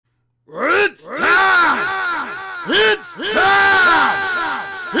It's time! It's time!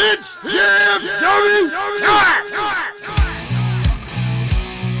 It's JFW time!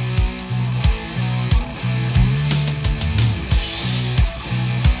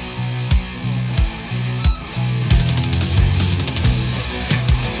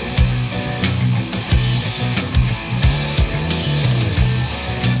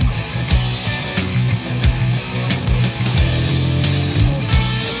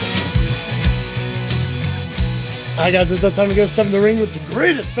 All right, guys, it's that time to go step in the ring with the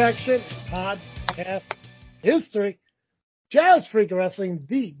greatest faction in podcast history. Jazz Freak Wrestling,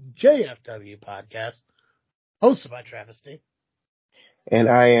 the JFW podcast, hosted by Travis D. And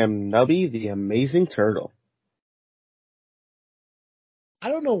I am Nubby, the Amazing Turtle. I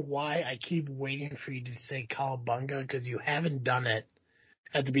don't know why I keep waiting for you to say Cowabunga, because you haven't done it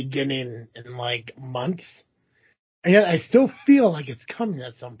at the beginning in, like, months. And yet I still feel like it's coming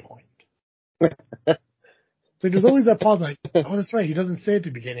at some point. Like, there's always that pause, like, oh, that's right, he doesn't say it at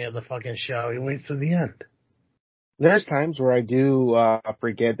the beginning of the fucking show. He waits to the end. There's times where I do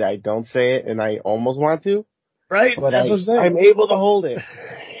forget that I don't say it, and I almost want to. Right? But That's what I'm saying. I'm able to hold it.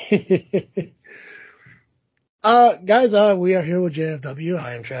 Guys, we are here with JFW.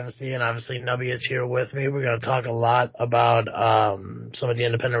 I am Travis D, and obviously Nubby is here with me. We're going to talk a lot about some of the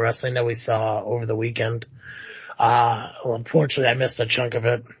independent wrestling that we saw over the weekend. Well, unfortunately, I missed a chunk of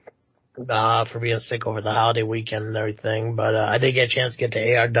it for being sick over the holiday weekend and everything, but I did get a chance to get to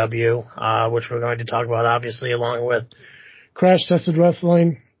ARW, which we're going to talk about, obviously, along with Crash Tested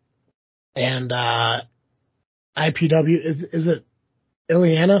Wrestling and IPW. Is it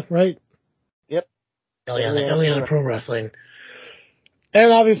Ileana, right? Yep. Ileana Pro Wrestling.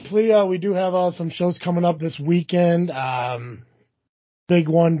 And obviously, we do have some shows coming up this weekend. Big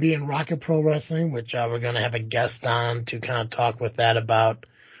one being Rocket Pro Wrestling, which we're going to have a guest on to kind of talk with that about.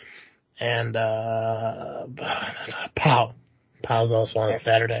 And Pow's also on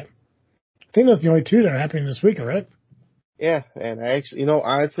Saturday. I think that's the only two that are happening this weekend, right? Yeah, and I actually,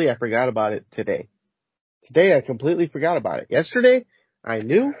 honestly, I forgot about it today. Today, I completely forgot about it. Yesterday, I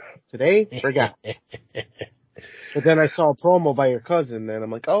knew. Today, forgot. But then I saw a promo by your cousin, and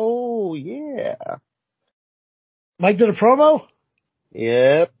I'm like, oh, yeah. Mike did a promo?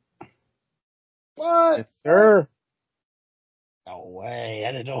 Yep. What? Yes, sir. No way.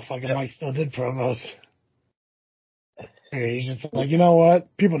 I didn't know fucking Mike still did promos. He's just like, you know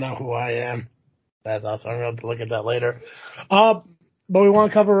what? People know who I am. That's awesome. I'm going to have to look at that later. But we want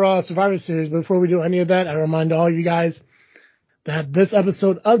to cover Survivor Series. But before we do any of that, I remind all you guys that this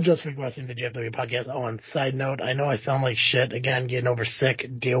episode of Just Freak Wrestling, the JFW podcast, on side note, I know I sound like shit. Again, getting over sick.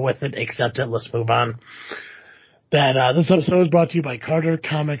 Deal with it. Accept it. Let's move on. That this episode is brought to you by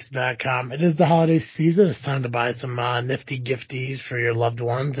CarterComics.com. It is the holiday season. It's time to buy some nifty gifties for your loved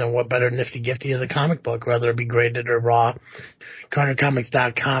ones. And what better nifty gifty is a comic book, whether it be graded or raw.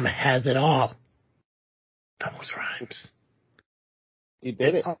 CarterComics.com has it all. It almost rhymes. You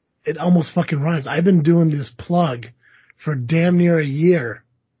did it. It almost fucking rhymes. I've been doing this plug for damn near a year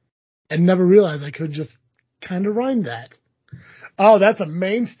and never realized I could just kind of rhyme that. Oh, that's a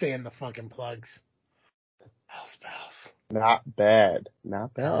mainstay in the fucking plugs. Bells. Not bad.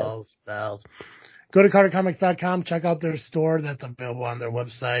 Not bad. Bells. Go to CarterComics.com. Check out their store. That's available on their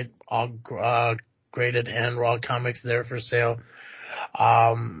website. All graded and raw comics there for sale.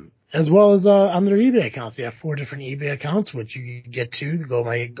 As well as on their eBay accounts. They have 4 different eBay accounts, which you can get to. Go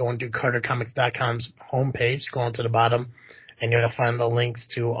and do CarterComics.com's homepage. Go on to the bottom, and you'll find the links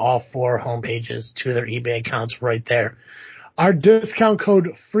to all 4 homepages to their eBay accounts right there. Our discount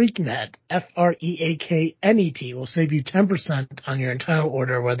code FREAKNET, FREAKNET, will save you 10% on your entire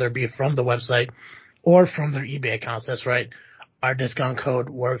order, whether it be from the website or from their eBay accounts. That's right. Our discount code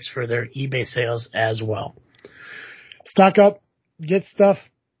works for their eBay sales as well. Stock up, get stuff,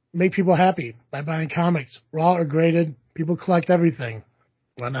 make people happy by buying comics, raw or graded. People collect everything.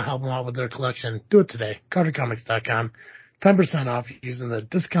 Why not help them out with their collection? Do it today. CarterComics.com. 10% off using the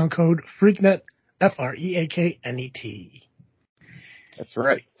discount code FREAKNET, FREAKNET. That's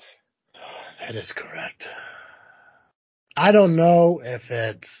right. That is correct. I don't know if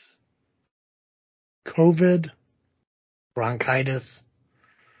it's COVID, bronchitis,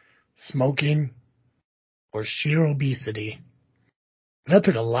 smoking, or sheer obesity. That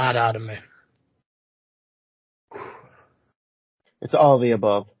took a lot out of me. It's all the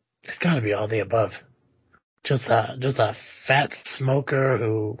above. It's got to be all the above. Just a fat smoker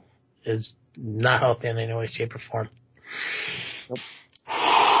who is not healthy in any way, shape, or form. Nope.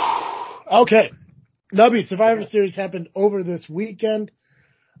 Okay. Nubby, Survivor Series happened over this weekend.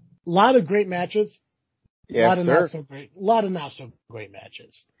 A lot of great matches. Yes, sir. A lot of not so great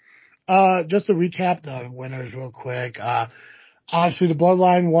matches. Just to recap the winners real quick. Obviously the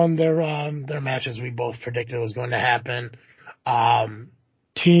Bloodline won their matches we both predicted was going to happen.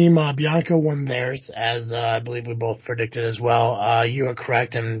 Team Bianca won theirs, as I believe we both predicted as well. You are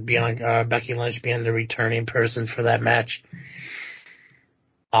correct, and Bianca, Becky Lynch being the returning person for that match.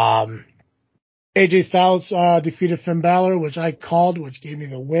 AJ Styles defeated Finn Balor, which I called, which gave me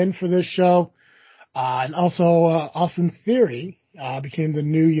the win for this show. And also Austin Theory became the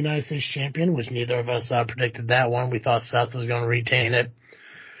new United States champion, which neither of us predicted that one. We thought Seth was going to retain it.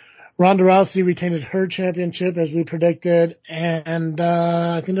 Ronda Rousey retained her championship as we predicted, and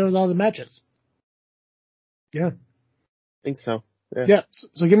I think that was all the matches. Yeah. I think so. Yeah.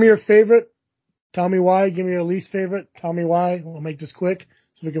 So give me your favorite. Tell me why. Give me your least favorite. Tell me why. We'll make this quick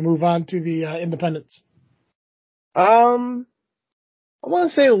so we can move on to the independents. I want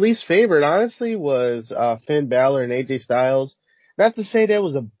to say the least favorite, honestly, was Finn Balor and AJ Styles. Not to say that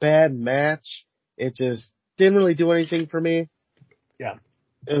was a bad match. It just didn't really do anything for me. Yeah.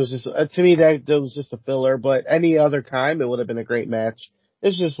 It was just, to me, that was just a filler, but any other time, it would have been a great match.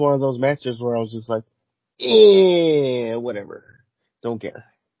 It's just one of those matches where I was just like, whatever. Don't care.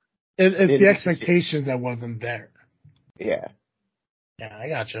 It's the expectations that wasn't there. Yeah. Yeah, I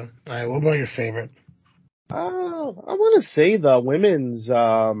got you. All right, what about your favorite? I want to say the women's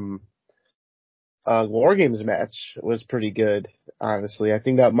War Games match was pretty good, honestly. I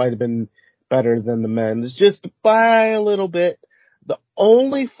think that might have been better than the men's, just by a little bit. The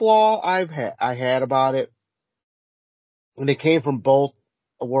only flaw I had about it, when it came from both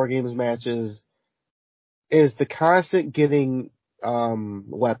War Games matches, is the constant getting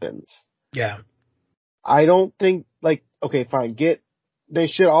weapons. Yeah. I don't think, like, okay, fine, they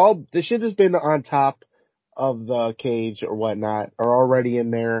should have been on top of the cage or whatnot, or already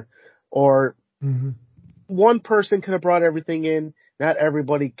in there, or one person could have brought everything in. Not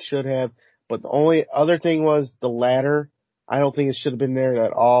everybody should have, but the only other thing was the ladder. I don't think it should have been there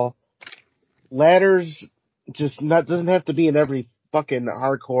at all. Ladders doesn't have to be in every fucking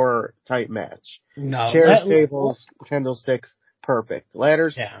hardcore type match. No. Chairs, tables, candlesticks, perfect.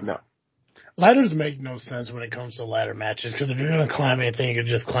 Ladders, no. Ladders make no sense when it comes to ladder matches, because if you're going to climb anything, you could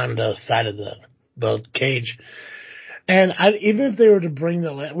just climb the side of the cage. And even if they were to bring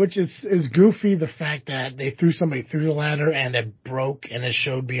the ladder, which is goofy, the fact that they threw somebody through the ladder and it broke and it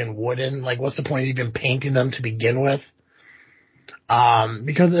showed being wooden. Like, what's the point of even painting them to begin with?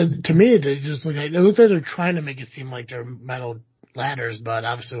 Because to me, it looks like they're trying to make it seem like they're metal ladders, but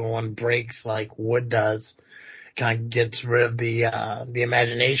obviously when one breaks like wood does, kind of gets rid of the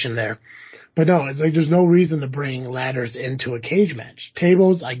imagination there. But no, it's like there's no reason to bring ladders into a cage match.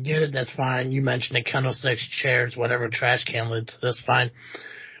 Tables, I get it, that's fine. You mentioned it, candlesticks, chairs, whatever, trash can lids, that's fine.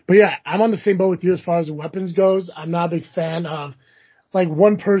 But yeah, I'm on the same boat with you as far as the weapons goes. I'm not a big fan of, like,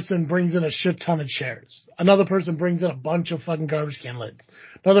 one person brings in a shit ton of chairs. Another person brings in a bunch of fucking garbage can lids.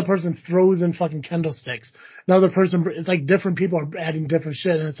 Another person throws in fucking candlesticks. Another person, it's like different people are adding different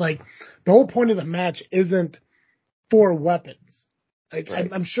shit. And it's like, the whole point of the match isn't for weapons. Like, right.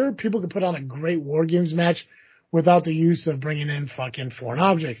 I'm sure people could put on a great War Games match without the use of bringing in fucking foreign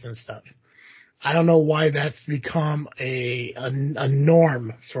objects and stuff. I don't know why that's become a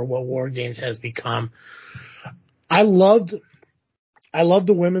norm for what War Games has become. I loved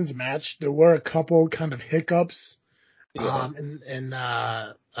the women's match. There were a couple kind of hiccups. Yeah. And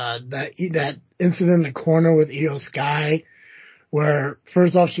that incident in the corner with Io Sky, where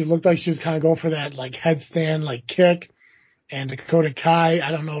first off she looked like she was kind of going for that like headstand like kick. And Dakota Kai,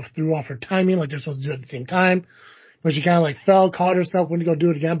 I don't know if threw off her timing, like they're supposed to do it at the same time, but she kind of like fell, caught herself, went to go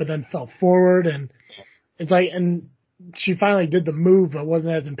do it again, but then fell forward, and it's like, and she finally did the move, but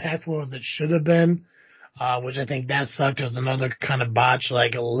wasn't as impactful as it should have been, which I think that sucked. It was another kind of botch,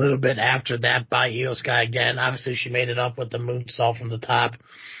 like a little bit after that by Io Sky again. Obviously, she made it up with the moonsault from the top,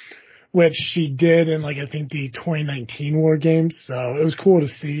 which she did in, like, I think the 2019 War Games, so it was cool to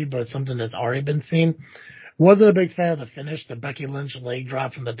see, but something that's already been seen. Wasn't a big fan of the finish. The Becky Lynch leg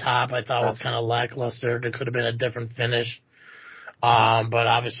drop from the top I thought was kind of lackluster. There could have been a different finish. But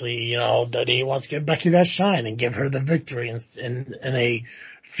obviously, you know, WWE wants to give Becky that shine and give her the victory in a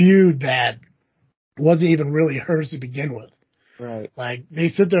feud that wasn't even really hers to begin with. Right. Like, they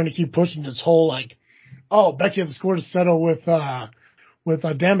sit there and they keep pushing this whole, like, oh, Becky has a score to settle with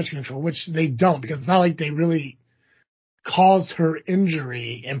damage control, which they don't, because it's not like they really caused her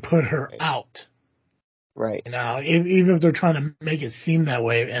injury and put her out. Right. You know, even if they're trying to make it seem that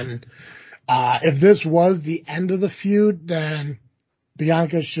way. And if this was the end of the feud, then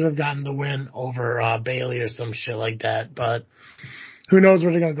Bianca should have gotten the win over Bayley or some shit like that. But who knows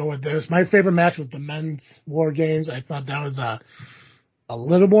where they're going to go with this. My favorite match was the men's War Games. I thought that was a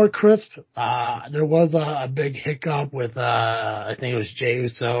little more crisp. There was a big hiccup with, I think it was Jey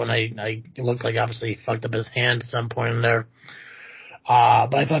Uso, and I it looked like obviously he fucked up his hand at some point in there.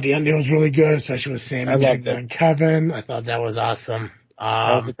 But I thought the ending was really good, especially with Sami taking on Kevin. I thought that was awesome.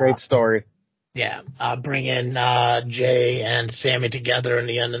 That was a great story. Yeah, bringing Jay and Sami together in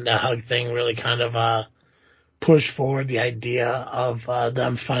the end and the hug thing really kind of pushed forward the idea of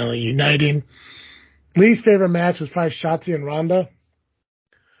them finally uniting. Least favorite match was probably Shotzi and Ronda.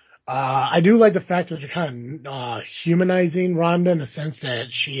 I do like the fact that they're kind of humanizing Ronda in the sense that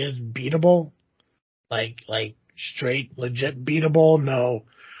she is beatable, like straight, legit beatable, no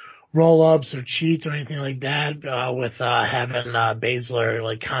roll-ups or cheats or anything like that, with having Baszler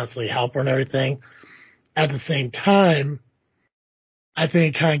like constantly help her and everything. At the same time, I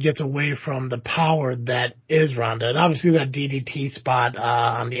think it kind of gets away from the power that is Ronda. And obviously that DDT spot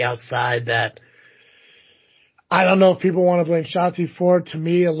on the outside that I don't know if people want to blame Shotzi for it. To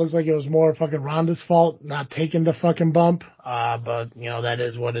me, it looks like it was more fucking Ronda's fault not taking the fucking bump. But, you know, that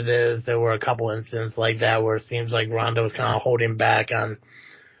is what it is. There were a couple incidents like that where it seems like Ronda was kind of holding back on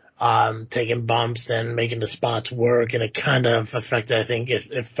taking bumps and making the spots work. And it kind of affected, I think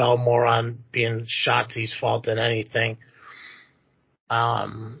it fell more on being Shotzi's fault than anything.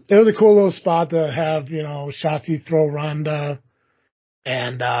 It was a cool little spot to have, you know, Shotzi throw Ronda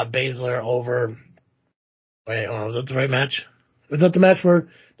and Baszler over. Wait, hold on, was that the right match? Was that the match where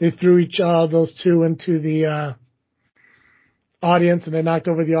they threw each those two into the audience and they knocked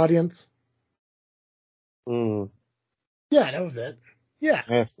over the audience? Mm. Yeah, that was it. Yeah.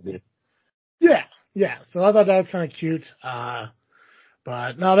 Has to be. Yeah. So I thought that was kind of cute.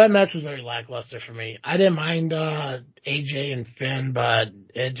 But no, that match was very lackluster for me. I didn't mind AJ and Finn, but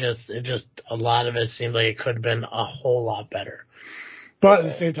it just a lot of it seemed like it could have been a whole lot better. But at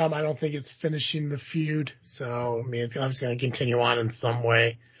the same time, I don't think it's finishing the feud. So I mean, it's obviously going to continue on in some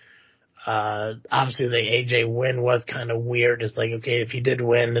way. Obviously the AJ win was kind of weird. It's like, okay, if he did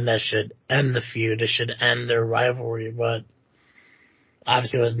win, then that should end the feud. It should end their rivalry. But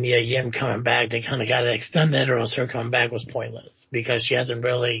obviously with Mia Yim coming back, they kind of got to extend that, or else her coming back was pointless because she hasn't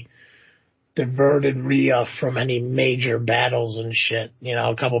really diverted Rhea from any major battles and shit. You know,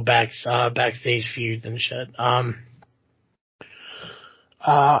 a couple backstage feuds and shit.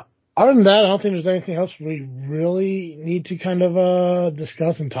 Other than that, I don't think there's anything else we really need to kind of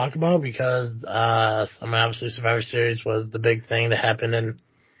discuss and talk about because I mean, obviously Survivor Series was the big thing that happened in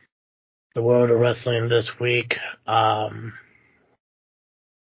the world of wrestling this week.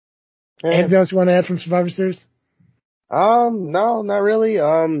 Anything else you want to add from Survivor Series? No, not really.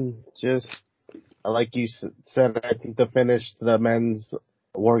 Just like you said, I think the men's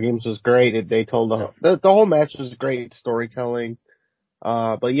War Games was great. They told the whole match was great storytelling.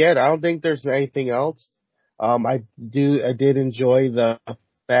 But yeah, I don't think there's anything else. I did enjoy the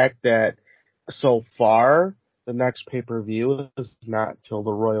fact that so far the next pay-per-view is not till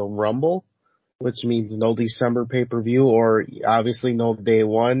the Royal Rumble, which means no December pay-per-view or obviously no day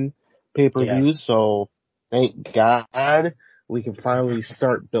one pay-per-views. Yeah. So thank God we can finally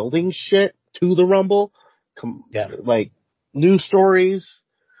start building shit to the Rumble. Like new stories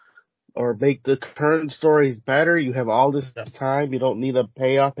or make the current stories better. You have all this time. You don't need a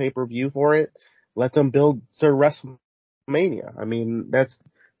payoff pay-per-view for it. Let them build their WrestleMania. I mean, that's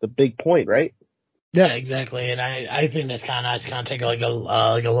the big point, right? Yeah, exactly. And I think that's kind of nice. Kind of take like a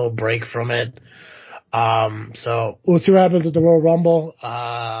little break from it. So we'll see what happens at the Royal Rumble.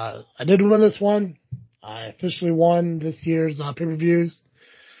 I did win this one. I officially won this year's pay-per-views.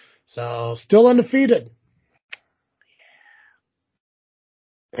 So still undefeated.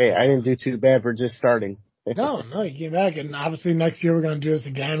 Hey, I didn't do too bad for just starting. No, you came back. And obviously next year we're going to do this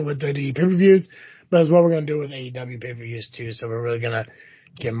again with the pay-per-views, but as well we're going to do with AEW pay-per-views too. So we're really going to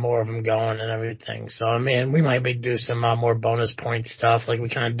get more of them going and everything. So, I mean, we might do some more bonus point stuff like we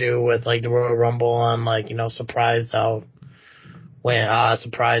kind of do with like the Royal Rumble on like, you know, surprise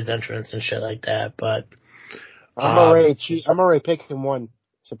entrance and shit like that. But I'm already picking one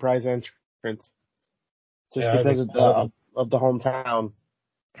surprise entrance just because of the hometown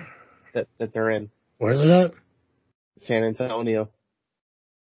that they're in. Where's it at? San Antonio.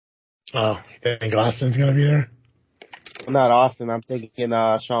 Oh, you think Austin's gonna be there? I'm not Austin. I'm thinking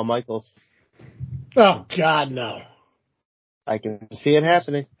Shawn Michaels. Oh God, no! I can see it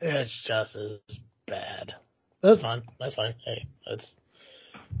happening. It's just as bad. That's fine. Hey, it's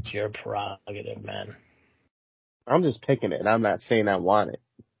your prerogative, man. I'm just picking it. I'm not saying I want it.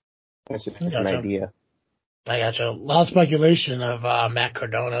 That's just an idea. I gotcha. A lot of speculation of Matt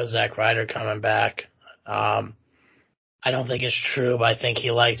Cardona, Zack Ryder coming back. I don't think it's true, but I think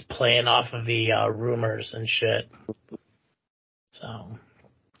he likes playing off of the rumors and shit. So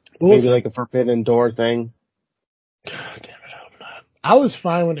Maybe like a forbidden door thing. God damn it, I hope not. I was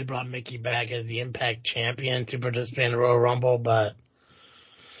fine when they brought Mickey back as the Impact Champion to participate in the Royal Rumble, but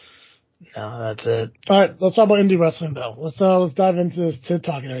no, that's it. All right, let's talk about indie wrestling though. Let's dive into this tit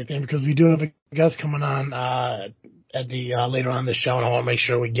talk and everything because we do have a guest coming on at the later on in the show, and I want to make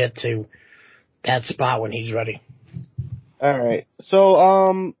sure we get to that spot when he's ready. All right.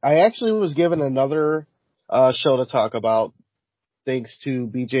 So I actually was given another show to talk about, thanks to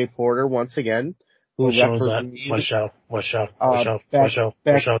BJ Porter once again. What show is that? What show?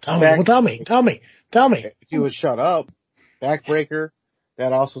 Tell me. If you would shut up. Backbreaker.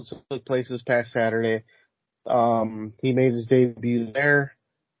 That also took place this past Saturday. He made his debut there.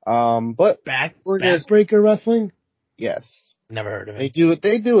 But Backbreaker Wrestling? Yes. Never heard of it.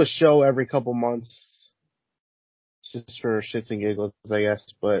 They do a show every couple months, just for shits and giggles, I guess.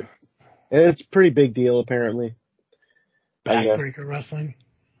 But it's a pretty big deal, apparently. Backbreaker Wrestling?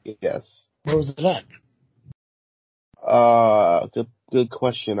 Yes. Where was it at? Good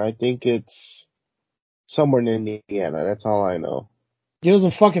question. I think it's somewhere in Indiana. That's all I know. He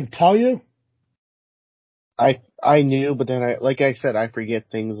doesn't fucking tell you? I knew, but then like I said, I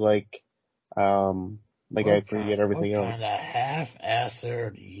forget things like I forget everything else. What kind of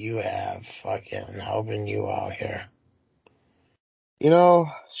half-asser you have fucking helping you out here? You know,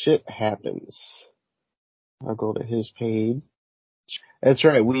 shit happens. I'll go to his page. That's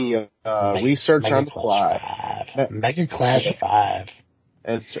right. We researched on the fly. Mega Clash 5.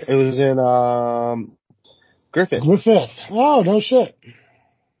 It was in Griffith. Oh, no shit.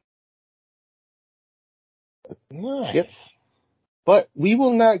 Nice. Yep. But we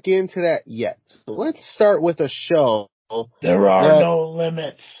will not get into that yet. So let's start with a show. There are no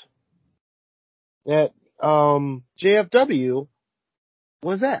limits. That JFW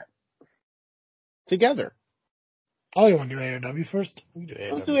was at together. Oh, you want to do ARW first?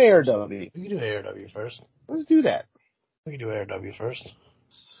 Let's do ARW. We can do ARW first. Let's do that. We can do ARW first.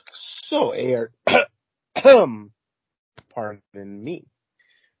 So pardon me.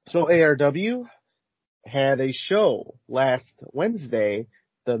 So ARW had a show last Wednesday,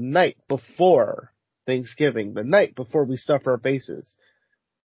 the night before Thanksgiving, the night before we stuff our faces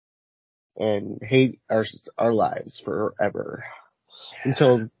and hate our lives forever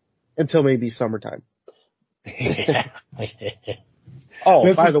until maybe summertime.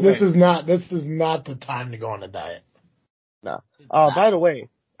 Oh, by the way, this is not the time to go on a diet. No. By the way,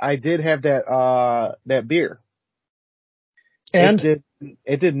 I did have that beer. And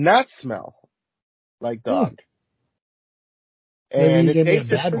it did not smell like dog. And it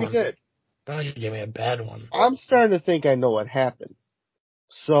tasted pretty good. Oh, you gave me a bad one. I'm starting to think I know what happened.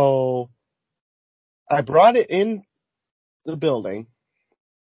 So I brought it in the building,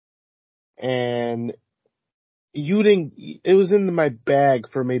 and it was in my bag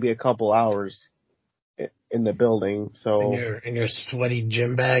for maybe a couple hours in the building. So in your sweaty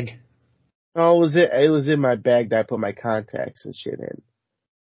gym bag. Oh, it was in my bag that I put my contacts and shit in.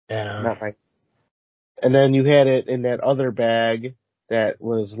 Yeah. And then you had it in that other bag that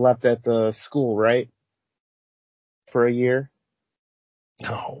was left at the school, right? For a year?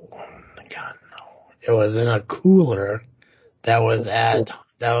 No. God, no. It was in a cooler that was at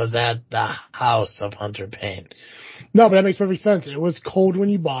the house of Hunter Payne. No, but that makes perfect sense. It was cold when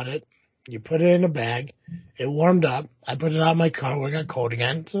you bought it. You put it in a bag. It warmed up. I put it out in my car where it got cold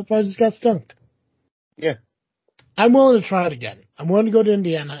again. So I just got skunked. Yeah. I'm willing to try it again. I'm willing to go to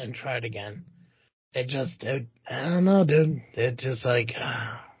Indiana and try it again. I don't know, dude. It just like...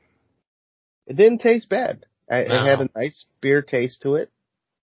 It didn't taste bad. It had a nice beer taste to it.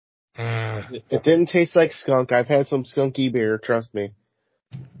 It didn't taste like skunk. I've had some skunky beer, trust me.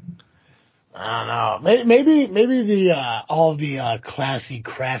 I don't know. Maybe the all the classy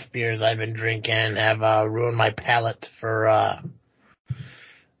craft beers I've been drinking have ruined my palate for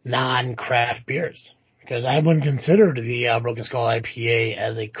non-craft beers. Because I wouldn't consider the Broken Skull IPA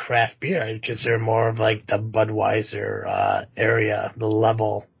as a craft beer. I'd consider more of like the Budweiser area, the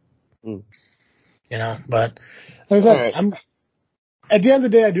level. You know, but like I said, at the end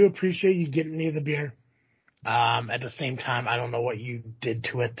of the day, I do appreciate you getting me the beer. At the same time, I don't know what you did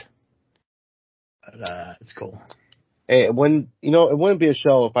to it. But it's cool. Hey, it wouldn't be a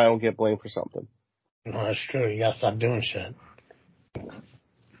show if I don't get blamed for something. No, that's true. You gotta stop doing shit.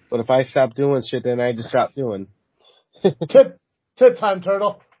 But if I stop doing shit, then I just stop doing. Tit time,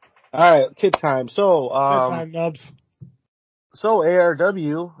 turtle. Alright, tit time. So, tit time, nubs. So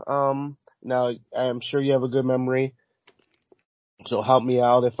ARW, now I'm sure you have a good memory. So help me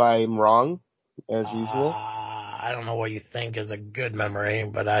out if I'm wrong, as usual. I don't know what you think is a good memory,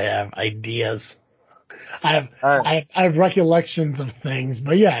 but I have ideas. All right. I have recollections of things,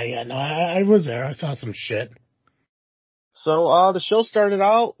 but yeah, no, I was there. I saw some shit. So, the show started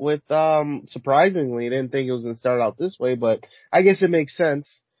out with, surprisingly, I didn't think it was going to start out this way, but I guess it makes sense.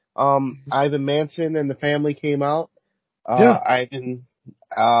 Ivan Manson and the family came out. Yeah. Ivan,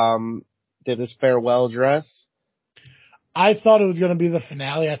 did his farewell address. I thought it was going to be the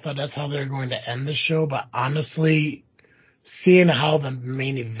finale. I thought that's how they were going to end the show, but honestly, seeing how the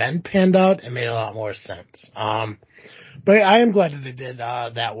main event panned out, it made a lot more sense. But I am glad that they did,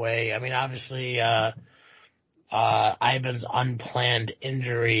 that way. I mean, obviously, Ivan's unplanned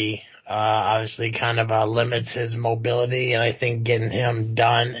injury, obviously kind of, limits his mobility, and I think getting him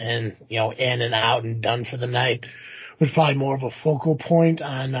done and, in and out and done for the night was probably more of a focal point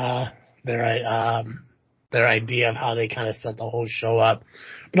on, their idea of how they kind of set the whole show up.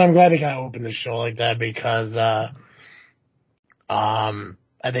 But I'm glad they kind of opened the show like that because,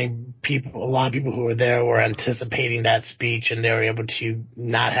 I think a lot of people who were there were anticipating that speech and they were able to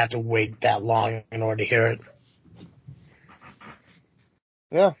not have to wait that long in order to hear it.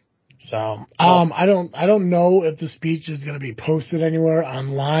 Yeah. So, I don't know if the speech is going to be posted anywhere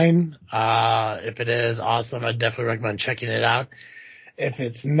online. If it is, awesome. I definitely recommend checking it out. If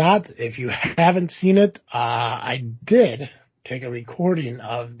it's not, if you haven't seen it, I did take a recording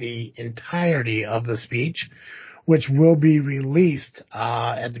of the entirety of the speech, which will be released,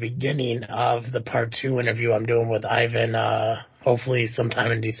 at the beginning of the part 2 interview I'm doing with Ivan, hopefully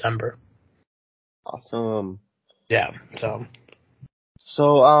sometime in December. Awesome. Yeah,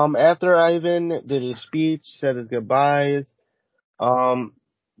 So, after Ivan did his speech, said his goodbyes,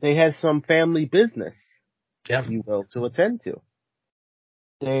 they had some family business, yeah. if you will, to attend to.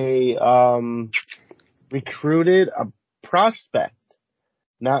 They, recruited a prospect,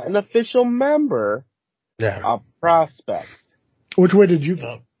 not an official member, Yeah. a prospect. Which way did you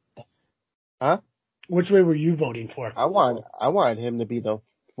vote? Huh? Which way were you voting for? I want him to be the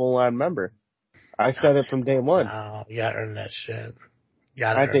full-on member. I said it from day one. No, you gotta earn that shit.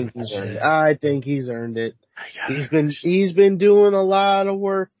 I think he's earned it. I He's been doing a lot of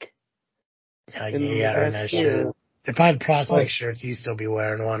work in you the gotta earn last that year. shit. If I had prospect shirts, you'd still be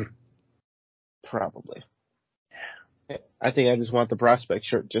wearing one. Probably. I think I just want the prospect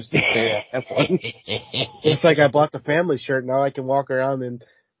shirt just to say I have one. It's like I bought the family shirt. Now I can walk around and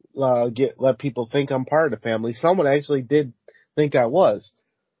let people think I'm part of the family. Someone actually did think I was.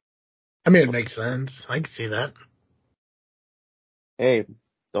 I mean, it makes sense. I can see that. Hey,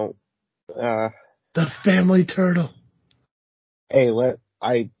 don't. The family turtle. Hey,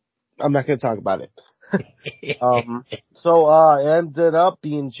 I'm not gonna talk about it. So it ended up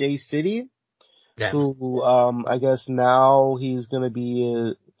being Jay City, Yeah. who I guess now he's gonna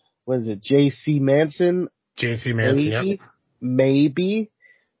be what is it, J.C. Manson? J.C. Manson. Yep. Maybe.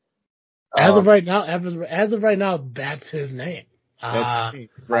 As of right now, that's his name.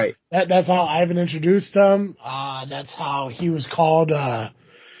 Right. That's how Ivan introduced him. That's how he was called.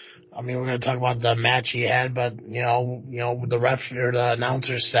 I mean, we're going to talk about the match he had, but the ref or the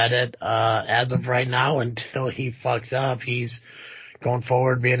announcer said it. As of right now, until he fucks up, he's going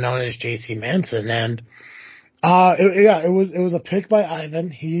forward being known as J.C. Manson. And it was a pick by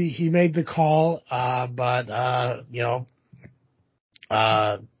Ivan. He made the call, but I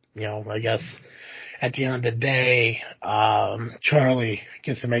guess at the end of the day, Charlie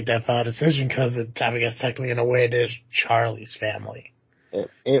gets to make that final decision because I guess technically in a way it is Charlie's family.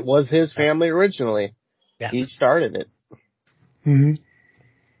 It was his family originally. Yeah. He started it. Mm-hmm.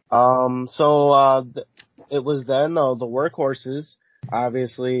 It was then, the workhorses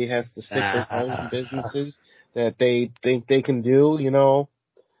obviously has to stick with own businesses that they think they can do,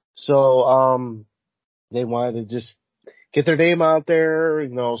 So, they wanted to just get their name out there,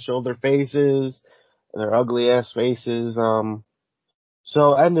 show their faces, their ugly ass faces.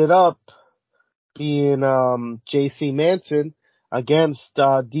 So ended up being, J.C. Manson against,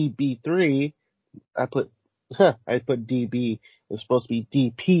 DB3. I put DB. It's supposed to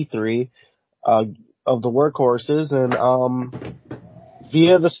be DP3, of the workhorses, and,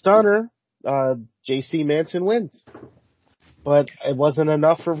 via the stunner, J.C. Manson wins. But it wasn't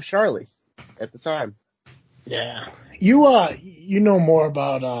enough for Charlie at the time. Yeah. You know more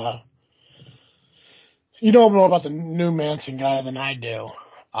about the new Manson guy than I do.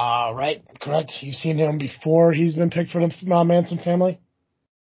 Right? Correct? You've seen him before he's been picked for the Manson family?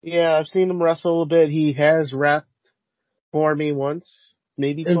 Yeah, I've seen him wrestle a bit. He has rapped for me once,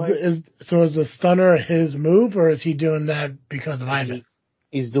 maybe twice. Is the stunner his move, or is he doing that because of Ivan?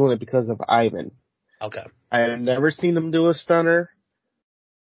 He's doing it because of Ivan. Okay. I have never seen him do a stunner,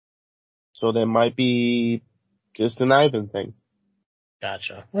 so that might be just an Ivan thing.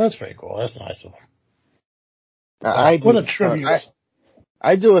 Gotcha. Well, that's pretty cool. That's nice of him. I What do a tribute.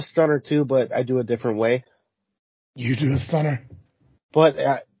 I do a stunner too, but I do a different way. You do a stunner. But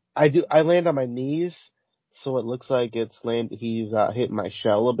I land on my knees, so it looks like he's hitting my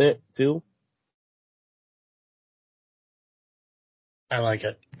shell a bit too. I like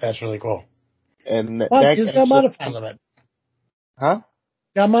it. That's really cool. And Well, that it's got actually, modified a little bit. huh?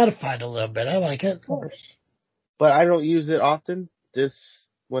 Got modified a little bit. I like it. Of course. But I don't use it often, just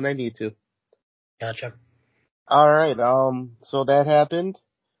when I need to. Gotcha. Alright, so that happened.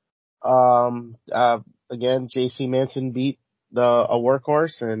 Again, JC Manson beat a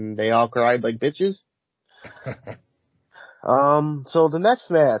workhorse and they all cried like bitches. So the next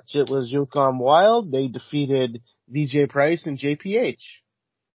match, it was Youth Gone Wild. They defeated VJ Price and JPH.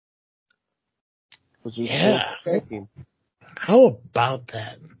 Which was Yeah. tag team. How about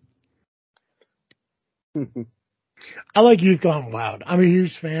that? I like Youth Gone Wild. I'm a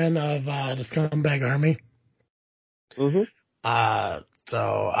huge fan of the Scumbag Army. Mm-hmm. So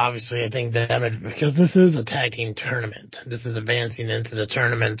obviously I think that because this is a tag team tournament, this is advancing into the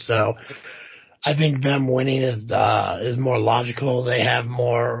tournament. So I think them winning is more logical. They have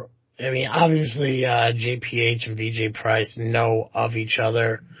more. I mean, obviously JPH and VJ Price know of each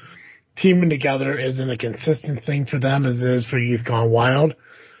other. Teaming together isn't a consistent thing for them as it is for Youth Gone Wild.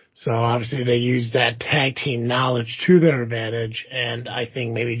 So obviously they use that tag team knowledge to their advantage, and I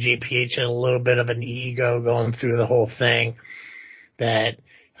think maybe JPH had a little bit of an ego going through the whole thing that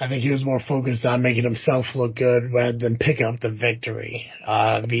I think he was more focused on making himself look good rather than picking up the victory.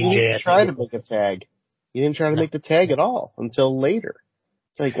 VJ, He didn't try to make a tag. He didn't try to make the tag at all until later.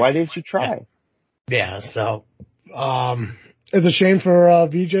 It's like, why didn't you try? Yeah, so it's a shame for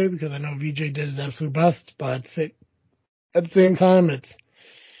VJ because I know VJ did his absolute best, but at the same time,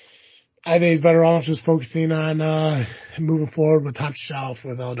 I think he's better off just focusing on moving forward with Top Shelf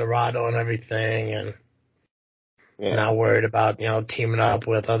with El Dorado and everything, and not worried about teaming up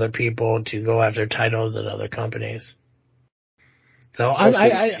with other people to go after titles at other companies. So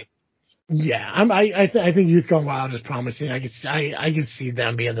I think Youth Gone Wild is promising. I can see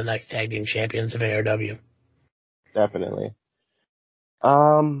them being the next tag team champions of ARW. Definitely.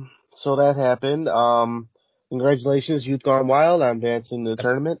 So that happened. Congratulations, Youth Gone Wild, on advancing the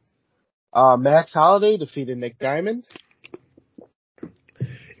tournament. Max Holiday defeated Nick Diamond. You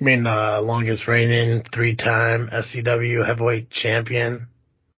mean longest reigning 3-time SCW heavyweight champion,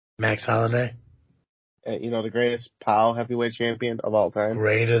 Max Holiday? The greatest POW heavyweight champion of all time.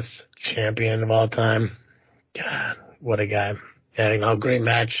 Greatest champion of all time. God, what a guy. Yeah, great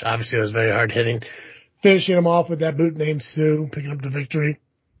match. Obviously, it was very hard hitting. Finishing him off with that boot named Sue, picking up the victory.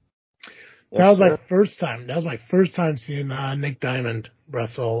 Yes, that was sir. my first time. That was my first time seeing Nick Diamond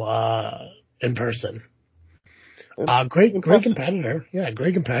wrestle in person. Great competitor. Yeah,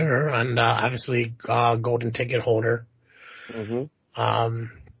 great competitor, and obviously golden ticket holder. Mm-hmm.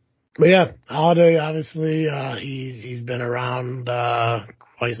 But yeah, Holiday, obviously, he's been around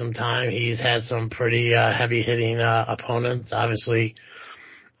quite some time. He's had some pretty heavy hitting opponents. Obviously,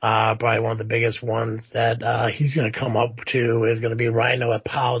 probably one of the biggest ones that he's going to come up to is going to be Rhino at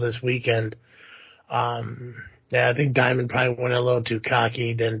POW this weekend. I think Diamond probably went a little too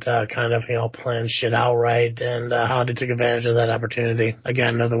cocky, didn't kind of plan shit out right, and Holiday took advantage of that opportunity.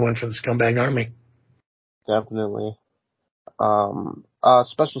 Again, another win for the Scumbag Army. Definitely.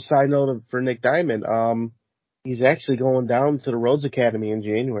 Special side note for Nick Diamond, he's actually going down to the Rhodes Academy in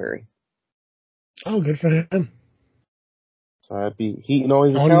January. Oh, good for him. So he's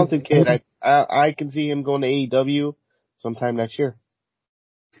a talented kid. I can see him going to AEW sometime next year.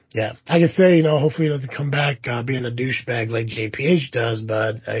 Yeah. I can say, hopefully he doesn't come back being a douchebag like JPH does,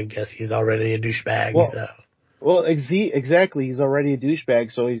 but I guess he's already a douchebag, Well, exactly. He's already a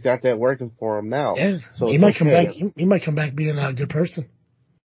douchebag, so he's got that working for him now. Yeah. So he might come back. He might come back being a good person.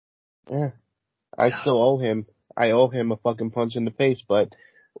 Yeah. I still owe him. I owe him a fucking punch in the face, but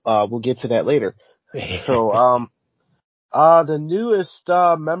we'll get to that later. So, the newest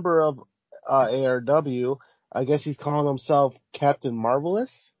member of ARW, I guess he's calling himself Captain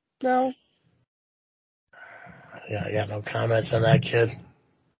Marvelous now. Yeah, I got no comments on that kid.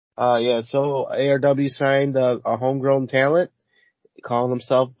 So ARW signed a homegrown talent, calling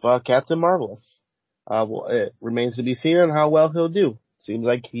himself Captain Marvelous. Well, it remains to be seen on how well he'll do. Seems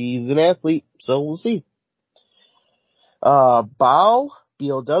like he's an athlete, so we'll see. BOW,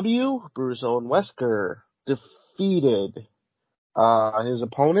 Bruce Owen Wesker, defeated his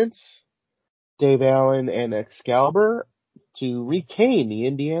opponents, Dave Allen and Excalibur, to retain the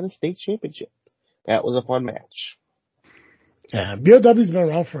Indiana State Championship. That was a fun match. Yeah, BOW's been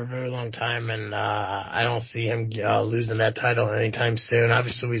around for a very long time, and I don't see him losing that title anytime soon.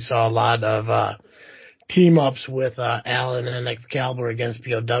 Obviously, we saw a lot of team-ups with Allen and Excalibur against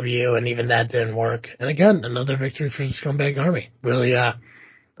POW, and even that didn't work. And again, another victory for the Scumbag Army. Really, I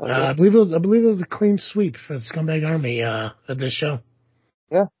believe it was a clean sweep for the Scumbag Army at this show.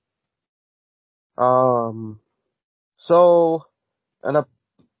 Yeah. So, and a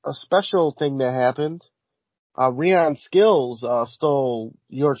special thing that happened, Rion Skills stole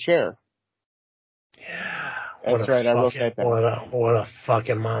your chair. Yeah. That's right, I wrote that down. What a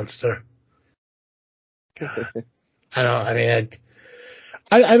fucking monster. God.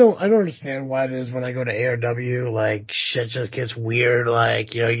 I don't understand why it is when I go to ARW, like, shit just gets weird.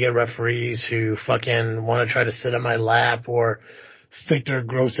 Like, you get referees who fucking want to try to sit on my lap or stick their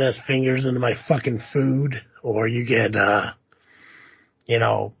gross ass fingers into my fucking food, or you get,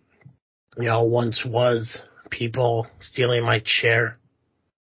 once was people stealing my chair.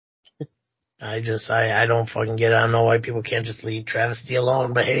 I don't fucking get it. I don't know why people can't just leave travesty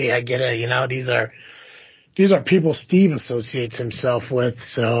alone, but hey, I get it. These are people Steve associates himself with,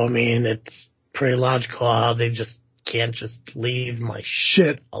 so, I mean, it's pretty logical how they just can't just leave my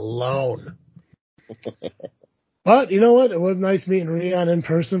shit alone. But, you know what? It was nice meeting Rion in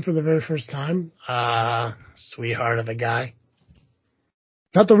person for the very first time. Sweetheart of a guy.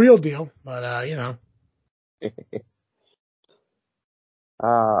 Not the real deal, but,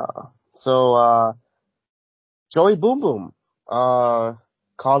 So, Joey Boom Boom,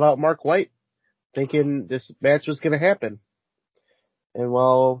 called out Mark White, thinking this match was gonna happen. And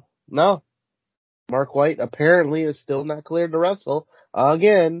well, no. Mark White apparently is still not cleared to wrestle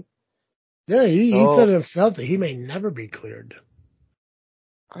again. Yeah, he said himself that he may never be cleared.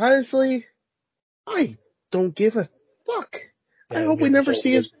 Honestly, I don't give a fuck. Yeah, I hope we never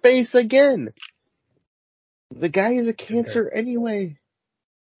see his face again. The guy is a cancer anyway.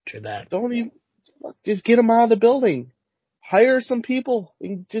 True that. Don't even, just get him out of the building. Hire some people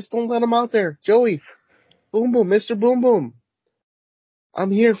and just don't let him out there. Joey, Boom Boom, Mr. Boom Boom.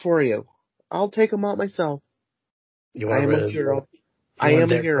 I'm here for you. I'll take him out myself. I am a hero. I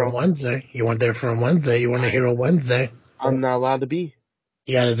am a hero. Wednesday. You weren't there for him Wednesday. You weren't a hero Wednesday. I'm not allowed to be.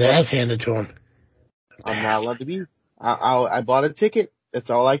 He got his ass handed to him. I'm not allowed to be. I bought a ticket. That's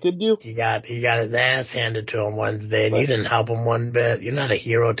all I could do. He got his ass handed to him Wednesday, and you didn't help him one bit. You're not a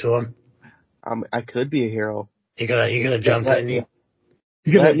hero to him. I could be a hero. You could have jumped in.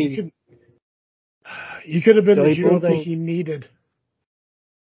 You could have been the hero that he needed.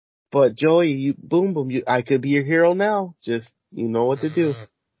 But Joey, Boom Boom, I could be your hero now. Just, you know what to do.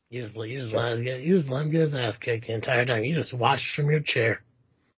 You just let him get his ass kicked the entire time. You just watched from your chair.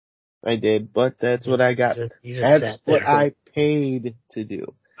 I did, but that's what I got. That's what I paid to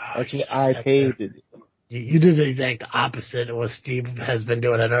do. That's what I paid to do. You did the exact opposite of what Steve has been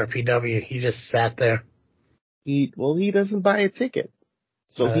doing at RPW. He just sat there. He doesn't buy a ticket.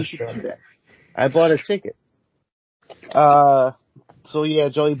 So he should do that. I bought a ticket. So yeah,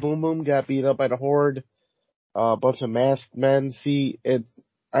 Joey Boom Boom got beat up by the Horde. A bunch of masked men. See,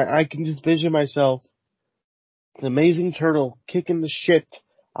 I can just vision myself, the Amazing Turtle kicking the shit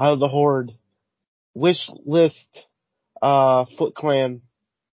out of the Horde. Wish list, Foot Clan.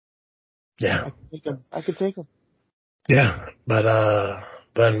 Yeah. I could take him. Yeah, but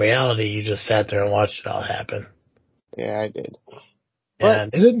in reality, you just sat there and watched it all happen. Yeah, I did.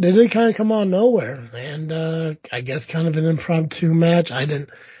 And it did kind of come out of nowhere, and I guess kind of an impromptu match. I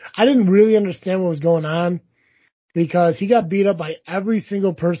didn't really understand what was going on because he got beat up by every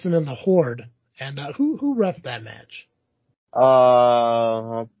single person in the Horde. And who reffed that match?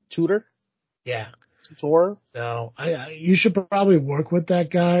 Tudor. Yeah. Tutor. So you should probably work with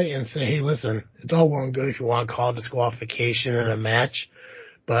that guy and say, hey, listen, it's all well and good if you want to call disqualification in a match,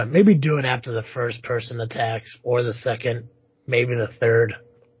 but maybe do it after the first person attacks or the second, maybe the third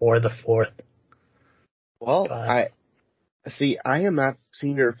or the fourth. Well, I am not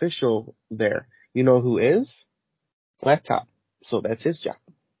senior official there. You know who is? Flat Top. So that's his job.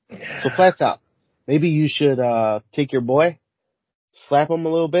 Yeah. So Flat Top, maybe you should take your boy, slap him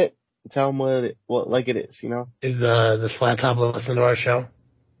a little bit, and tell him what like it is, you know? Is does Flat Top listen to our show?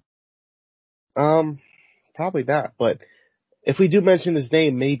 Probably not, but if we do mention his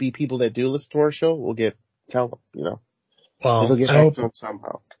name, maybe people that do listen to our show will tell him, you know. Well, it'll get back to him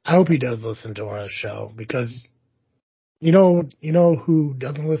somehow. I hope he does listen to our show because you know who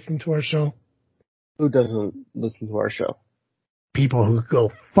doesn't listen to our show? Who doesn't listen to our show? People who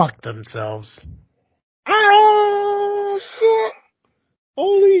go fuck themselves. Oh shit!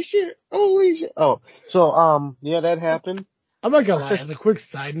 Holy shit! Holy shit! Oh, so yeah, that happened. I'm not gonna lie. As a quick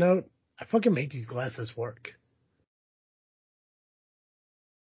side note, I fucking make these glasses work.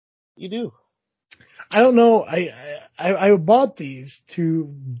 You do. I don't know. I bought these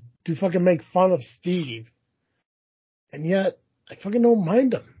to to fucking make fun of Steve. And yet, I fucking don't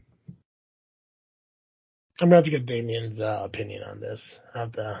mind him. I'm gonna have to get Damien's opinion on this. I'll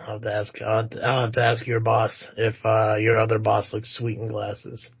have to ask your boss if your other boss looks sweet in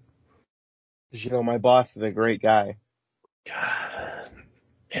glasses. You know, my boss is a great guy. God,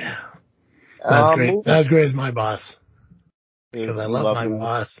 yeah, that's great. Moving. Not as great as my boss because I You love my him.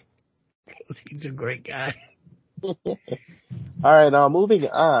 boss. He's a great guy. All right, moving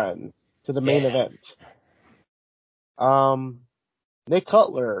on to the main event. Nick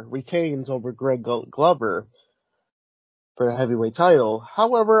Cutler retains over Greg Glover for the heavyweight title.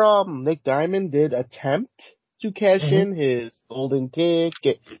 However, Nick Diamond did attempt to cash in his golden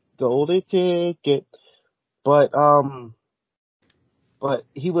ticket, but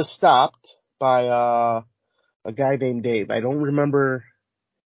he was stopped by a guy named Dave. I don't remember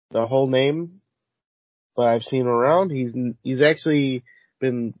the whole name, but I've seen him around. He's actually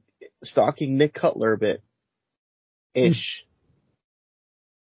been stalking Nick Cutler a bit, ish.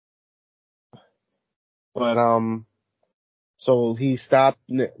 But so he stopped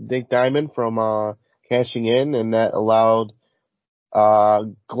Nick Diamond from cashing in, and that allowed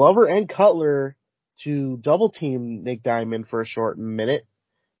Glover and Cutler to double team Nick Diamond for a short minute,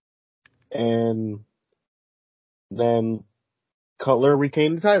 and then Cutler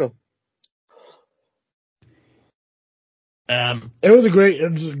retained the title. It was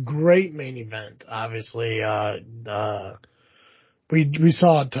a great main event. Obviously, we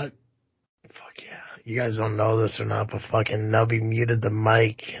saw fuck yeah. You guys don't know this or not, but fucking Nubby muted the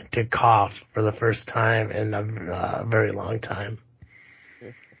mic to cough for the first time in a very long time.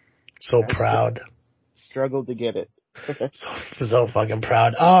 So proud. Struggled to get it. so fucking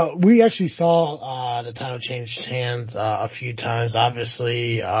proud. We actually saw the title change hands a few times.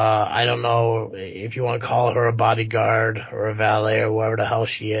 Obviously, I don't know if you want to call her a bodyguard or a valet or whatever the hell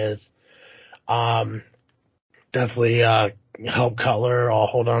she is. Definitely help Cutler or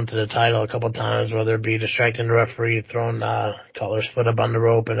hold on to the title a couple of times, whether it be distracting the referee, throwing Cutler's foot up on the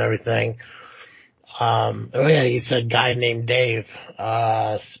rope and everything. You said guy named Dave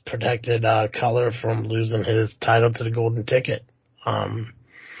protected Cutler from losing his title to the golden ticket. What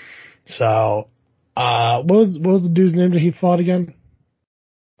was the dude's name that he fought again?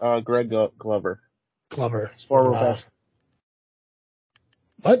 Greg Glover. His former best.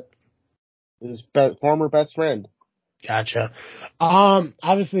 What? His former best friend. Gotcha.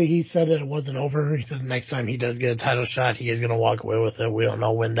 Obviously he said that it wasn't over. He said the next time he does get a title shot, he is going to walk away with it. We don't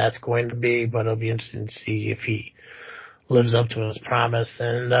know when that's going to be, but it'll be interesting to see if he lives up to his promise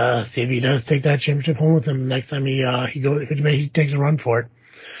and see if he does take that championship home with him the next time he takes a run for it.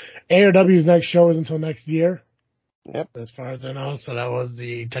 ARW's next show is until next year. Yep. As far as I know, so that was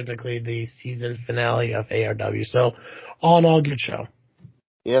technically the season finale of ARW. So all in all, good show.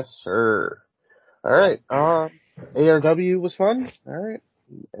 Yes, sir. All right. ARW was fun. All right.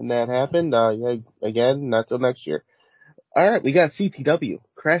 And that happened. Again, not till next year. All right. We got CTW,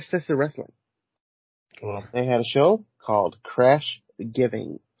 Crash Tested Wrestling. Cool. They had a show called Crash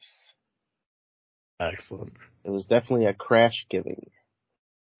Givings. Excellent. It was definitely a crash giving.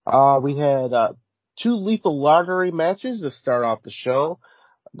 We had 2 lethal lottery matches to start off the show.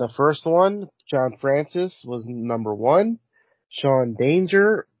 The first one, John Francis was number 1. Sean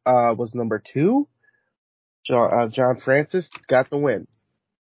Danger was number 2. John Francis got the win.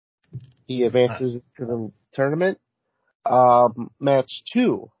 He advances to the tournament. Match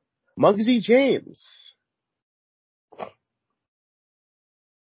 2, Muggsy James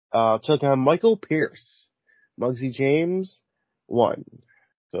took on Michael Pierce. Muggsy James won,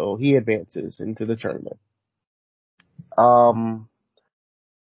 so he advances into the tournament.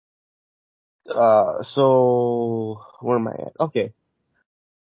 So where am I at? Okay,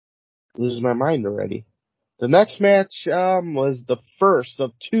 losing my mind already. The next match was the first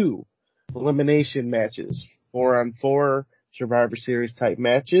of 2 elimination matches, 4-on-4 Survivor Series type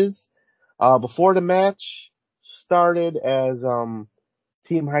matches. Before the match started, as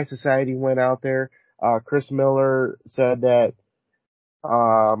Team High Society went out there, Chris Miller said that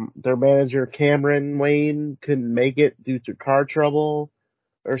their manager Cameron Wayne couldn't make it due to car trouble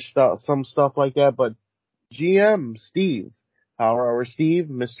or some stuff like that, but GM Steve, Power Hour Steve,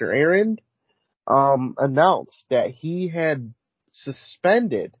 Mr. Aaron, announced that he had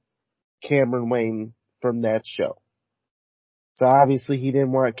suspended Cameron Wayne from that show. So obviously he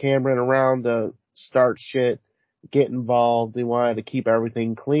didn't want Cameron around to start shit, get involved. He wanted to keep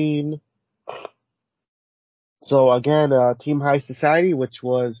everything clean. So again, Team High Society, which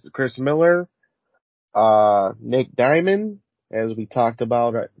was Chris Miller, Nick Diamond, as we talked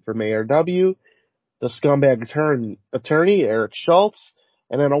about from ARW, the scumbag attorney Eric Schultz,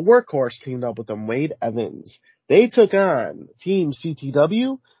 And then a workhorse teamed up with them, Wade Evans. They took on Team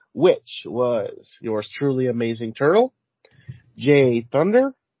CTW, which was yours truly, Amazing Turtle, Jay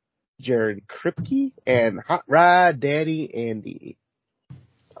Thunder, Jared Kripke, and Hot Rod Daddy Andy.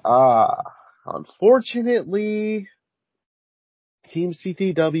 Unfortunately, Team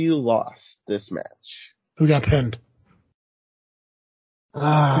CTW lost this match. Who got pinned? Who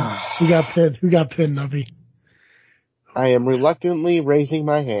got pinned? Who got pinned, Nubby? I am reluctantly raising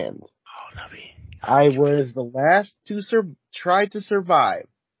my hand. Oh, Nubby. I was the last to try to survive.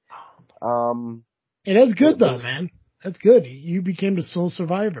 And that's good though, man. That's good. You became the sole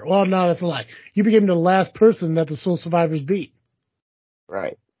survivor. Well, no, that's a lie. You became the last person that the sole survivors beat.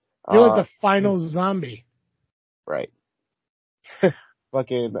 Right. You're like the final zombie. Right.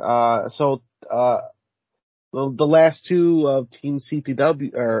 Fucking, the last two of Team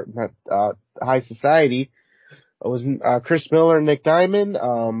CTW, or not, High Society, was, Chris Miller and Nick Diamond.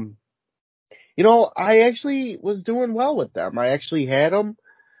 I actually was doing well with them. I actually had them.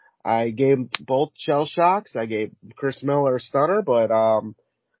 I gave both shell shocks. I gave Chris Miller a stunner, but,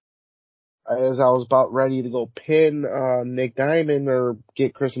 as I was about ready to go pin, Nick Diamond or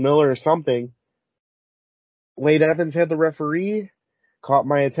get Chris Miller or something, Wade Evans had the referee, caught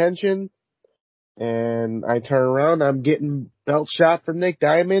my attention, and I turn around, I'm getting belt shot from Nick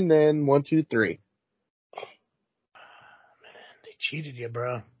Diamond, and 1, 2, 3. They cheated you,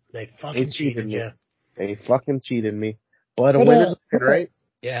 bro. They fucking cheated you. They fucking cheated me. But a win is good, right?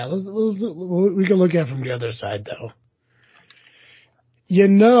 Yeah, we can look at it from the other side, though.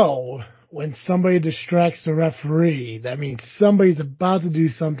 When somebody distracts the referee, that means somebody's about to do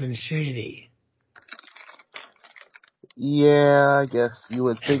something shady. Yeah, I guess you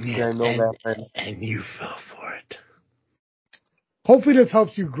would think I know that. And you fell for it. Hopefully this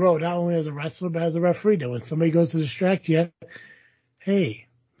helps you grow, not only as a wrestler, but as a referee. That when somebody goes to distract you, hey,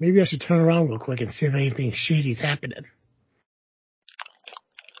 maybe I should turn around real quick and see if anything shady's happening.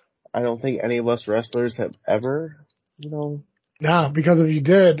 I don't think any of us wrestlers have ever, No, because if you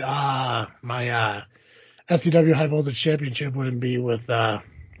did, my SCW High Voltage Championship wouldn't be with,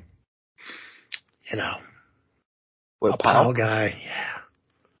 with a POW guy. Yeah.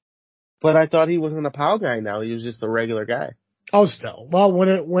 But I thought he wasn't a POW guy now. He was just a regular guy. Oh, still. Well,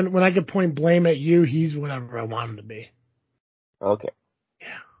 when I could point blame at you, he's whatever I want him to be. Okay.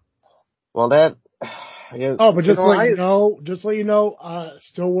 Yeah. Well, that. Oh, but just let you know,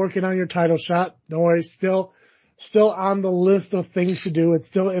 still working on your title shot. Don't worry, still on the list of things to do. It's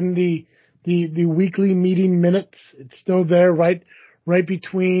still in the weekly meeting minutes. It's still there, right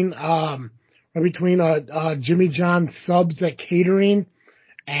between Jimmy John subs at catering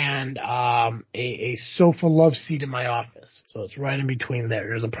and a sofa love seat in my office. So it's right in between there.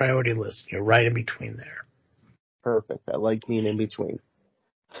 There's a priority list. You're right in between there. Perfect. I like being in between.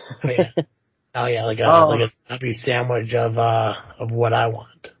 Oh yeah. Oh yeah, like a happy sandwich of what I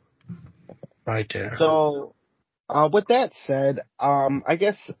want. Right there. So, with that said, I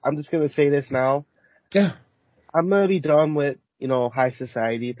guess I'm just gonna say this now. Yeah. I'm gonna be done with, High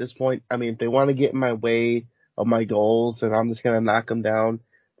Society at this point. I mean, if they want to get in my way of my goals, then I'm just gonna knock them down.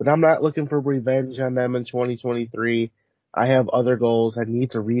 But I'm not looking for revenge on them in 2023. I have other goals. I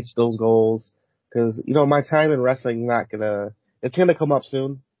need to reach those goals because, my time in wrestling it's gonna come up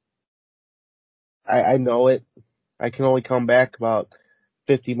soon. I know it. I can only come back about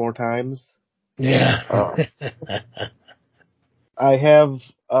 50 more times. Yeah. I have,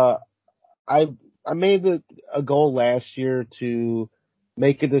 I made a goal last year to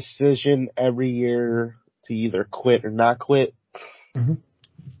make a decision every year to either quit or not quit. Mm-hmm.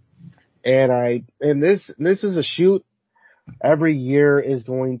 And this is a shoot. Every year is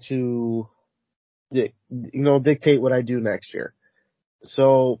going to, dictate what I do next year.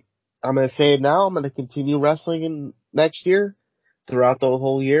 So I'm going to say it now. I'm going to continue wrestling in next year throughout the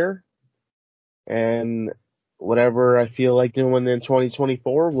whole year. And whatever I feel like doing in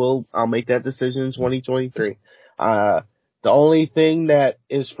 2024, I'll make that decision in 2023. The only thing that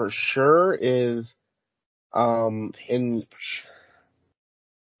is for sure is, I'm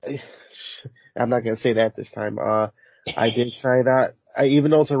not going to say that this time. I did sign on,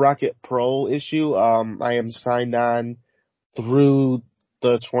 even though it's a Rocket Pro issue, I am signed on through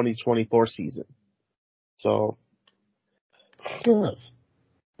the 2024 season. So, Yes.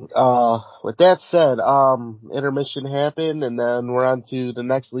 with that said, intermission happened and then we're on to the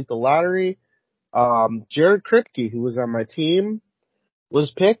next Lethal Lottery. Jared Kripke, who was on my team,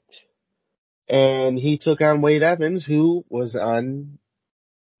 was picked and he took on Wade Evans, who was on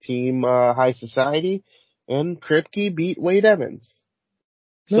Team High Society, and Kripke beat Wade Evans.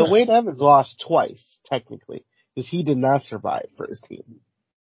 So Nice. Wade Evans lost twice, technically, because he did not survive for his team.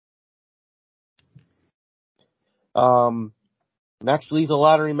 Next Lethal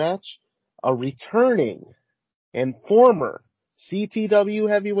Lottery match, a returning and former CTW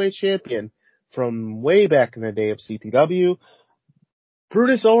heavyweight champion from way back in the day of CTW,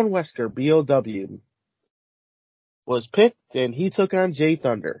 Brutus Owen Wesker, BOW, was picked and he took on Jay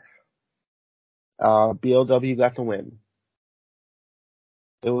Thunder. BOW got the win.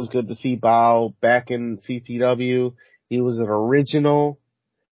 It was good to see Bao back in CTW. He was an original.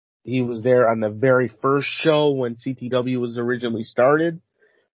 He was there on the very first show when CTW was originally started.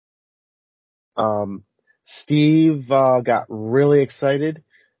 Steve got really excited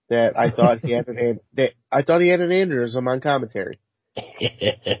that I thought he had an aneurysm on commentary.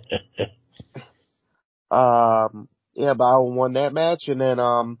 Yeah, Bao won that match, and then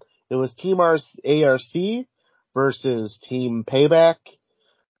it was Team ARC versus Team Payback.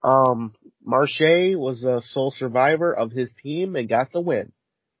 Marche was a sole survivor of his team and got the win.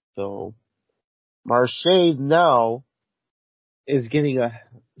 So Marche now is getting a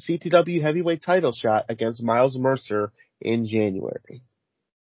CTW heavyweight title shot against Miles Mercer in January.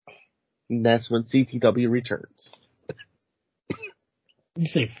 And that's when CTW returns. You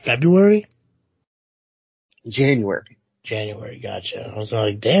say February? January. January, gotcha. I was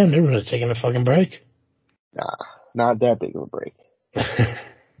like, damn, they're really taking a fucking break. Nah, not that big of a break.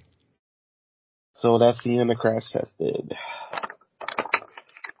 So that's the end of Crash Tested.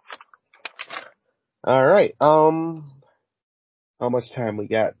 Alright, how much time we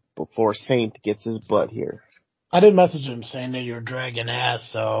got before Saint gets his butt here? I did message him saying that you were dragging ass,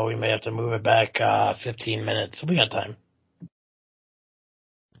 so we may have to move it back 15 minutes. We got time.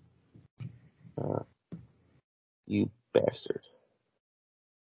 You bastard.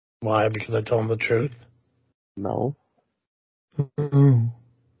 Why? Because I told him the truth? No. Mm-hmm.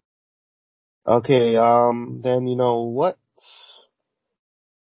 Okay, then you know what?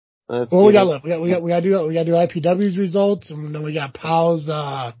 Well, we got left. We gotta do IPW's results, and then we got Powell's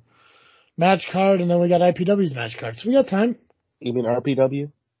match card, and then we got IPW's match card. So we got time. You mean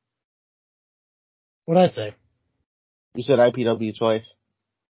RPW? What'd I say? You said IPW twice.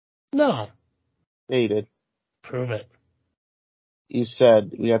 No. Yeah, you did. Prove it. You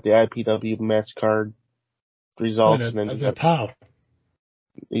said we got the IPW match card results, and then I said Powell.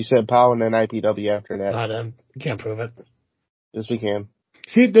 You said POW and then IPW after that. You can't prove it. Yes, we can.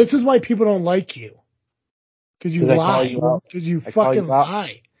 See, this is why people don't like you. Because you lie. Because you fucking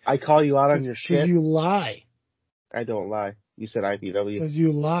lie. I call you out on your shit. Because you lie. I don't lie. You said IPW. Because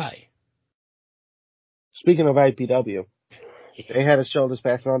you lie. Speaking of IPW, they had a show this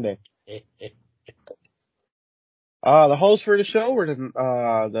past Sunday. The hosts for the show were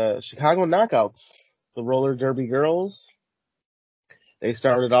the Chicago Knockouts, the roller derby girls. They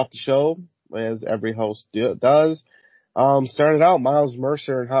started off the show, as every host does. Started out, Miles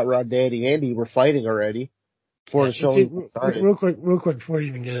Mercer and Hot Rod Daddy Andy were fighting already before the show started. Real quick, before you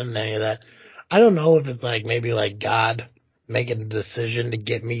even get into any of that, I don't know if it's maybe God making a decision to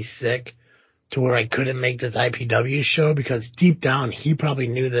get me sick to where I couldn't make this IPW show, because deep down he probably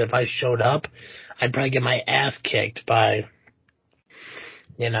knew that if I showed up, I'd probably get my ass kicked by,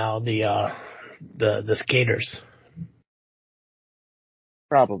 the skaters.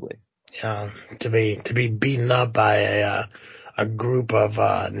 Probably. To be beaten up by a group of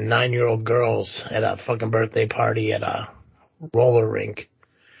 9-year-old girls at a fucking birthday party at a roller rink.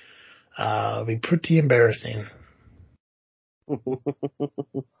 It'd be pretty embarrassing.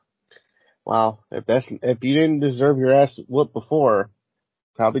 Wow, if you didn't deserve your ass whooped before,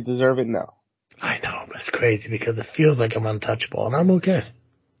 probably deserve it now. I know, but it's crazy because it feels like I'm untouchable, and I'm okay.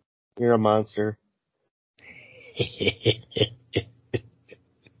 You're a monster.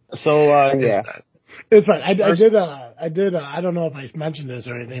 So, yeah. It's fine. I did, I don't know if I mentioned this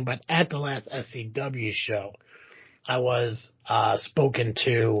or anything, but at the last SCW show, I was, spoken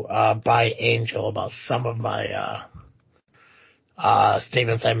to, by Angel about some of my,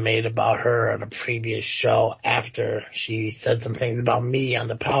 statements I made about her on a previous show after she said some things about me on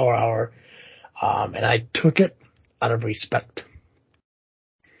the Power Hour. And I took it out of respect.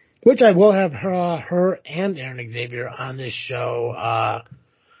 Which I will have her and Aaron Xavier on this show,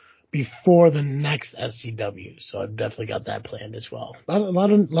 before the next SCW. So I've definitely got that planned as well. A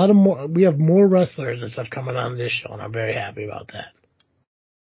lot of more, we have more wrestlers and stuff coming on this show, and I'm very happy about that.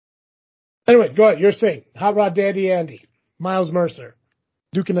 Anyways, go ahead. You're saying Hot Rod Daddy Andy, Miles Mercer,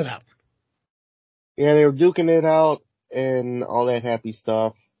 duking it out. Yeah, they were duking it out and all that happy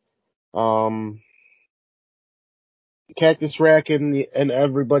stuff. Cactus Rack and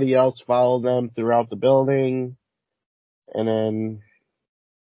everybody else followed them throughout the building. And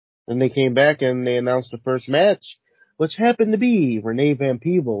then they came back and they announced the first match, which happened to be Renee Van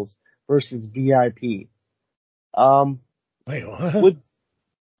Peebles versus VIP. Wait, what? Would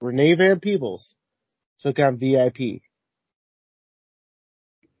Renee Van Peebles took on VIP.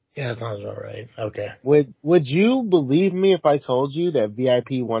 Yeah, that sounds about right. Okay. Would you believe me if I told you that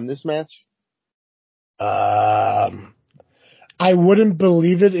VIP won this match? I wouldn't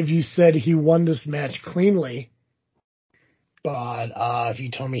believe it if you said he won this match cleanly. But if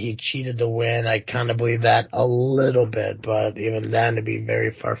you told me he cheated to win, I kind of believe that a little bit. But even then, it'd be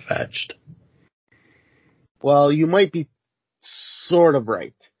very far fetched. Well, you might be sort of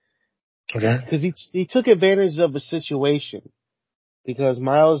right. Okay. Because he took advantage of a situation. Because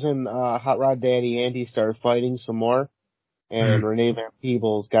Miles and Hot Rod Daddy Andy started fighting some more. And Renee Van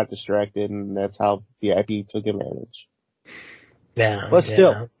Peebles got distracted, and that's how VIP took advantage. Yeah. But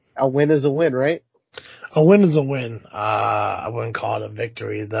still, a win is a win, right? A win is a win. I wouldn't call it a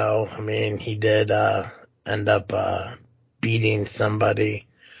victory, though. I mean, he did end up beating somebody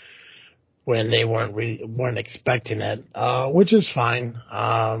when they weren't expecting it, which is fine.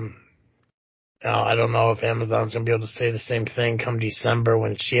 I don't know if Amazon's gonna be able to say the same thing come December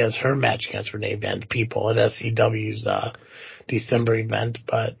when she has her match against Renee Van People at SCW's December event.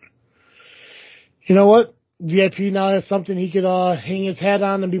 But you know what? VIP now has something he could hang his hat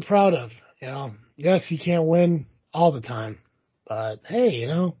on and be proud of. Yes, he can't win all the time, but hey,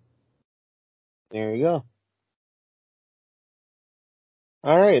 There you go.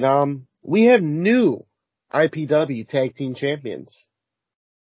 All right. We have new IPW Tag Team Champions,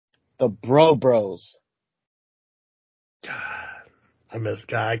 the Bro Bros. God, I miss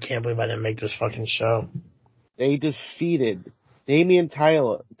God. I can't believe I didn't make this fucking show. They defeated Damian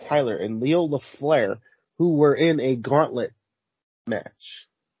Tyler and Leo LaFleur, who were in a gauntlet match.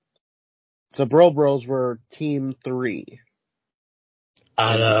 The Bro Bros were Team 3.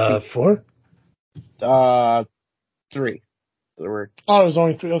 Out of 4? 3. There were Oh, it was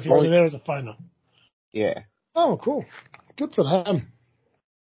only 3. Okay, so there was the final. Yeah. Oh, cool. Good for them.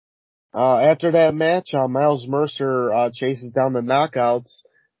 After that match, Miles Mercer chases down the Knockouts,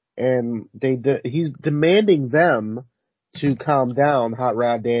 and he's demanding them to calm down, Hot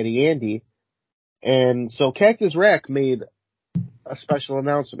Rod Daddy Andy. And so Cactus Rack made a special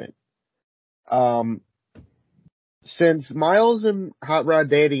announcement. Since Miles and Hot Rod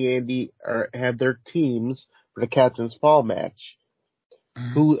Daddy Andy have their teams for the Captain's Fall match,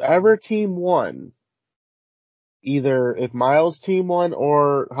 whoever team won, either if Miles' team won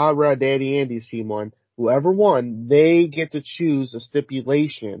or Hot Rod Daddy Andy's team won, whoever won, they get to choose a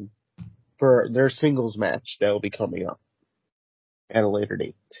stipulation for their singles match that will be coming up at a later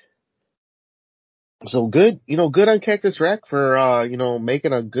date. So good, good on Cactus Rack for,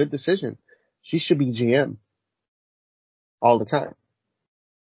 making a good decision. She should be GM all the time.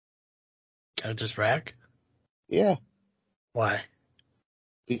 Cactus Rack? Yeah. Why?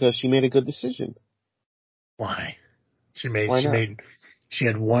 Because she made a good decision. Why? Why not? She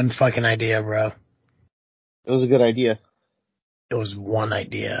had one fucking idea, bro. It was a good idea. It was one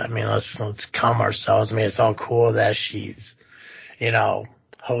idea. I mean, let's calm ourselves. I mean, it's all cool that she's,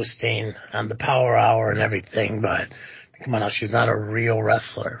 hosting on the Power Hour and everything, but come on now, she's not a real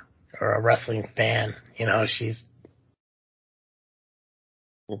wrestler or a wrestling fan. She's...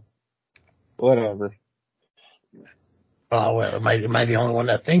 Whatever. Oh, well, am I the only one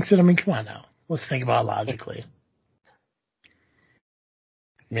that thinks it? I mean, come on now. Let's think about it logically.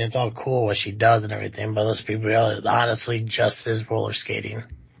 I mean, it's all cool what she does and everything, but let's be real. It honestly just is roller skating.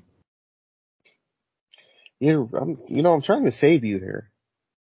 I'm trying to save you here.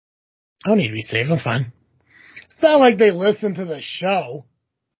 I don't need to be saved. I'm fine. It's not like they listen to the show.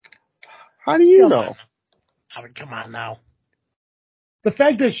 How do you know? Come on now. The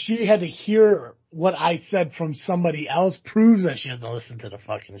fact that she had to hear what I said from somebody else proves that she doesn't listen to the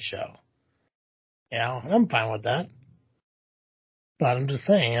fucking show. I'm fine with that. But I'm just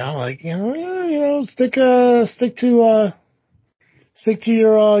saying, stick to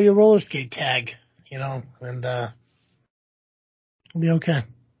your roller skate tag, and it'll be okay.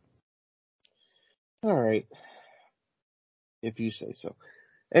 All right. If you say so.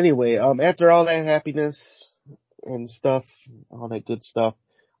 Anyway, after all that happiness and stuff, all that good stuff,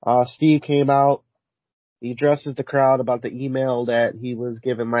 Steve came out. He addresses the crowd about the email that he was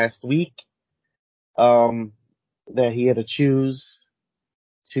given last week, that he had to choose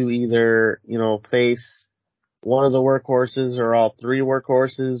to either, face one of the workhorses or all 3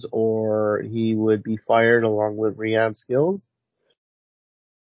 workhorses, or he would be fired along with Rion Skills.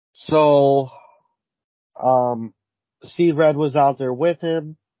 So, Steve Red was out there with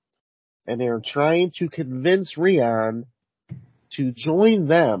him, and they were trying to convince Rion to join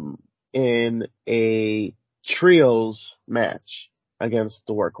them in a trios match against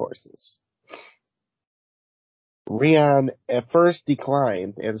the workhorses. Rion at first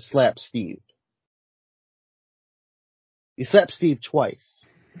declined and slapped Steve. He slapped Steve twice.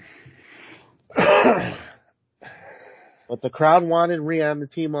 But the crowd wanted Rion to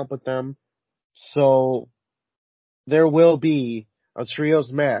team up with them, so there will be a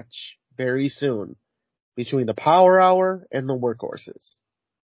trios match very soon between the Power Hour and the Workhorses.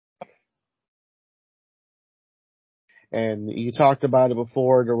 And you talked about it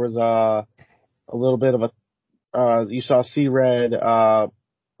before. There was a little bit of you saw C-Red,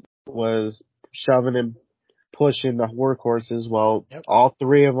 was shoving and pushing the Workhorses. Well, Yep. All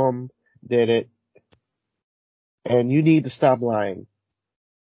three of them did it. And you need to stop lying.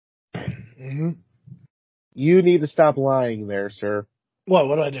 Mm-hmm. You need to stop lying there, sir.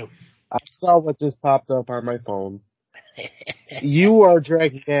 What do I do? I saw what just popped up on my phone. You are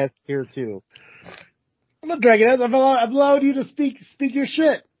dragging ass here too. I'm not dragging ass. I've allowed you to speak your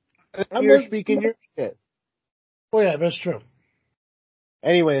shit. You're speaking your shit. Oh yeah, that's true.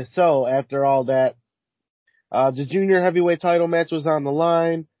 Anyway, so after all that, the junior heavyweight title match was on the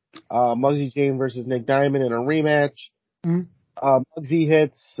line. Muggsy James versus Nick Diamond in a rematch. Mm-hmm. Muggsy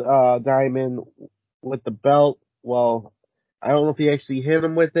hits Diamond with the belt. Well, I don't know if he actually hit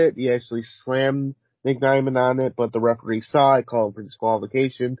him with it. He actually slammed Nick Diamond on it, but the referee saw it, called for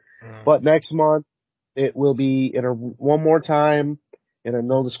disqualification. But next month, it will be one more time in a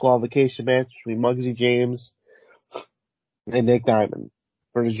no disqualification match between Muggsy James and Nick Diamond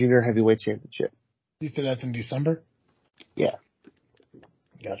for the junior heavyweight championship. You said that's in December? Yeah.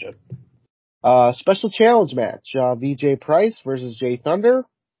 Gotcha. Special challenge match, VJ Price versus Jay Thunder.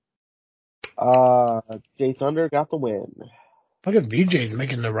 Jay Thunder got the win. Fucking VJ's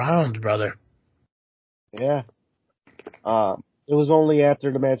making the rounds, brother. Yeah. It was only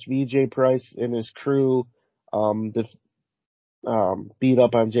after the match VJ Price and his crew, beat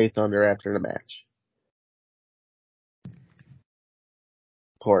up on Jay Thunder after the match. Of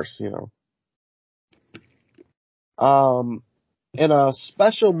course, you know. In a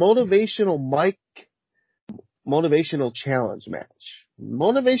special motivational challenge match.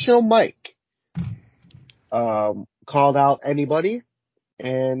 Motivational Mike, called out anybody,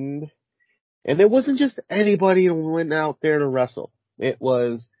 and it wasn't just anybody who went out there to wrestle. It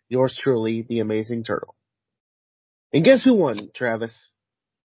was yours truly, the Amazing Turtle. And guess who won, Travis?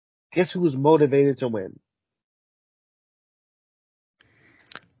 Guess who was motivated to win?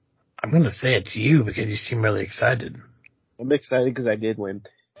 I'm gonna say it's you because you seem really excited. I'm excited because I did win.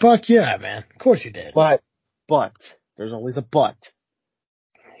 Fuck yeah, man. Of course you did. But, there's always a but.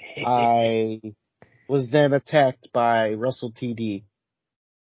 I was then attacked by Russell TD.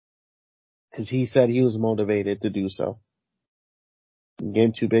 Because he said he was motivated to do so. I'm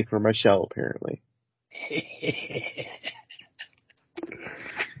getting too big for my shell, apparently.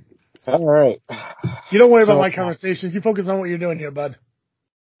 Alright. You don't worry about my conversations. You focus on what you're doing here, bud.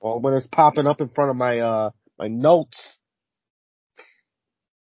 Well, when it's popping up in front of my notes.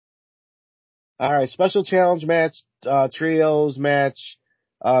 Alright, special challenge match, trios match,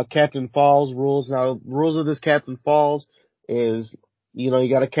 Captain Falls rules. Now, rules of this Captain Falls is, you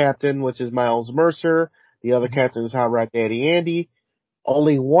got a captain, which is Miles Mercer. The other captain is Hot Rod Daddy Andy.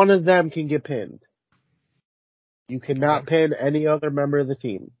 Only one of them can get pinned. You cannot pin any other member of the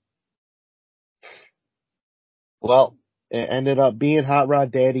team. Well, it ended up being Hot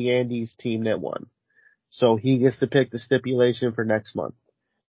Rod Daddy Andy's team that won. So he gets to pick the stipulation for next month.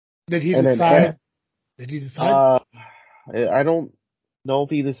 Did he decide? I don't know if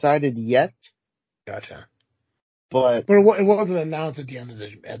he decided yet. Gotcha. But it wasn't announced at the end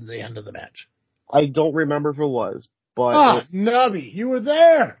of the match. I don't remember if it was. But Nubby, you were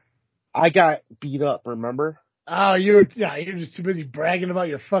there. I got beat up, remember? Oh, you're just too busy bragging about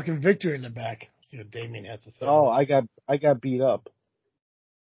your fucking victory in the back. Let's see what Damien has to say. Oh, I got beat up.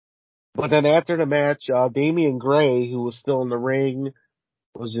 But then after the match, Damian Gray, who was still in the ring,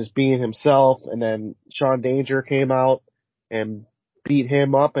 was just being himself, and then Sean Danger came out and beat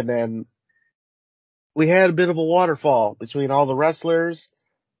him up, and then we had a bit of a waterfall between all the wrestlers.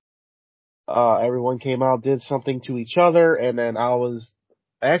 Everyone came out, did something to each other, and then I was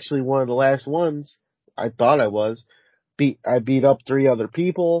actually one of the last ones. I thought I was. I beat up 3 other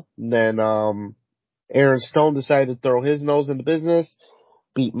people, and then Aaron Stone decided to throw his nose into business,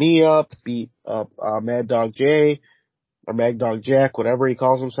 beat me up, beat up Mad Dog J, or Mad Dog Jack, whatever he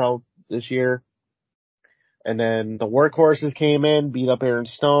calls himself this year. And then the Workhorses came in, beat up Aaron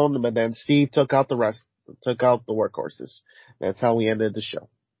Stone, but then Steve took out the Workhorses. That's how we ended the show.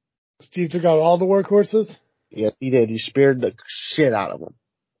 Steve took out all the Workhorses? Yes, he did. He speared the shit out of them.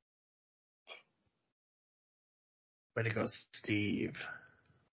 Way to go, Steve.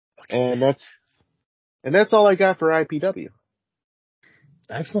 And that's And that's all I got for IPW.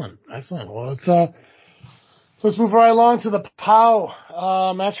 Excellent. Well, let's move right along to the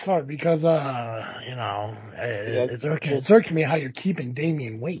POW match card because it's irking me how you're keeping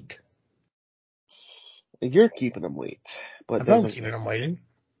Damian Wait. You're keeping him wait, but I'm not keeping him waiting.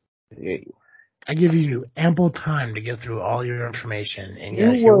 Yeah, you I give you ample time to get through all your information, and you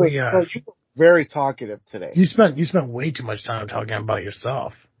here were we are. very talkative today. You spent way too much time talking about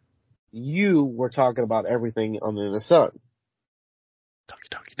yourself. You were talking about everything under the sun.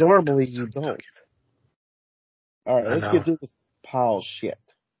 Normally you don't. All right, let's get through this POW shit.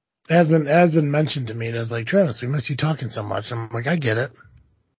 It has been mentioned to me, and it's like, Travis, we miss you talking so much. I'm like, I get it.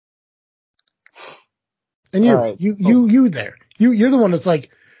 And you there. You're the one that's like,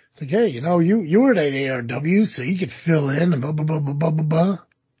 it's like, hey, you were at ARW, so you could fill in and blah blah blah blah blah blah blah.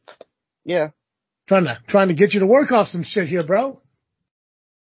 Yeah. Trying to get you to work off some shit here, bro.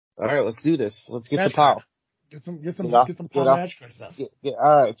 All right, let's do this. Let's get match to POW. Get some POW match card stuff.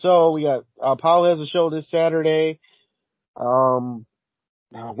 All right, so we got POW has a show this Saturday. Now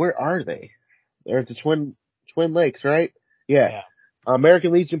where are they? They're at the Twin Lakes, right? Yeah.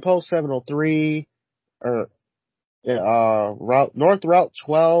 American Legion Post 703 or North Route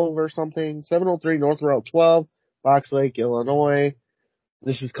 12 or something. 703 North Route 12, Fox Lake, Illinois.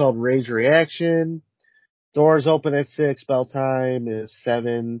 This is called Rage Reaction. Doors open at 6. Bell time is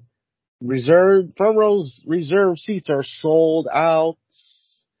 7. Front rows reserved seats are sold out.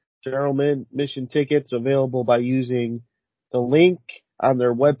 General admission tickets available by using the link on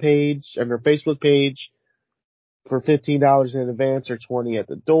their webpage and their Facebook page for $15 in advance or $20 at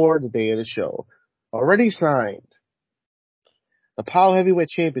the door the day of the show. Already signed. The POW Heavyweight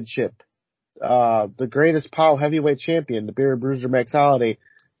Championship. The greatest POW Heavyweight Champion, the Beer Bruiser Max Holiday,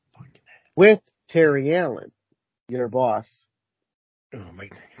 with Terry Allen, your boss. Oh my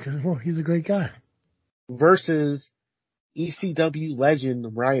God. Well, he's a great guy. Versus ECW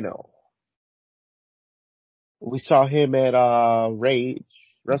legend Rhino. We saw him at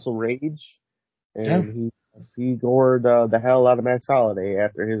Wrestle Rage, and he gored the hell out of Max Holiday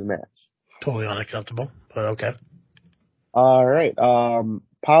after his match. Totally unacceptable, but okay. All right.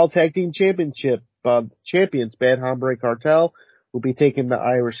 POW Tag Team Championship champions Bad Hombre Cartel will be taking the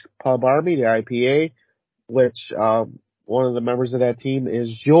Irish Pub Army, the IPA, which one of the members of that team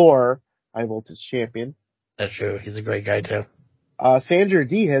is your High Voltage champion. That's true. He's a great guy too. Sandra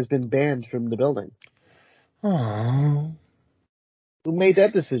D has been banned from the building. Aww. Who made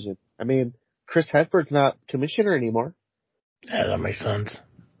that decision? I mean, Chris Hepford's not commissioner anymore. Yeah, that makes sense.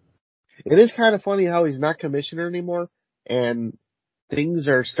 It is kind of funny how he's not commissioner anymore, and things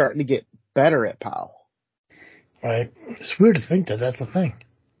are starting to get better at POW. Right. It's weird to think that that's the thing.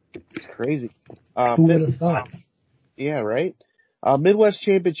 It's crazy. Who would have thought? Yeah, right? Midwest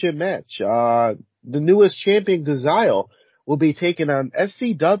Championship match. The newest champion, Gazile, will be taking on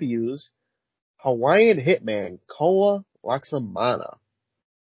SCW's Hawaiian Hitman, Koa Laksamana.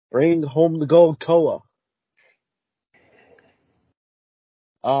 Bring home the gold, Koa.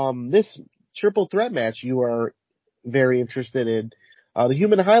 This triple threat match you are very interested in. The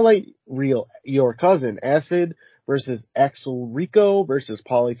human highlight reel, your cousin, Acid versus Axel Rico versus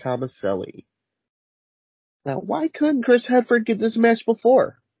Paulie Tomaselli. Now, why couldn't Chris Hepford get this match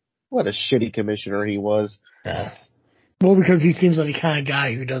before? What a shitty commissioner he was. Yeah. Well, because he seems like the kind of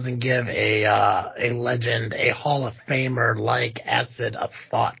guy who doesn't give a legend, a Hall of Famer like Acid a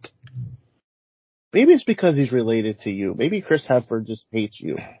thought. Maybe it's because he's related to you. Maybe Chris Hepford just hates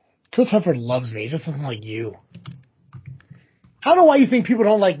you. Chris Hepford loves me. He just doesn't like you. I don't know why you think people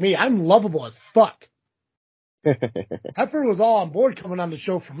don't like me. I'm lovable as fuck. Hepford was all on board coming on the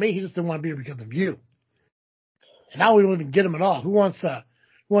show for me. He just didn't want to be here because of you. And now we don't even get him at all. Who wants to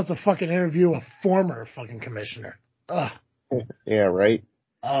fucking interview a former fucking commissioner? Ugh. Yeah, right.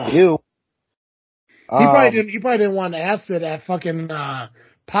 Ugh. You. He probably didn't want Acid at fucking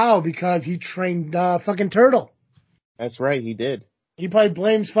POW because he trained fucking Turtle. That's right, he did. He probably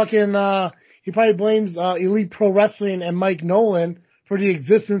blames Elite Pro Wrestling and Mike Nolan for the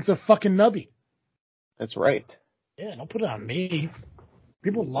existence of fucking Nubby. That's right. Yeah, don't put it on me.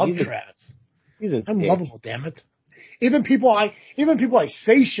 People love Travis. I'm lovable, damn it. Even people I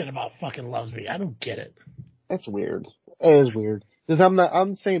say shit about fucking loves me. I don't get it. That's weird. It is weird. Because I'm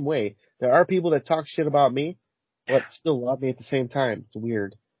the same way. There are people that talk shit about me, but still love me at the same time. It's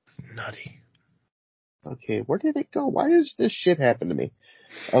weird. It's nutty. Okay, where did it go? Why does this shit happen to me?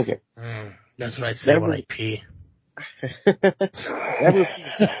 Okay. That's what I say when I pee.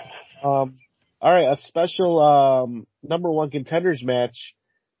 All right, a special number one contenders match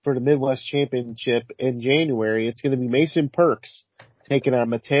for the Midwest Championship in January. It's going to be Mason Perks taking on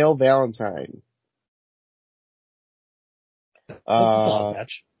Mateo Valentine. That's a solid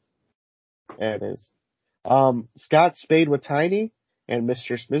match. It is. Scott Spade with Tiny and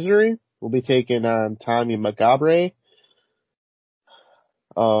Mistress Misery will be taking on Tommy Macabre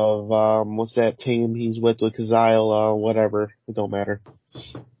of, what's that team he's with Kazile, whatever. It don't matter.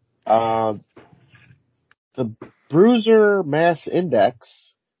 The Bruiser Mass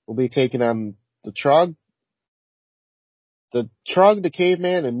Index will be taking on the Trog, the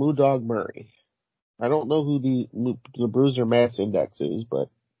Caveman, and Moo Dog Murray. I don't know who the Bruiser Mass Index is, but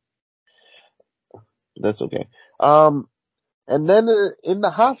that's okay. And then in the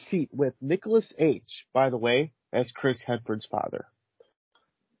hot seat with Nicholas H., by the way, as Chris Hedford's father.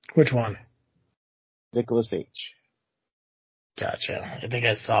 Which one? Nicholas H. Gotcha. I think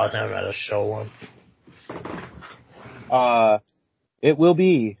I saw him at a show once. It will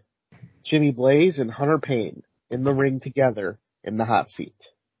be Jimmy Blaze and Hunter Payne in the ring together in the hot seat.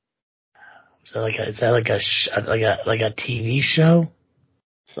 Is that like a TV show?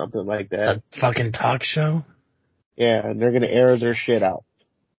 Something like that. A fucking talk show? Yeah, and they're gonna air their shit out.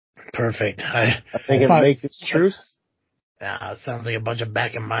 Perfect. I think it'll make this truce. Yeah, it sounds like a bunch of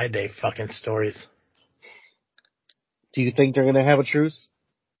back in my day fucking stories. Do you think they're gonna have a truce?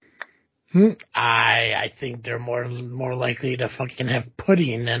 I think they're more likely to fucking have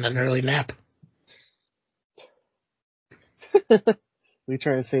pudding than an early nap. We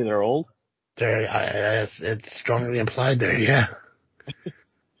trying to say they're old? It's strongly implied there, yeah.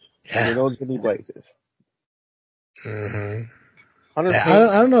 Yeah. You know Jimmy Blazes. Mm-hmm. Yeah,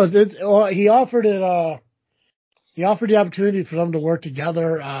 I don't know. He offered it. He offered the opportunity for them to work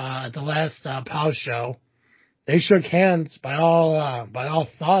together at the last POW show. They shook hands. By all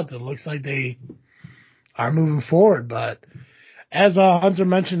thoughts, it looks like they are moving forward. But as Hunter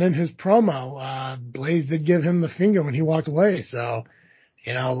mentioned in his promo, Blaze did give him the finger when he walked away. So,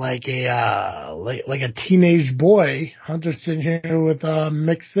 you know, like a teenage boy, Hunter's sitting here with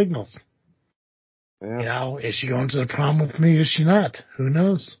mixed signals. Yeah. You know, is she going to the prom with me? Is she not? Who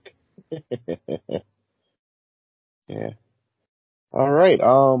knows? Yeah. All right.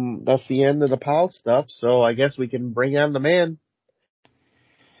 That's the end of the POW stuff. So I guess we can bring on the man.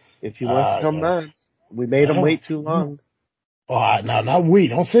 If he wants to come on. We made him wait too long. Oh, no, not we.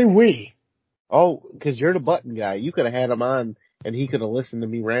 Don't say we. Oh, because you're the button guy. You could have had him on, and he could have listened to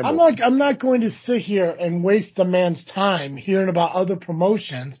me ramble. I'm not going to sit here and waste the man's time hearing about other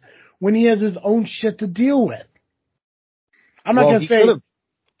promotions when he has his own shit to deal with. I'm not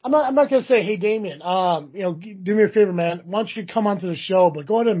gonna say, hey Damien, do me a favor, man. Why don't you come onto the show, but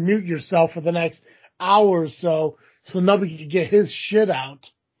go ahead and mute yourself for the next hour or so nobody can get his shit out.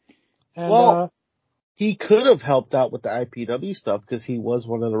 And, he could have helped out with the IPW stuff because he was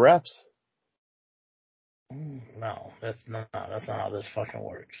one of the reps. No, that's not how this fucking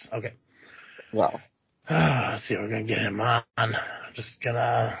works. Okay. Well. Let's see, we're gonna get him on. Just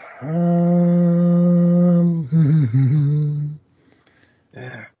gonna.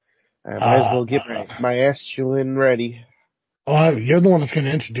 Yeah. I might as well get my ass chewing ready. Oh, you're the one that's gonna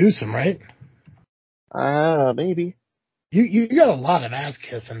introduce him, right? Maybe. You got a lot of ass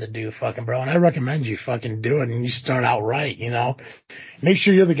kissing to do, fucking bro, and I recommend you fucking do it and you start out right, you know? Make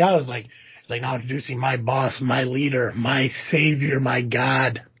sure you're the guy who's like now introducing my boss, my leader, my savior, my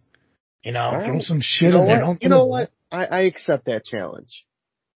God. You know, throw some shit in there. You know what? I accept that challenge.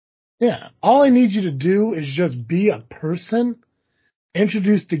 Yeah. All I need you to do is just be a person,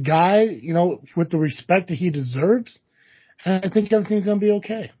 introduce the guy, you know, with the respect that he deserves, and I think everything's gonna be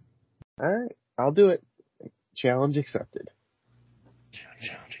okay. All right. I'll do it. Challenge accepted.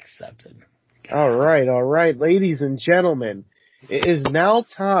 Challenge accepted. All right, ladies and gentlemen. It is now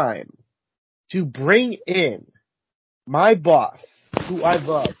time to bring in my boss, who I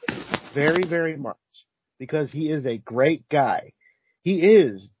love very, very much, because he is a great guy. He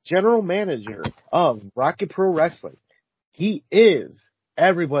is general manager of Rocket Pro Wrestling. He is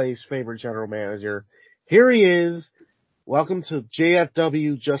everybody's favorite general manager. Here he is. Welcome to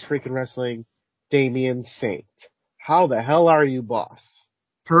JFW Just Freaking Wrestling, Damien Saint. How the hell are you, boss?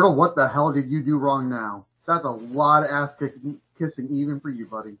 Turtle, what the hell did you do wrong now? That's a lot of ass kissing even for you,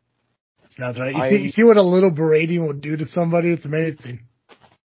 buddy. That's right. You see what a little berating will do to somebody? It's amazing.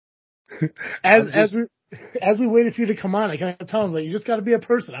 As we waited for you to come on, I kept telling him, like, you just got to be a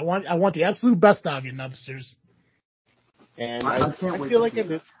person. I want the absolute best out of you, Nubsters. And I feel like I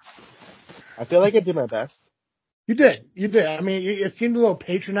did. I feel like I did my best. You did. I mean, it seemed a little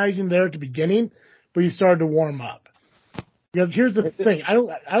patronizing there at the beginning, but you started to warm up. Because here's the thing, I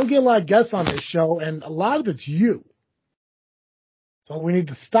don't get a lot of guests on this show, and a lot of it's you. So we need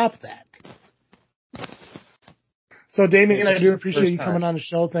to stop that. So Damien, I do appreciate you coming on the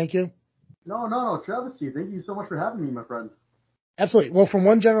show. Thank you. No, travesty. Thank you so much for having me, my friend. Absolutely. Well, from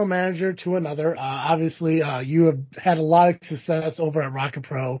one general manager to another, obviously, you have had a lot of success over at Rocket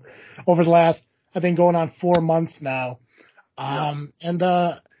Pro over the last, I think, going on 4 months now. And,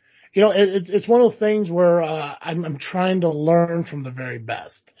 it's one of those things where, I'm trying to learn from the very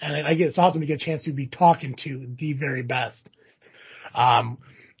best. And it's awesome to get a chance to be talking to the very best.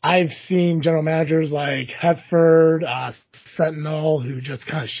 I've seen general managers like Hetford, Sentinel, who just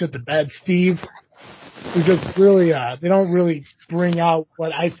kind of shit the bed, Steve, who just really, they don't really bring out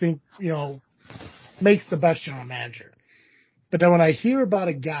what I think, makes the best general manager. But then when I hear about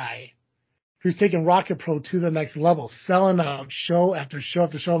a guy who's taking Rocket Pro to the next level, selling out show after show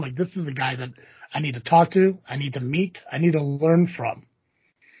after show, I'm like, this is the guy that I need to talk to, I need to meet, I need to learn from.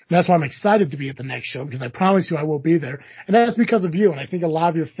 And that's why I'm excited to be at the next show, because I promise you I will be there. And that's because of you, and I think a lot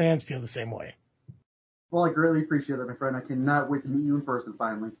of your fans feel the same way. Well, I greatly appreciate it, my friend. I cannot wait to meet you in person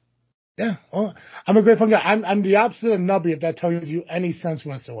finally. Yeah, well, I'm a great fun guy. I'm the opposite of Nubby, if that tells you any sense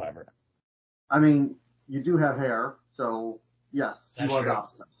whatsoever. I mean, you do have hair, so yes, you are the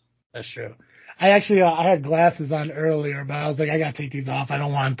opposite. That's true. I actually, I had glasses on earlier, but I was like, I gotta take these off. I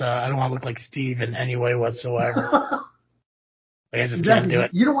don't want to look like Steve in any way whatsoever. I just can't do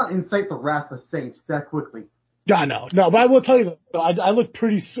it. You don't want to incite the wrath of saints that quickly. Yeah, no, but I will tell you though, I look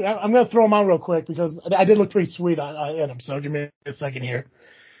pretty sweet. I'm gonna throw them on real quick because I did look pretty sweet in them. So give me a second here.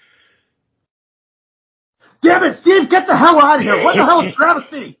 Damn it, Steve! Get the hell out of here! What the hell is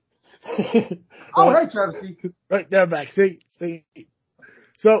travesty? Oh, hey, travesty. Right, they're back. See.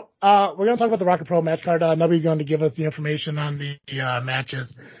 So, we're going to talk about the Rocket Pro match card. Nubby's going to give us the information on the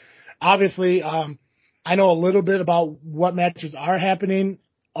matches. Obviously, I know a little bit about what matches are happening.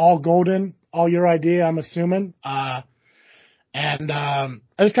 All golden, all your idea, I'm assuming. I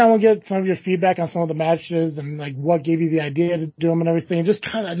just kind of want to get some of your feedback on some of the matches and like what gave you the idea to do them and everything. I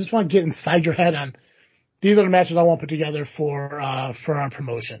just want to get inside your head on these are the matches I want to put together for our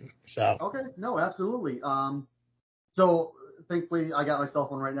promotion. So. Okay, no, absolutely. So thankfully I got my cell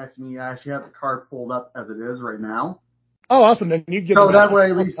phone right next to me. I actually have the card pulled up as it is right now. Oh, awesome! Then you get so that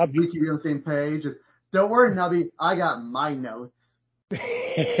way at least we can be on the same page. Don't worry, Nubby, I got my notes.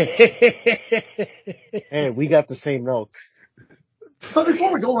 Hey, we got the same notes. But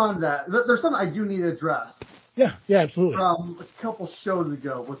before we go on to that, there's something I do need to address. Yeah, absolutely. From a couple shows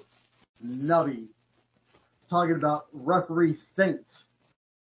ago with Nubby talking about referee Saint.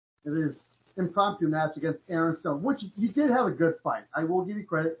 It is impromptu match against Aaron Stone, which you did have a good fight. I will give you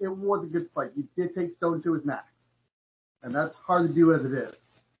credit. It was a good fight. You did take Stone to his max. And that's hard to do as it is.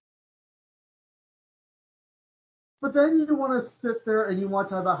 But then you want to sit there and you want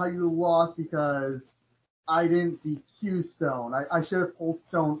to talk about how you lost because I didn't DQ Stone. I should have pulled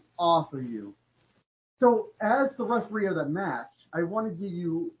Stone off of you. So as the referee of that match, I want to give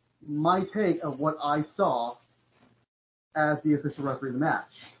you my take of what I saw as the official referee of the match.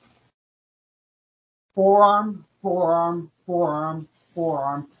 Forearm, forearm, forearm,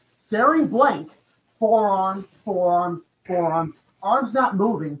 forearm. Staring blank. Forearm, forearm, forearm. Arms not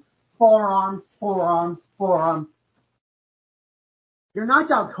moving. Forearm, forearm, forearm. You're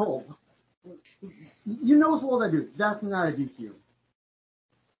knocked out cold. You know as well as I do. That's not a DQ.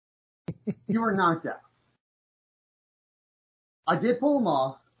 You were knocked out. I did pull him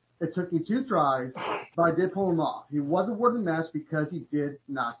off. It took me 2 tries, but I did pull him off. He was awarded the match because he did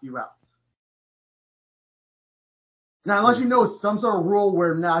knock you out. Now, unless you know some sort of rule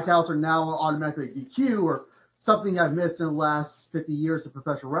where knockouts are now automatically DQ or something I've missed in the last 50 years of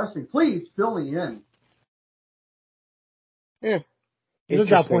professional wrestling, please fill me in. Yeah. You just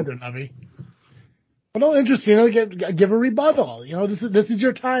got a point there, Nubby. But no, interesting. Give a rebuttal. This is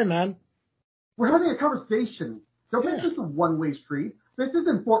your time, man. We're having a conversation. Don't make this a one-way street. This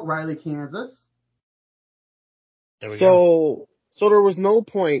isn't Fort Riley, Kansas. So there was no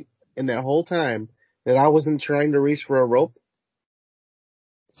point in that whole time that I wasn't trying to reach for a rope.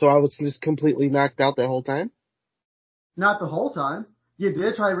 So I was just completely knocked out that whole time? Not the whole time. You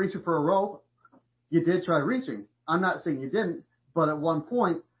did try reaching for a rope. You did try reaching. I'm not saying you didn't, but at one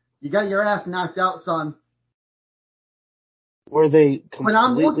point, you got your ass knocked out, son. Were they completely when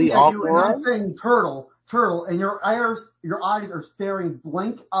I'm looking at you forearms? And I'm saying turtle, and your eyes are staring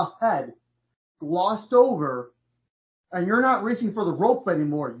blank ahead, glossed over, and you're not reaching for the rope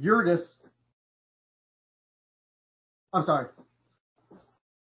anymore. You're just, I'm sorry.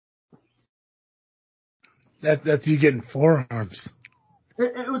 That's you getting forearms.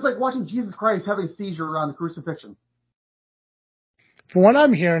 It was like watching Jesus Christ having a seizure around the crucifixion. From what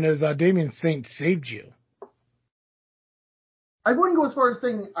I'm hearing is Damian Saint saved you. I wouldn't go as far as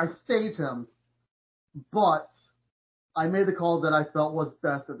saying I saved him, but I made the call that I felt was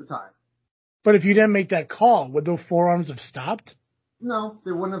best at the time. But if you didn't make that call, would those forearms have stopped? No,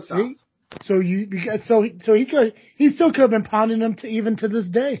 they wouldn't have stopped. See? He still could have been pounding them even to this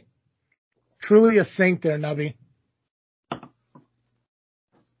day. Truly a saint there, Nubby.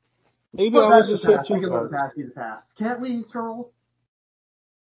 Maybe But I was that's just the hit past. We too can let hard. the past be the past. Can't we, Charles?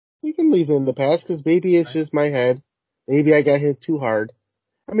 We can leave it in the past because maybe it's just my head. Maybe I got hit too hard.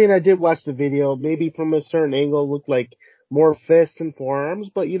 I mean, I did watch the video. Maybe from a certain angle, it looked like more fists and forearms.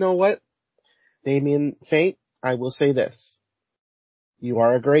 But you know what, Damien Saint, I will say this: you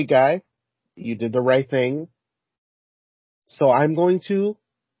are a great guy. You did the right thing. So I'm going to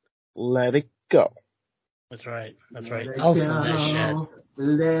let it go. That's right. That's Let right. it Elsa go. that shit.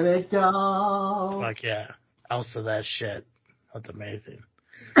 Let it go. Fuck yeah. Elsa that shit. That's amazing.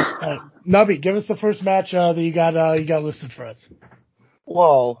 Nubby, give us the first match that you got listed for us.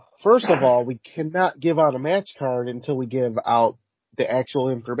 Well, first of all, we cannot give out a match card until we give out the actual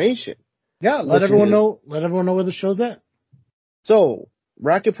information. Yeah, let everyone know where the show's at. So,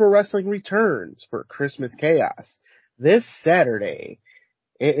 Rocket Pro Wrestling returns for Christmas Chaos this Saturday.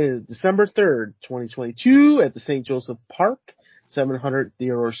 It is December 3rd, 2022 at the St. Joseph Park, 700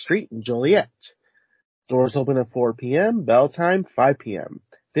 Theodore Street in Joliet. Doors open at 4 p.m., bell time 5 p.m.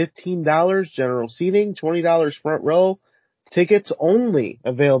 $15 general seating, $20 front row. Tickets only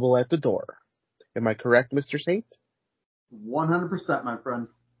available at the door. Am I correct, Mr. Saint? 100%, my friend.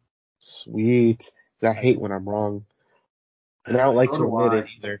 Sweet. I hate when I'm wrong. And I don't like to admit it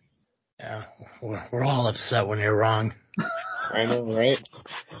either. Yeah, we're all upset when you're wrong. I know, right?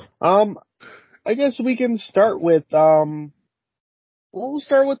 I guess we can start with, we'll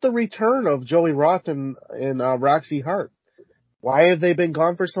start with the return of Joey Roth and Roxy Hart. Why have they been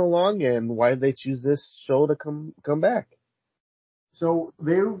gone for so long, and why did they choose this show to come back? So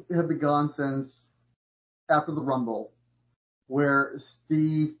they have been gone since after the Rumble, where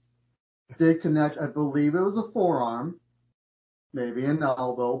Steve did connect, I believe it was a forearm, maybe an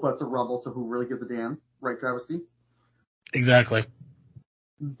elbow, but it's a Rumble, so who really gives a damn? Right, Travis C? Exactly.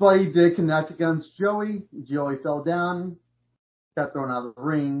 But he did connect against Joey. Joey fell down, got thrown out of the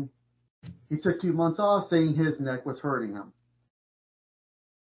ring. He took 2 months off, saying his neck was hurting him.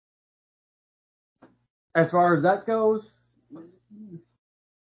 As far as that goes,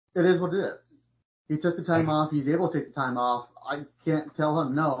 it is what it is. He took the time off. He's able to take the time off. I can't tell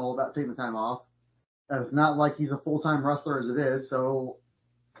him no about taking the time off. And it's not like he's a full-time wrestler as it is, so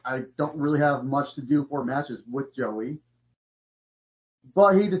I don't really have much to do for matches with Joey.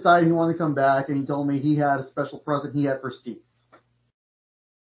 But he decided he wanted to come back, and he told me he had a special present he had for Steve.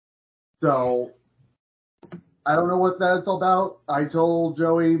 So, I don't know what that's all about. I told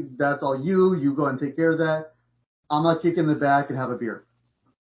Joey, that's all you. You go and take care of that. I'm not kicking the back and have a beer.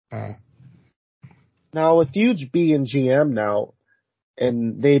 Now, with you being GM now,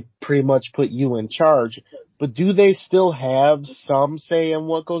 and they pretty much put you in charge, but do they still have some say in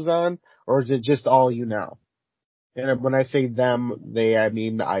what goes on, or is it just all you now? And when I say them, I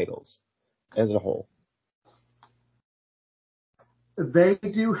mean the idols as a whole. They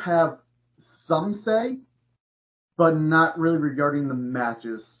do have some say, but not really regarding the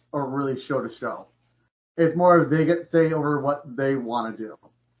matches or really show to show. It's more they get say over what they want to do.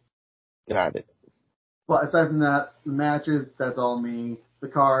 Got it. But aside from that, the matches, that's all me. The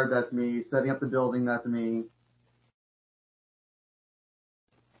card, that's me. Setting up the building, that's me.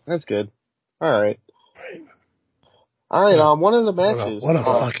 That's good. All right. One of the matches. What a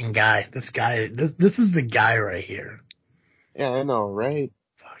fucking guy. This is the guy right here. Yeah, I know, right?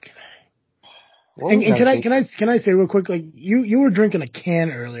 Fucking. And can I say real quick, like you were drinking a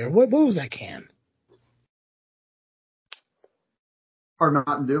can earlier. What was that can? Hard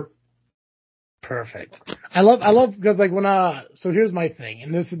Mountain Dew. Perfect. I love because like when so here's my thing,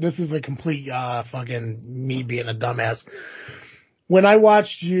 and this is the complete fucking me being a dumbass. When I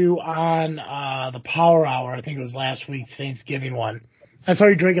watched you on the Power Hour, I think it was last week's Thanksgiving one, I saw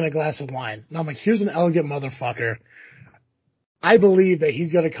you drinking a glass of wine. And I'm like, here's an elegant motherfucker. I believe that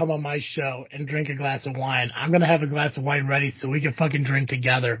he's gonna come on my show and drink a glass of wine. I'm gonna have a glass of wine ready so we can fucking drink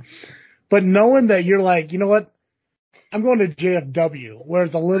together. But knowing that you're like, you know what? I'm going to JFW, where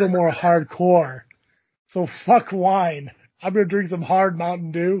it's a little more hardcore. So fuck wine. I'm going to drink some hard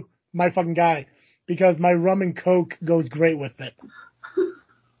Mountain Dew, my fucking guy, because my rum and Coke goes great with it.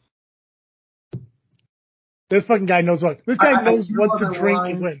 This fucking guy knows what. This guy knows what to drink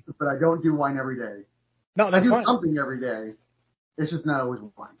wine, with. But I don't do wine every day. No, that's I do fine. something every day. It's just not always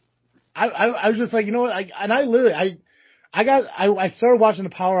wine. I was just like, you know what? I started watching the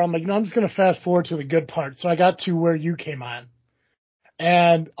Power. I'm like, I'm just going to fast forward to the good part. So I got to where you came on.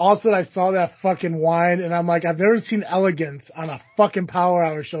 And also I saw that fucking wine and I'm like, I've never seen elegance on a fucking Power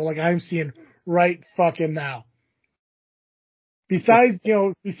Hour show like I'm seeing right fucking now.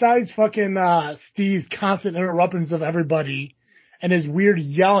 besides fucking Steve's constant interruptions of everybody and his weird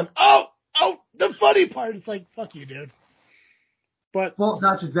yelling, oh, the funny part is like, fuck you, dude. But well,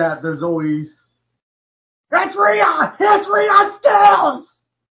 not just that. There's always it's Rhea. It's Rhea Skills.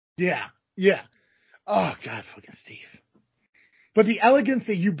 Yeah. Oh God, fucking Steve. But the elegance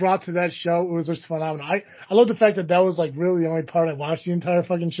that you brought to that show was just phenomenal. I love the fact that was like really the only part I watched the entire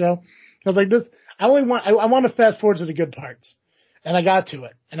fucking show. I was like, I want to fast forward to the good parts. And I got to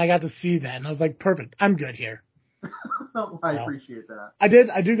it. And I got to see that. And I was like, perfect. I'm good here. I appreciate that. I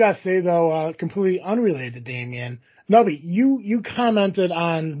do gotta say though, completely unrelated to Damien. Nubby, you commented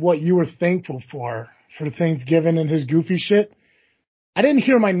on what you were thankful for Thanksgiving and his goofy shit. I didn't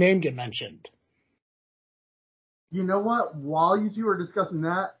hear my name get mentioned. You know what? While you two are discussing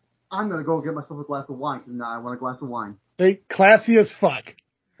that, I'm going to go get myself a glass of wine because now I want a glass of wine. They classy as fuck.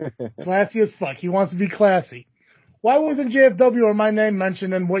 Classy as fuck. He wants to be classy. Why wasn't JFW or my name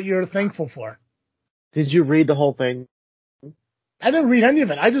mentioned in what you're thankful for? Did you read the whole thing? I didn't read any of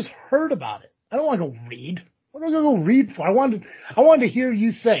it. I just heard about it. I don't want to go read. What am I going to go read for? I wanted to hear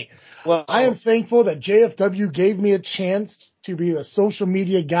you say, well, I am thankful that JFW gave me a chance to be the social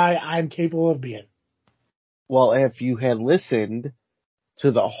media guy I'm capable of being. Well, if you had listened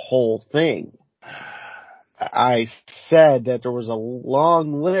to the whole thing, I said that there was a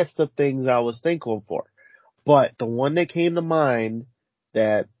long list of things I was thankful for. But the one that came to mind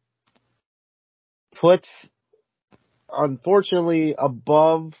that puts, unfortunately,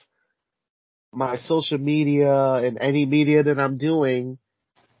 above my social media and any media that I'm doing,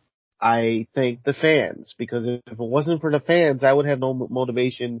 I thank the fans. Because if it wasn't for the fans, I would have no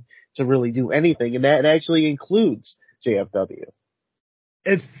motivation to really do anything. And that actually includes JFW.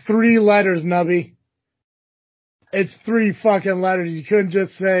 It's 3 letters, Nubby. It's 3 fucking letters. You couldn't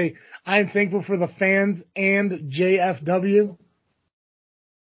just say, I'm thankful for the fans and JFW.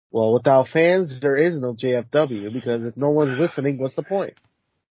 Well, without fans, there is no JFW, because if no one's listening, what's the point?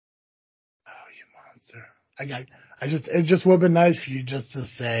 Oh, you monster. It just would have been nice for you just to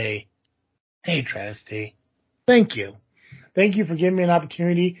say, hey, Travesty, thank you. Thank you for giving me an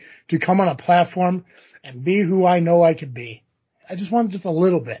opportunity to come on a platform and be who I know I could be. I just wanted just a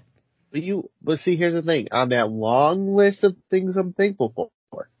little bit. But see, here's the thing. On that long list of things I'm thankful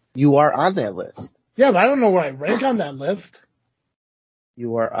for, you are on that list. Yeah, but I don't know where I rank on that list.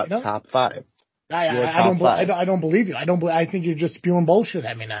 You are top 5. I don't believe you. I think you're just spewing bullshit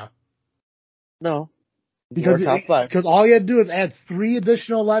at me now. No. Because top 5. Because all you had to do is add 3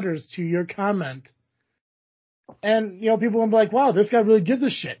 additional letters to your comment. And, people will be like, wow, this guy really gives a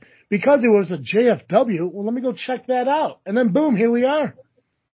shit. Because it was a JFW, well, let me go check that out. And then boom, here we are.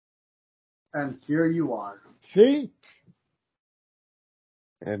 And here you are. See?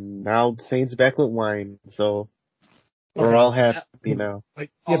 And now Saint's back with wine, so we're all happy now.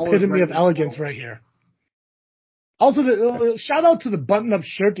 Like the epitome of elegance right here. Also, shout out to the button-up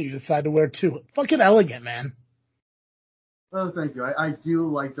shirt that you decided to wear too. Fucking elegant, man. Oh, thank you. I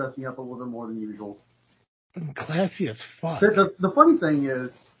do like dressing up a little bit more than usual. Classy as fuck. The funny thing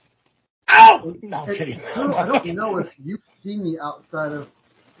is... Ow! No, I'm kidding. I don't know if you've seen me outside of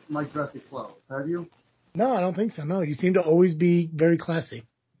my dressy clothes. Have you? No, I don't think so. No, you seem to always be very classy.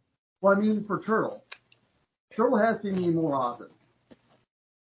 Well, I mean, for Turtle. Turtle has seen me more often.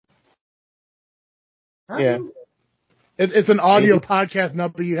 Yeah. It's an audio podcast now,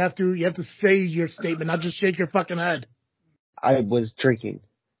 but you have to say your statement, not just shake your fucking head. I was drinking.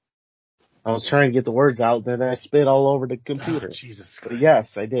 I was trying to get the words out, then I spit all over the computer. Oh, Jesus Christ. But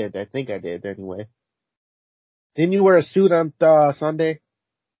yes, I did. I think I did anyway. Didn't you wear a suit on Sunday?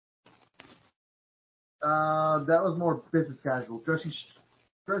 That was more business casual.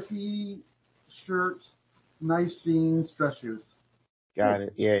 Dressy shirt, nice jeans, dress shoes. Got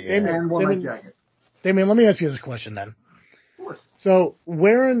it. Yeah. And one nice jacket. Damien, let me ask you this question then. Of course. So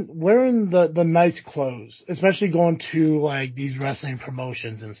wearing the nice clothes, especially going to like these wrestling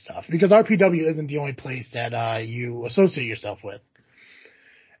promotions and stuff, because RPW isn't the only place that you associate yourself with.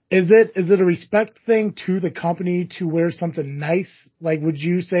 Is it a respect thing to the company to wear something nice? Like, would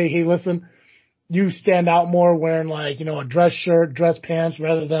you say, hey, listen, you stand out more wearing like, a dress shirt, dress pants,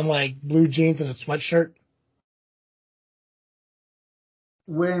 rather than like blue jeans and a sweatshirt?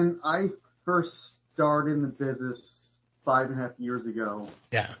 When I first started in the business 5.5 years ago.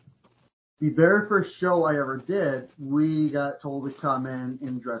 Yeah. The very first show I ever did, we got told to come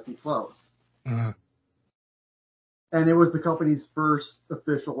in dressy clothes. Mm-hmm. And it was the company's first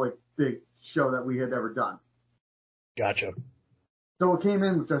official, big show that we had ever done. Gotcha. So it came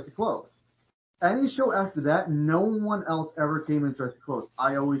in with dressy clothes. Any show after that, no one else ever came in dressy clothes.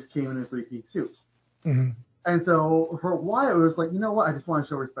 I always came in a 3-piece suit. Mm-hmm. And so for a while, it was like, you know what? I just want to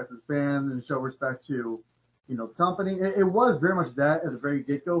show respect to the fans and show respect to, the company. It was very much that at the very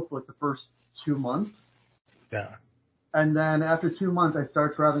get-go for like the first 2 months. Yeah. And then after 2 months, I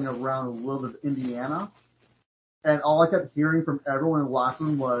started traveling around a little bit of Indiana. And all I kept hearing from everyone in the locker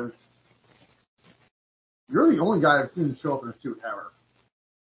room was, you're the only guy I've seen show up in a suit ever.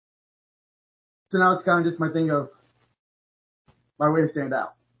 So now it's kind of just my thing of my way to stand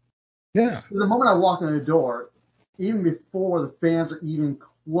out. Yeah. So the moment I walk in the door, even before the fans are even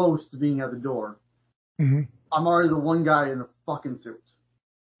close to being at the door, Mm-hmm. I'm already the one guy in a fucking suit.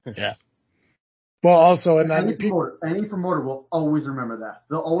 Yeah. Well, also, and then Any promoter will always remember that.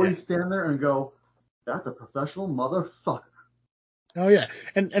 They'll always stand there and go, "That's a professional motherfucker." Oh yeah,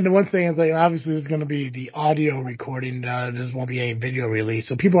 and the one thing is like obviously there's going to be the audio recording. There won't be a video release,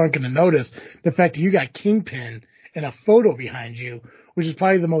 so people aren't going to notice the fact that you got Kingpin and a photo behind you, which is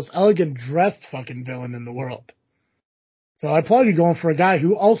probably the most elegant dressed fucking villain in the world. So I applaud you going for a guy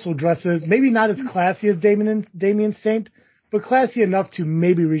who also dresses maybe not as classy as Damian Saint, but classy enough to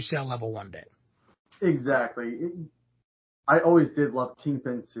maybe reach that level one day. Exactly. I always did love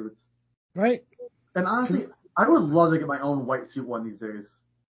Kingpin suits. Right? And honestly, I would love to get my own white suit one these days.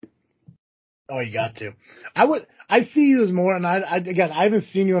 Oh, you got to. I see you as more, and again, I haven't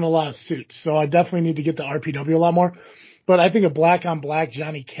seen you in a lot of suits, so I definitely need to get the RPW a lot more. But I think a black on black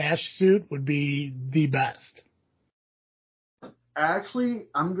Johnny Cash suit would be the best. Actually,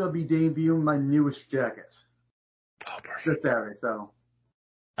 I'm going to be debuting my newest jacket. Oh, perfect. This Saturday, so.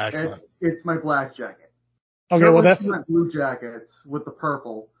 Excellent. It's my black jacket. Okay, well that's my blue jackets with the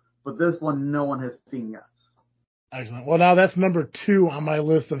purple, but this one no one has seen yet. Excellent. Well, now that's number 2 on my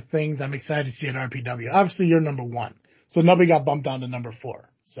list of things I'm excited to see at RPW. Obviously, you're number 1, so nobody got bumped down to number 4.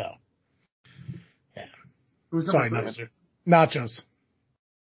 So, yeah. Who's Sorry, number 3? Nachos.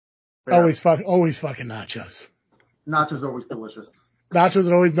 Fair. Always fucking nachos. Nachos are always delicious. Nachos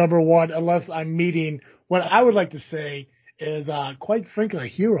are always number 1, unless I'm meeting what I would like to say is, quite frankly, a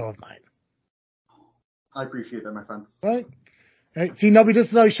hero of mine. I appreciate that, my friend. Right? See, nobody, this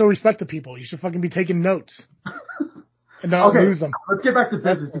is how you show respect to people. You should fucking be taking notes. And not lose them. Let's get back to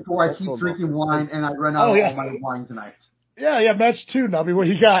business before I keep drinking wine and I run out of all my wine tonight. Yeah, match 2, Nubby. What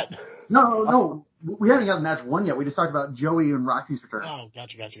you got? No. We haven't gotten match 1 yet. We just talked about Joey and Roxy's return. Oh,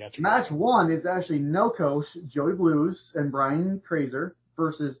 gotcha. Match 1 is actually No Coach, Joey Blues, and Brian Krazer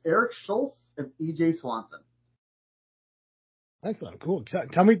versus Eric Schultz and EJ Swanson. Excellent. Cool.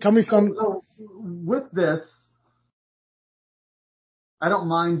 Tell me some. So, with this, I don't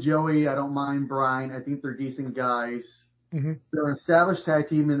mind Joey. I don't mind Brian. I think they're decent guys. Mm-hmm. They're an established tag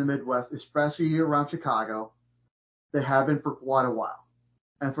team in the Midwest, especially around Chicago. They have been for quite a while.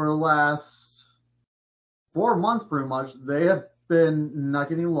 And for the last 4 months, pretty much, they have been not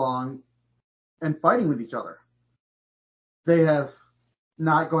getting along and fighting with each other. They have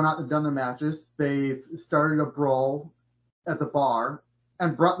not gone out and done their matches. They've started a brawl at the bar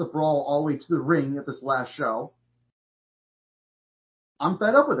and brought the brawl all the way to the ring at this last show. I'm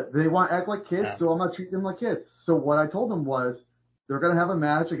fed up with it. They want to act like kids, so I'm going to treat them like kids. So what I told them was they're going to have a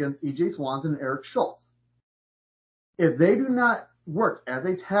match against EJ Swanson and Eric Schultz. If they do not work as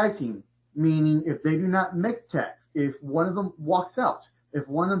a tag team, meaning if they do not make tags, if one of them walks out, if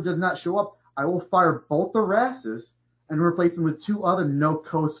one of them does not show up, I will fire both their asses and replace them with 2 other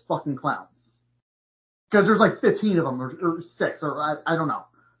no-coast fucking clowns. Because there's like 15 of them, or 6, or I don't know.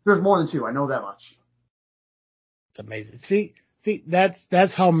 There's more than 2, I know that much. It's amazing. See,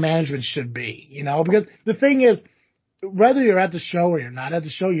 that's how management should be, because the thing is, whether you're at the show or you're not at the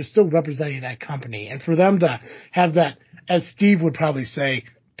show, you're still representing that company. And for them to have that, as Steve would probably say,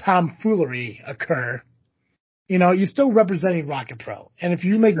 tomfoolery occur, you're still representing Rocket Pro. And if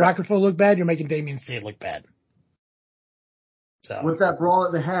you make Rocket Pro look bad, you're making Damian State look bad. So with that brawl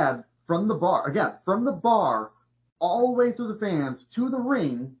that they had from the bar, all the way through the fans to the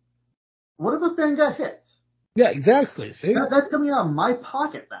ring, what if a fan got hit? Yeah, exactly. See? That's coming out of my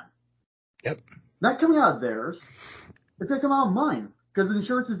pocket then. Yep. Not coming out of theirs. It's going to come out of mine because the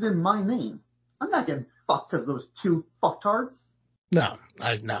insurance is in my name. I'm not getting fucked because of those 2 fucktards. No,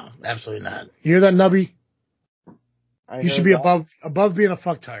 absolutely not. You hear that, Nubby? You should be above being a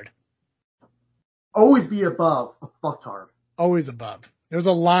fucktard. Always be above a fucktard. Always above. There's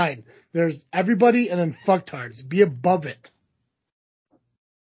a line. There's everybody and then fucktards. Be above it.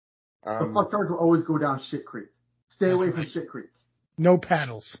 The fucktards will always go down shit creek. Stay away from shit creek. No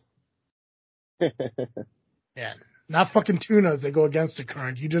paddles. Yeah. Not fucking tunas that go against the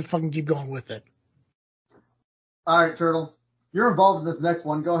current. You just fucking keep going with it. All right, Turtle. You're involved in this next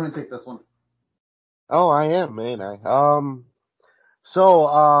one. Go ahead and take this one. Oh, I am, ain't I?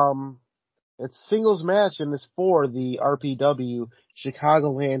 It's a singles match, and it's for the RPW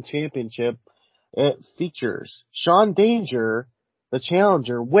Chicagoland Championship. It features Sean Danger, the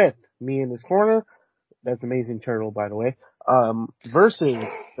challenger, with me in his corner. That's Amazing Turtle, by the way. Versus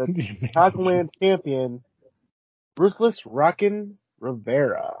the Chicagoland champion, Ruthless Rockin'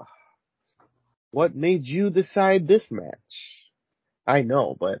 Rivera. What made you decide this match? I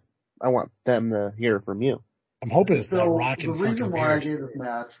know, but I want them to hear from you. I'm hoping it's that So Rockin' the reason fucking why I beard. gave this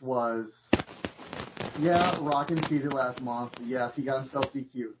match was, yeah, Rockin' cheated last month. Yes, he got himself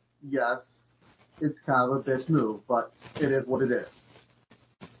DQ'd. Yes, it's kind of a bitch move, but it is what it is.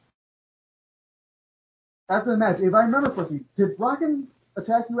 After the match, if I remember correctly, did Rockin'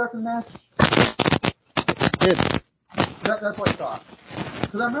 attack you after the match? Did. That's what I thought.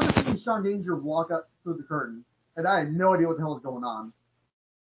 Because I remember seeing Sean Danger walk up through the curtain, and I had no idea what the hell was going on.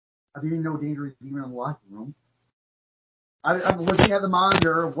 I didn't even know Danger was even in the locker room. I'm looking at the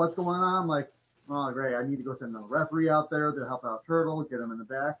monitor of what's going on. I'm like, oh, great, I need to go send a referee out there to help out Turtle, get him in the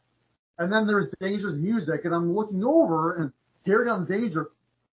back. And then there's Danger's music, and I'm looking over, and here comes Danger.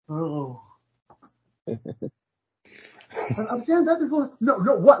 Oh. And I'm standing back there going, no,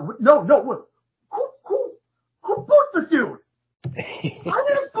 what? No, what? Who booked the dude? I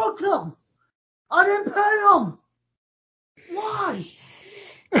didn't book him. I didn't pay him. Why?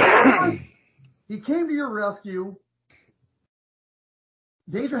 He came to your rescue.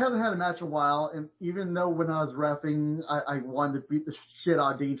 Danger hasn't had a match in a while, and even though when I was reffing, I wanted to beat the shit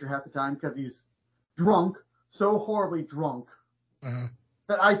out of Danger half the time because he's drunk, so horribly drunk,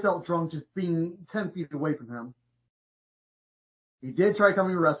 that I felt drunk just being 10 feet away from him. He did try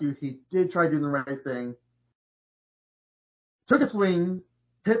coming to rescue. He did try doing the right thing. Took a swing,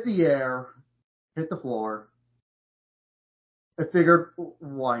 hit the air, hit the floor. I figured,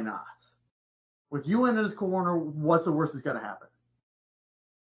 why not? With you in his corner, what's the worst that's going to happen?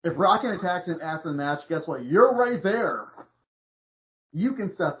 If Rockin' attacks him after the match, guess what? You're right there. You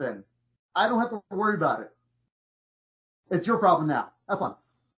can step in. I don't have to worry about it. It's your problem now. Have fun.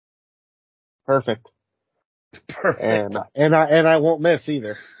 Perfect. And I won't miss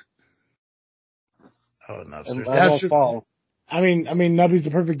either. Oh, no, And I won't fall. I mean, Nubby's the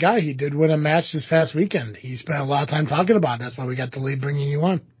perfect guy. He did win a match this past weekend. He spent a lot of time talking about it. That's why we got the lead bringing you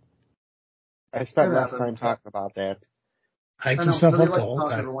on. I spent less time talking about that. Hyped himself up the whole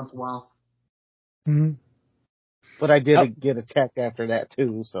talk time. every once in a while. Mm-hmm. But I did get attacked after that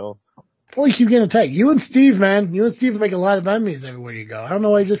too, so. Well, you keep getting attacked. You and Steve, man. You and Steve make a lot of enemies everywhere you go. I don't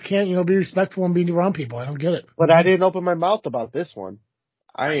know why you just can't, be respectful and be around people. I don't get it. But I didn't open my mouth about this one.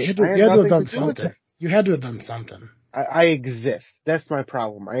 You had to have done something. You had to have done something. I exist. That's my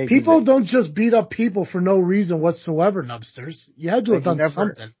problem. People don't just beat up people for no reason whatsoever, Nubsters. You had to have done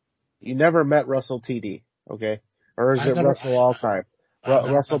something. You never met Russell TD, okay? Or is it Russell All Time?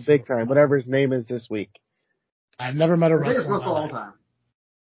 Russell Big Time, whatever his name is this week. I've never met a Russell. I think it's Russell All Time.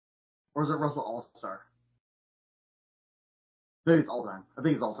 Or is it Russell All Star? I think it's All Time. I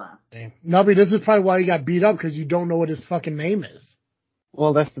think it's All Time. Nubby, this is probably why you got beat up, because you don't know what his fucking name is.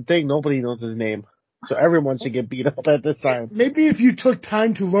 Well, that's the thing. Nobody knows his name. So everyone should get beat up at this time. Maybe if you took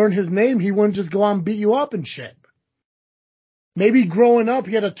time to learn his name, he wouldn't just go out and beat you up and shit. Maybe growing up,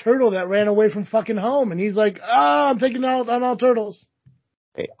 he had a turtle that ran away from fucking home, and he's like, I'm taking out on all turtles.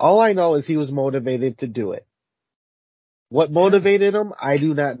 Hey, all I know is he was motivated to do it. What motivated him, I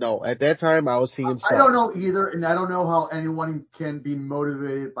do not know. At that time, I was seeing stars. I don't know either, and I don't know how anyone can be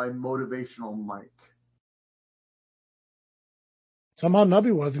motivated by Motivational Mike. Somehow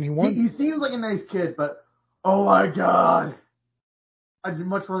Nubby was, and he won. He seems like a nice kid, but, oh my god. I'd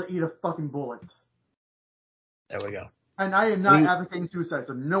much rather eat a fucking bullet. There we go. And I am not advocating suicide,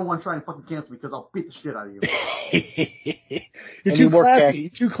 so no one try and fucking cancel me because I'll beat the shit out of you. You're too classy.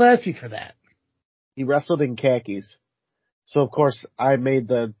 You're too classy for that. He wrestled in khakis. So, of course, I made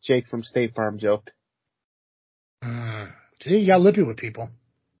the Jake from State Farm joke. See, you got lippy with people.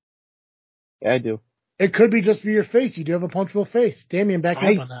 Yeah, I do. It could be just for your face. You do have a punchable face. Damian, back up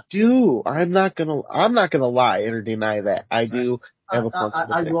on that. I do. I'm not gonna lie or deny that. I do have a punchable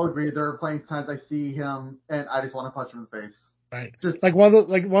face. I will agree. There are plenty of times I see him and I just want to punch him in the face. Right. Just like one of those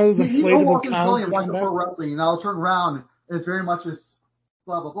inflatable counts. Like the pro wrestling, and I'll turn around and it's very much just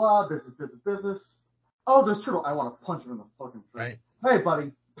blah blah blah, business. Oh, there's Turtle. I want to punch him in the fucking face. Right. Hey,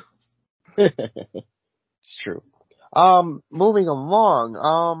 buddy. It's true. Moving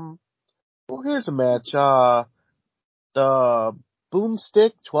along. Well, here's a match. The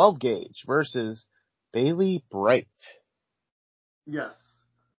Boomstick 12 gauge versus Bailey Bright. Yes.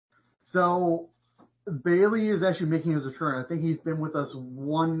 So Bailey is actually making his return. I think he's been with us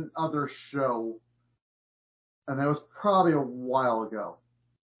one other show, and that was probably a while ago.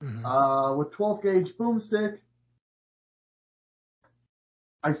 With 12 gauge boomstick,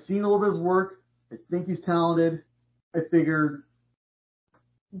 I've seen a little bit of his work. I think he's talented. I figured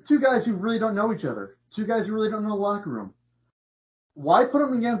two guys who really don't know each other, two guys who really don't know the locker room. Why put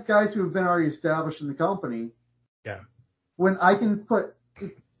them against guys who have been already established in the company? Yeah. When I can put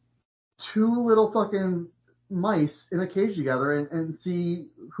two little fucking mice in a cage together and see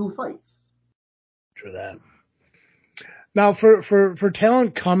who fights. True that. Now, for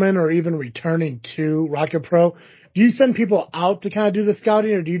talent coming or even returning to Rocket Pro, do you send people out to kind of do the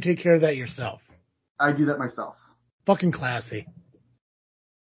scouting, or do you take care of that yourself? I do that myself. Fucking classy.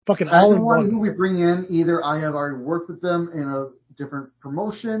 Fucking all in Everyone one. who we bring in, either I have already worked with them in a different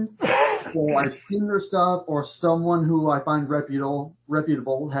promotion, or I've seen their stuff, or someone who I find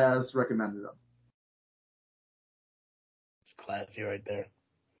reputable has recommended them. It's classy right there.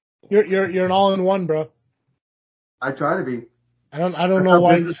 You're an all in one, bro. I try to be. I don't know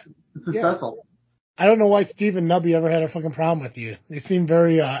why. It's successful. I don't know why Steve and Nubby ever had a fucking problem with you. They seem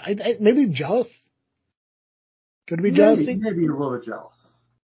very maybe jealous. Could it be jealousy? Maybe a little bit jealous.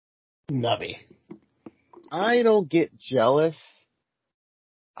 Nubby. I don't get jealous.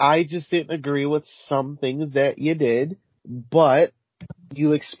 I just didn't agree with some things that you did, but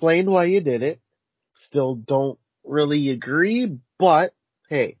you explained why you did it. Still don't really agree, but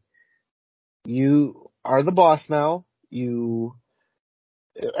hey, you are the boss now.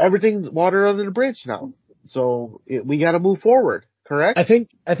 Everything's water under the bridge now. So we got to move forward, correct? I think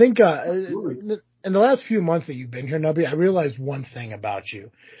in the last few months that you've been here, Nubby, I realized one thing about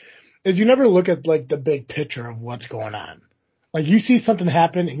you is you never look at like the big picture of what's going on. Like you see something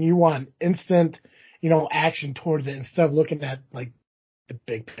happen and you want instant, action towards it instead of looking at like the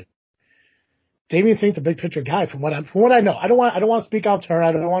big picture. Damian Saint's a big picture guy from what I know. I don't want to speak out to her.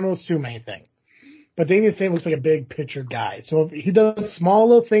 I don't want to assume anything. But Damian Saint looks like a big picture guy. So if he does small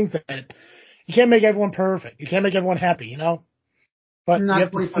little things that you can't make everyone perfect. You can't make everyone happy, But you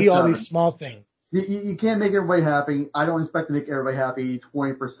have to see all these small things. You can't make everybody happy. I don't expect to make everybody happy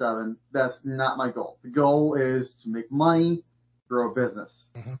 24/7. That's not my goal. The goal is to make money, grow a business.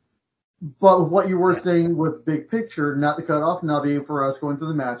 Mm-hmm. But what you were saying with big picture, not to cut off Nubby for us going through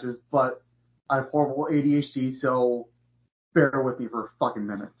the matches, but I have horrible ADHD, so bear with me for a fucking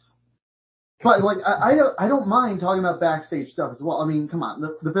minutes. But like I don't mind talking about backstage stuff as well. I mean, come on,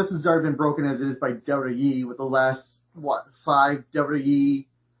 the business has already been broken as it is by WWE with the last 5 WWE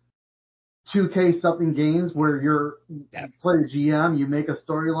 2K something games where you play the GM, you make a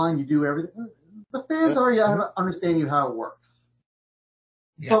storyline, you do everything. The fans already have an understanding of how it works.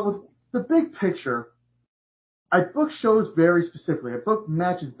 Yeah. But with the big picture, I book shows very specifically. I book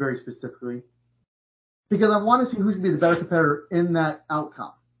matches very specifically because I want to see who's going to be the better competitor in that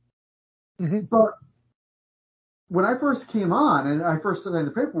outcome. Mm-hmm. But when I first came on and I first signed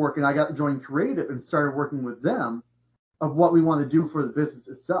the paperwork and I got to join Creative and started working with them of what we want to do for the business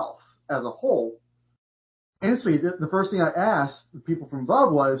itself as a whole, instantly the first thing I asked the people from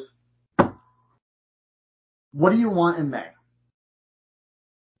above was, what do you want in May?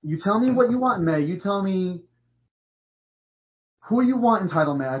 You tell me what you want in May. You tell me who you want in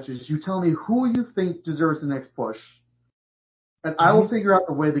title matches. You tell me who you think deserves the next push. And I will figure out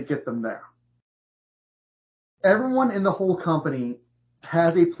a way to get them there. Everyone in the whole company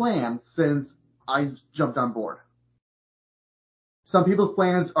has a plan since I jumped on board. Some people's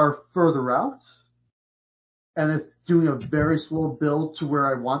plans are further out, and it's doing a very slow build to where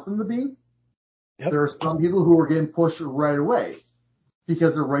I want them to be. Yep. There are some people who are getting pushed right away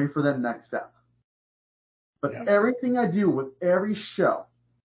because they're ready for that next step. But everything I do with every show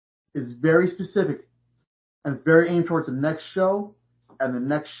is very specific and very aimed towards the next show and the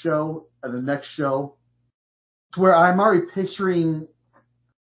next show and the next show, to where I'm already picturing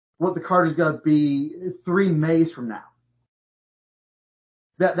what the card is going to be 3 Mays from now.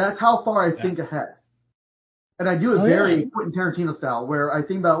 That's how far I think ahead. And I do it very Quentin Tarantino style, where I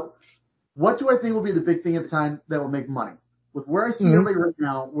think about what do I think will be the big thing at the time that will make money. With where I see everybody right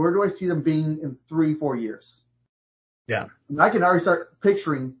now, where do I see them being in 3-4 years? Yeah. And I can already start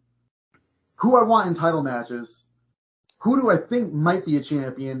picturing who I want in title matches, who do I think might be a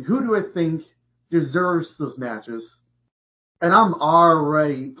champion, who do I think deserves those matches, and I'm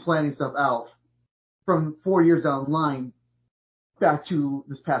already planning stuff out from 4 years down the line back to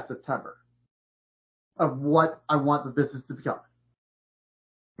this past September of what I want the business to become.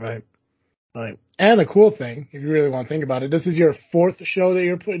 Right. Right. And the cool thing, if you really want to think about it, this is your 4th show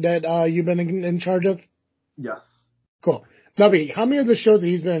that you've been in charge of? Yes. Cool. Nubby, how many of the shows that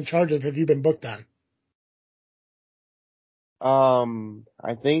he's been in charge of have you been booked on?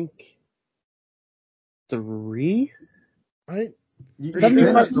 I think 3. Right. You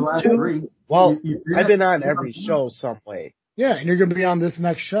 75 finished the last two? 3. Well, You I've been on finished- every show some way. Yeah, and you're going to be on this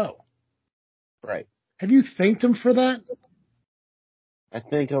next show. Right. Have you thanked him for that? I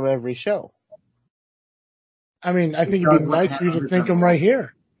think of every show. I mean, I think it'd be nice for you to thank him right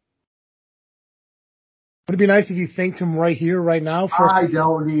here. Would it be nice if you thanked him right here, right now? I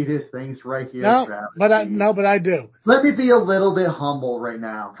don't need his things right here, No, Travis. but I do. Let me be a little bit humble right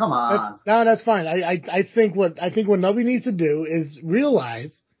now. Come on. That's fine. I think what Nubby needs to do is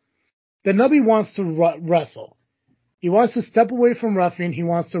realize that Nubby wants to wrestle. He wants to step away from roughing. He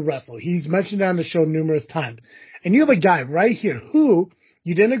wants to wrestle. He's mentioned on the show numerous times. And you have a guy right here who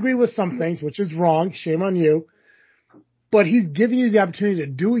you didn't agree with some things, which is wrong. Shame on you. But he's giving you the opportunity to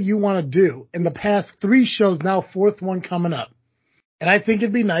do what you want to do. In the past 3 shows, now 4th one coming up. And I think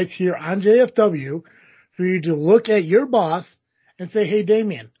it'd be nice here on JFW for you to look at your boss and say, hey,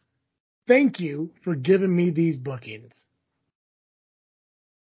 Damian, thank you for giving me these bookings.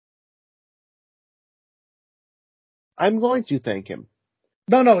 I'm going to thank him.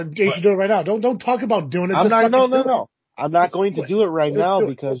 No, you should do it right now. Don't talk about doing it. I'm Just not, fucking do it. no. I'm not going to do it right Just now do it.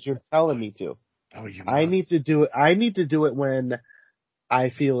 because you're telling me to. Oh, you I must. need to do it. I need to do it when I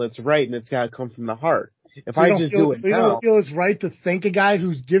feel it's right and it's got to come from the heart. If So you I don't just feel, do it so you now, don't feel it's right to thank a guy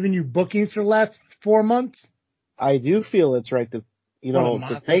who's given you bookings for the last 4 months? I do feel it's right to,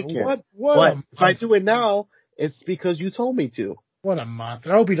 to thank him. What But a if I monster. do it now, it's because you told me to. What a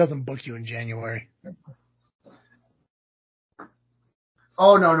monster. I hope he doesn't book you in January.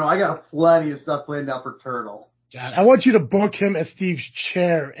 Oh, no. I got plenty of stuff planned out for Turtle. God, I want you to book him as Steve's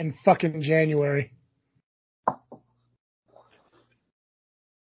chair in fucking January.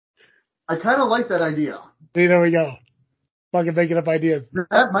 I kind of like that idea. See, there we go. Fucking making up ideas.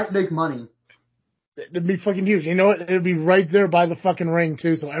 That might make money. It'd be fucking huge. You know what? It'd be right there by the fucking ring,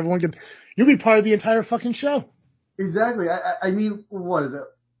 too, so everyone can... You'll be part of the entire fucking show. Exactly. I mean, what is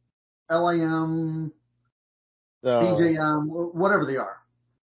it? LIM, BJM, whatever they are.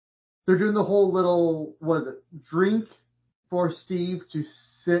 They're doing the whole little, what is it, drink for Steve to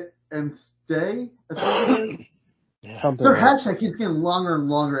sit and stay? Something Their like hashtag keeps getting longer and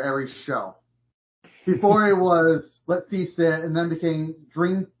longer every show. Before it was let Steve sit, and then became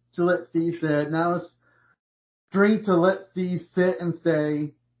drink to let Steve sit. Now it's drink to let Steve sit and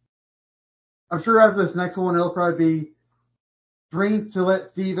stay. I'm sure after this next one, it'll probably be drink to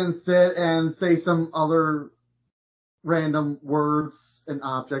let Steven sit and say some other random words and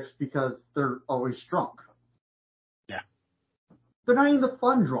objects because they're always drunk. Yeah. They're not even the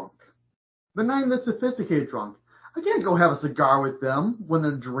fun drunk. They're not even the sophisticated drunk. I can't go have a cigar with them when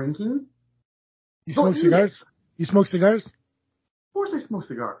they're drinking. You smoke cigars? You smoke cigars? Of course I smoke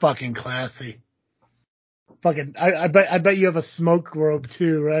cigars. Fucking classy. Fucking, I bet you have a smoke robe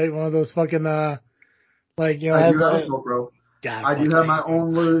too, right? One of those fucking, I do have a smoke robe. I do have my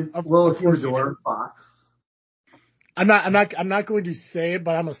own little humidor box. I'm not going to say it,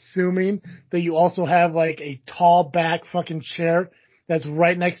 but I'm assuming that you also have like a tall back fucking chair that's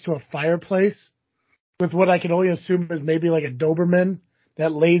right next to a fireplace with what I can only assume is maybe like a Doberman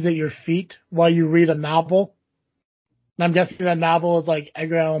that lays at your feet while you read a novel. And I'm guessing that novel is like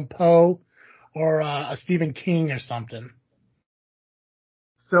Edgar Allan Poe or a Stephen King or something.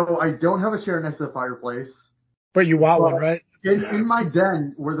 So I don't have a chair next to the fireplace. But you want one, right? In my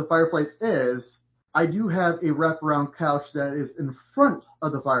den where the fireplace is, I do have a wraparound couch that is in front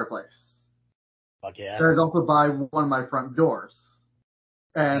of the fireplace. Fuck yeah. That is also by one of my front doors.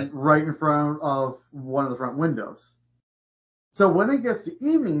 And right in front of one of the front windows. So when it gets to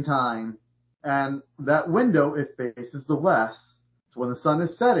evening time, and that window, it faces the west, so when the sun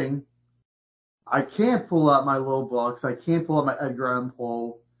is setting, I can't pull out my low books, I can't pull out my Edgar Allan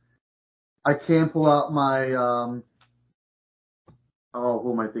Poe, I can't pull out my,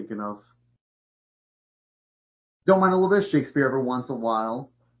 who am I thinking of? Don't mind a little bit of Shakespeare every once in a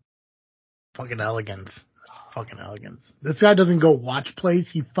while. Fucking elegance. That's fucking elegance. This guy doesn't go watch plays,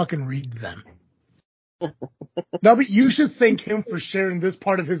 he fucking reads them. No, but you should thank him for sharing this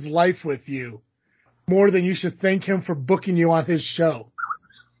part of his life with you more than you should thank him for booking you on his show.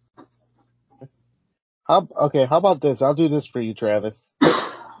 How about this? I'll do this for you, Travis.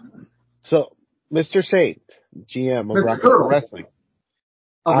 So, Mr. Saint, GM of Rocket Pro Wrestling,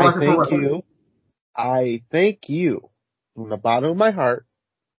 I thank you from the bottom of my heart,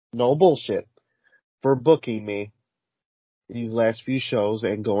 no bullshit, for booking me these last few shows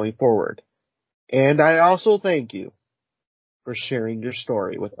and going forward. And I also thank you for sharing your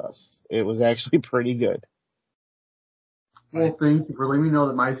story with us. It was actually pretty good. Well, thank you for letting me know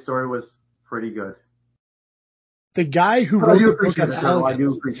that my story was pretty good. The guy who wrote the book on I do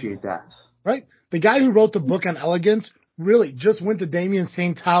elegance, appreciate that. right? The guy who wrote the book on elegance really just went to Damian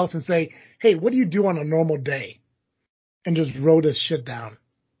Saint's house and say, hey, what do you do on a normal day? And just wrote his shit down.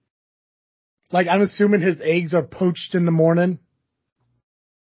 Like, I'm assuming his eggs are poached in the morning.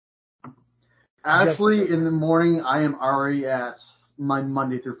 Actually, in the morning, I am already at my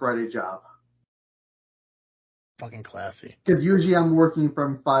Monday through Friday job. Fucking classy. Because usually I'm working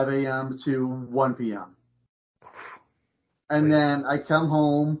from 5 a.m. to 1 p.m. And then I come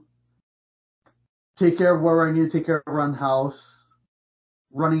home, take care of where I need to take care of around the house,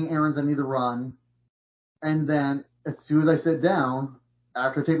 running errands I need to run, and then as soon as I sit down,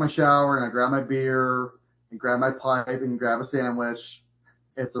 after I take my shower and I grab my beer and grab my pipe and grab a sandwich,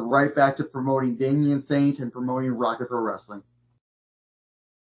 it's right back to promoting Damian Saint and promoting Rocket Pro Wrestling.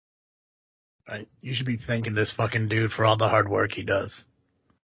 You should be thanking this fucking dude for all the hard work he does.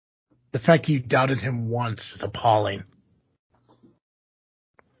 The fact you doubted him once is appalling.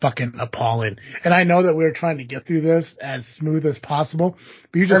 Fucking appalling. And I know that we were trying to get through this as smooth as possible,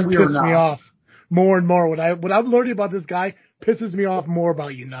 but you just pissed me off more and more. What I'm learning about this guy pisses me off more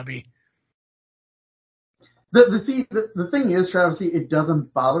about you, Nubby. The thing is, Travis, it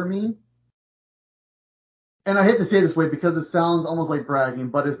doesn't bother me. And I hate to say it this way because it sounds almost like bragging,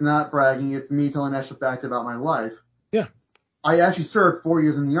 but it's not bragging. It's me telling an actual fact about my life. Yeah. I actually served 4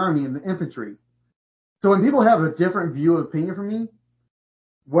 years in the Army in the infantry. So when people have a different view of opinion from me,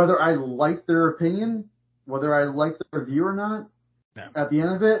 whether I like their opinion, whether I like their view or not, at the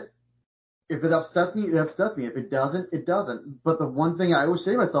end of it, if it upsets me, it upsets me. If it doesn't, it doesn't. But the one thing I always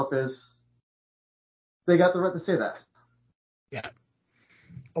say to myself is, they got the right to say that. Yeah.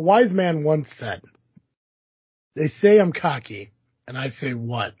 A wise man once said, they say I'm cocky, and I say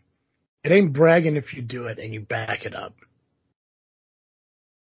what? It ain't bragging if you do it and you back it up.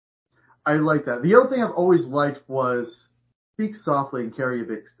 I like that. The other thing I've always liked was speak softly and carry a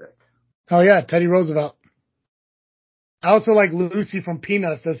big stick. Oh yeah, Teddy Roosevelt. I also like Lucy from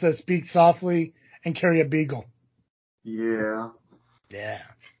Peanuts that says speak softly and carry a beagle. Yeah. Yeah.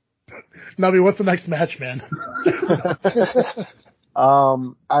 Nubby, what's the next match, man?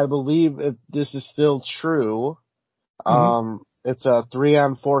 I believe this is still true. It's a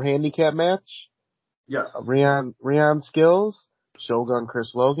 3-on-4 handicap match. Yes. Rion Skills, Shogun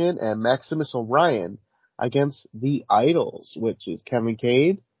Chris Logan, and Maximus Orion against the Idols, which is Kevin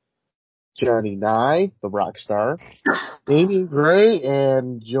Cade, Johnny Nye, the rock star, Damian Gray,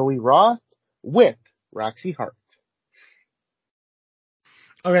 and Joey Roth with Roxy Hart.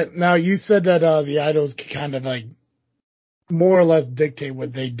 Okay, now you said that the Idols kind of like more or less dictate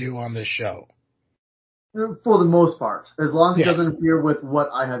what they do on this show. For the most part, as long as it doesn't interfere with what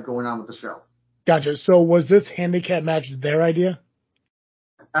I have going on with the show. Gotcha. So was this handicap match their idea?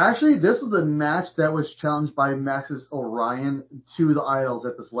 Actually, this was a match that was challenged by Maximus Orion to the Idols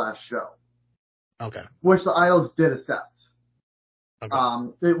at this last show. Okay. Which the Idols did accept. Okay.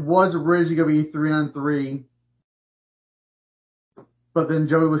 It was originally going to be 3-on-3, but then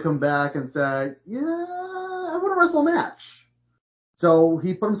Joey would come back and say, yeah, I want to wrestle a match. So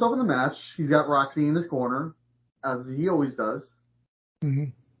he put himself in the match. He's got Roxy in his corner, as he always does.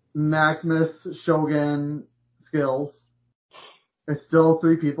 Mm-hmm. Maximus, Shogun, Skills. It's still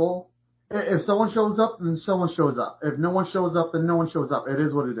 3 people. If someone shows up, then someone shows up. If no one shows up, then no one shows up. It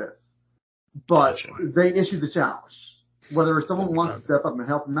is what it is. But they issued the challenge. Whether someone wants to step up and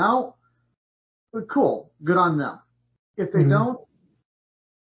help them out, cool. Good on them. If they don't,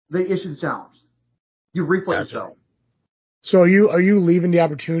 they issue the challenge. You reap what you sow. So are you leaving the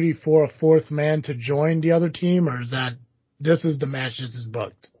opportunity for a 4th man to join the other team, or is that this is the match, this is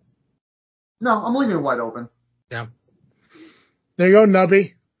booked? No, I'm leaving it wide open. Yeah. There you go,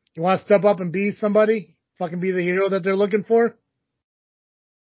 Nubby. You want to step up and be somebody? Fucking be the hero that they're looking for?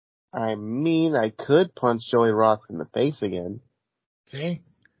 I mean, I could punch Joey Roth in the face again. See?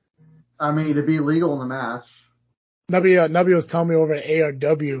 I mean, to be legal in the match. Nubby was telling me over at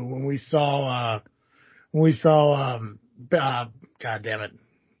ARW when we saw, God damn it.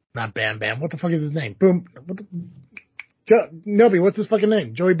 Not Bam Bam. What the fuck is his name? Boom. Nubby, what's his fucking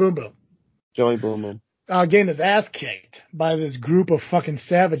name? Joey Boom Boom. Joey Boom Boom. Getting his ass kicked by this group of fucking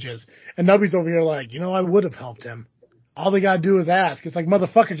savages. And Nubby's over here like, I would have helped him. All they gotta do is ask. It's like,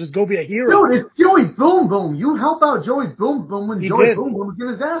 motherfucker, just go be a hero. Dude, it's Joey Boom Boom. You help out Joey Boom Boom when Joey Boom Boom was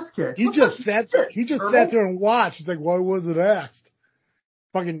getting his ass kicked. He just sat there and watched. It's like, why was it asked?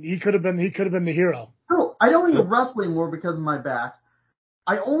 Fucking, he could have been the hero. No, I don't even wrestle anymore because of my back.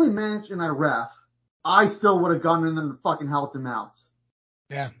 I only manage and I ref. I still would have gone in there and fucking helped him out.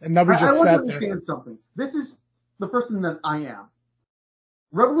 Yeah, and Nubby just sat there. I want to there. understand something. This is the person that I am.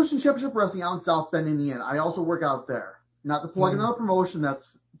 Revolution Championship Wrestling out in South Bend, Indiana. I also work out there. Not to plug another promotion that's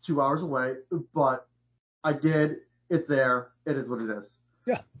 2 hours away, but I did It's there. It is what it is.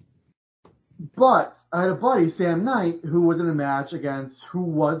 Yeah. But I had a buddy, Sam Knight, who was in a match against who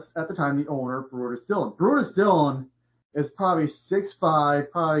was at the time the owner of Brutus Dillon. Brutus Dillon is probably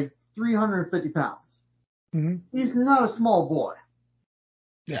 6'5", probably 350 pounds. Mm-hmm. He's not a small boy.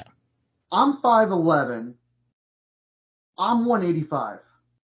 Yeah. I'm 5'11". I'm 185.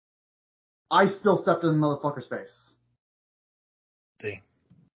 I still stepped in the motherfucker's face. See.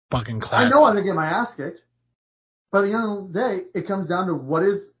 Fucking class. I know I'm gonna get my ass kicked. But at the end of the day, it comes down to what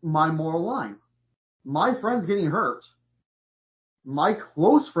is my moral line. My friend's getting hurt. My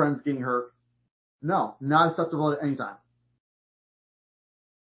close friend's getting hurt. No, not acceptable at any time.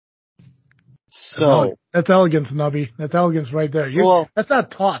 So that's elegance, Nubby. That's elegance right there. That's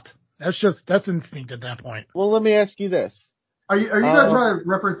not taught. That's instinct at that point. Well, let me ask you this. Are you guys trying to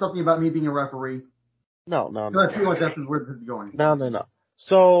reference something about me being a referee? No. I feel like that's where this is going. No.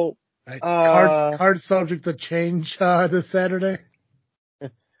 So, right. Cards subject to change this Saturday.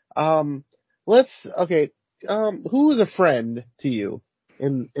 Who is a friend to you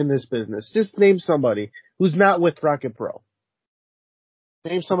in this business? Just name somebody who's not with Rocket Pro.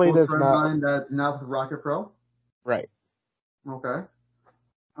 Name somebody that's not with Rocket Pro. Right. Okay.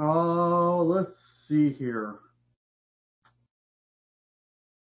 Oh, let's see here.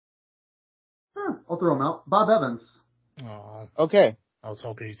 I'll throw him out. Bob Evans. Oh. Okay. I was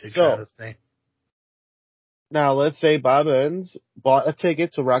hoping you'd say Travis Day. Now, let's say Bob Evans bought a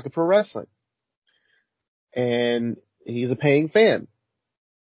ticket to Rocket Pro Wrestling. And he's a paying fan.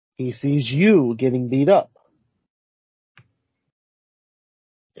 He sees you getting beat up.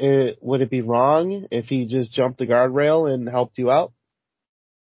 Would it be wrong if he just jumped the guardrail and helped you out?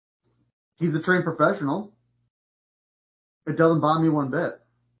 He's a trained professional. It doesn't bother me one bit.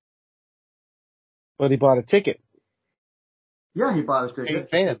 But he bought a ticket. Yeah, he bought a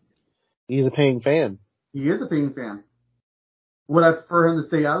ticket. He's a paying fan. He is a paying fan. Would I prefer him to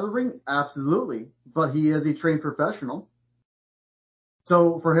stay out of the ring? Absolutely. But he is a trained professional.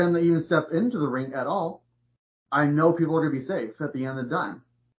 So for him to even step into the ring at all, I know people are going to be safe at the end of the time.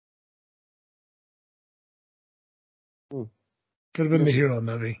 Could have been the hero,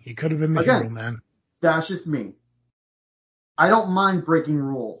 Nubby. He could have been the hero, man. That's just me. I don't mind breaking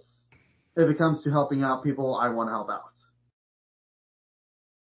rules if it comes to helping out people I want to help out.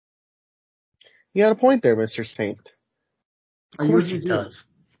 You got a point there, Mr. Saint. Of course he does.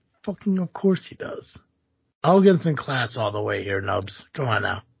 Fucking of course he does. Elegance and class all the way here, Nubs. Come on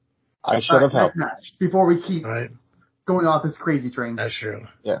now. I should have helped. Before we keep going off this crazy train. That's true.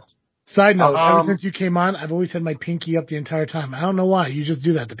 Yes. Side note, ever since you came on, I've always had my pinky up the entire time. I don't know why. You just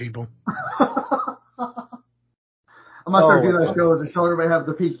do that to people. I'm not going to do that show to tell everybody have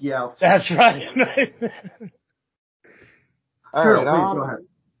the pinky out. That's right. All right, go ahead.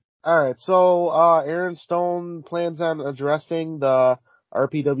 All right, so Aaron Stone plans on addressing the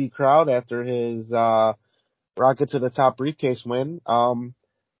RPW crowd after his Rocket to the Top briefcase win.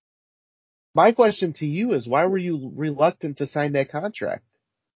 My question to you is, why were you reluctant to sign that contract?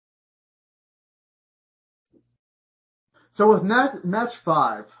 So with match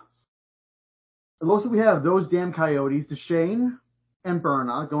 5, it looks like we have those damn Coyotes, Deshane and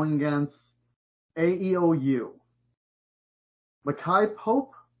Berna, going against AEOU, Makai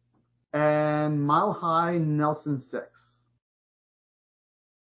Pope, and Mile High Nelson 6.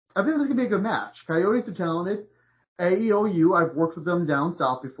 I think this is going to be a good match. Coyotes are talented. AEOU, I've worked with them down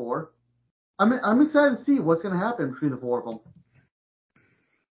south before. I'm excited to see what's going to happen between the four of them.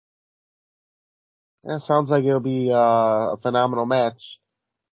 Yeah, sounds like it'll be a phenomenal match.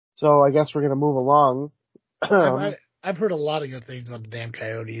 So I guess we're going to move along. I've heard a lot of good things about the damn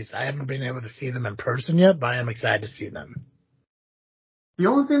Coyotes. I haven't been able to see them in person yet, but I am excited to see them. The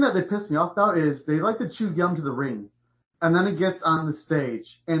only thing that they piss me off about is they like to chew gum to the ring. And then it gets on the stage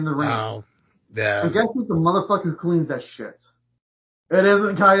in the ring. Oh, yeah. And guess who's the motherfucker who cleans that shit? It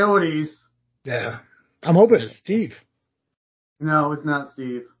isn't Coyotes. Yeah. I'm hoping it's Steve. No, it's not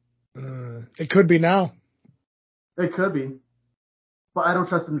Steve. It could be now. It could be. But I don't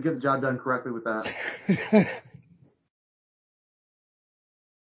trust him to get the job done correctly with that.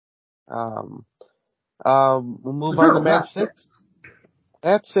 We'll move on to match 6.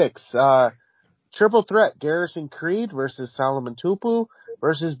 Match 6. Triple threat, Garrison Creed versus Solomon Tupu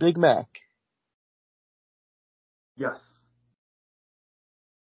versus Big Mac. Yes.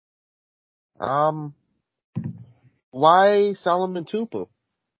 Why Solomon Tupu?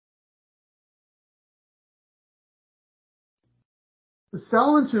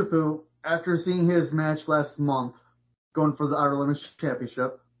 Solomon Tupu, after seeing his match last month, going for the Outer Limits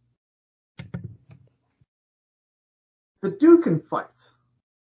Championship, the dude can fight.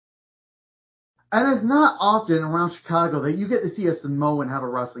 And it's not often around Chicago that you get to see a Samoan have a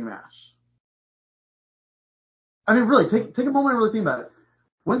wrestling match. I mean, really, take a moment and really think about it.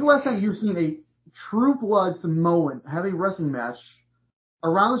 When's the last time you've seen a true blood Samoan have a wrestling match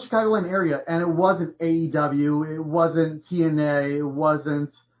around the Chicagoland area, and it wasn't AEW, it wasn't TNA, it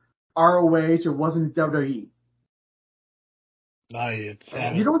wasn't ROH, it wasn't WWE? No, it's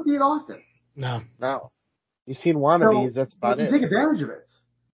You don't see it often. No. No. You've seen wannabes, So, that's about you it. take advantage of it.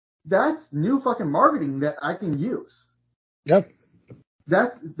 That's new fucking marketing that I can use. Yep.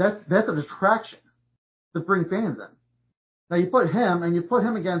 That's an attraction to bring fans in. Now you put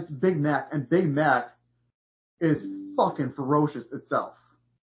him against Big Mac, and Big Mac is fucking ferocious itself.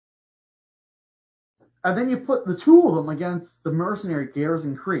 And then you put the two of them against the mercenary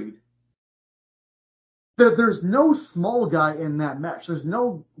Garrison Creed. There's no small guy in that match. There's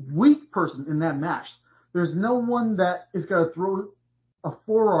no weak person in that match. There's no one that is going to throw a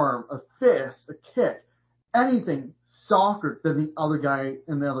forearm, a fist, a kick, anything softer than the other guy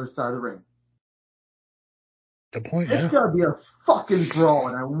in the other side of the ring. Good point, yeah. It's gotta be a fucking brawl,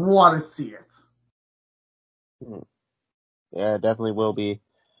 and I want to see it. Yeah, it definitely will be.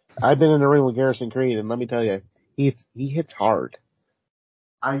 I've been in the ring with Garrison Creed, and let me tell you, he hits hard.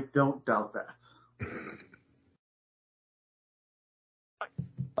 I don't doubt that.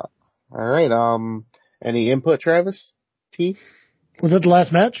 All right. Any input, Travis? T? Was it the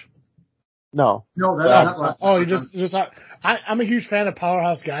last match? No. No, that's not. Oh, you just. I'm a huge fan of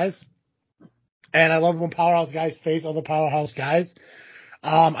Powerhouse guys, and I love when Powerhouse guys face other Powerhouse guys.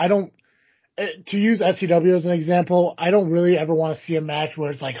 I don't. To use SCW as an example, I don't really ever want to see a match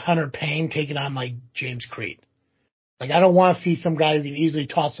where it's like Hunter Payne taking on like James Creed. Like I don't want to see some guy who can easily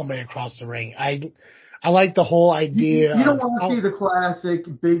toss somebody across the ring. I like the whole idea. You don't want to see the classic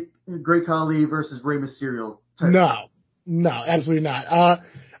Great Khali versus Rey Mysterio type. No, absolutely not.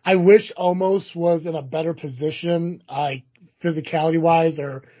 I wish Omos was in a better position, like physicality wise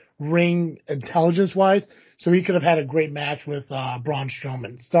or ring intelligence wise, so he could have had a great match with Braun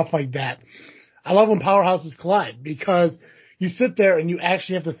Strowman, stuff like that. I love when powerhouses collide because you sit there and you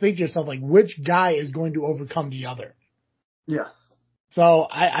actually have to think to yourself, like, which guy is going to overcome the other? Yes. So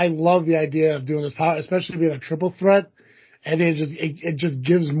I love the idea of doing this power, especially being a triple threat, and it just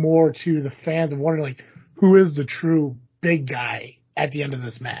gives more to the fans of wondering like who is the true big guy at the end of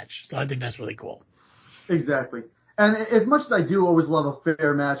this match. So I think that's really cool. Exactly. And as much as I do always love a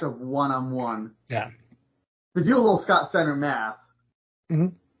fair match of one-on-one, Yeah. to do a little Scott Steiner math,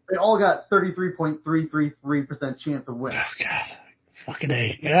 they all got 33.333% chance of winning. Oh God, fucking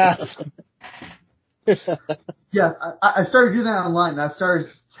A. Yes. Yes, I started doing that online, and I started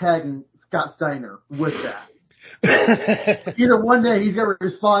tagging Scott Steiner with that. Either one day he's going to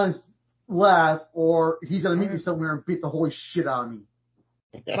respond and laugh, or he's going to meet me somewhere and beat the holy shit out of me.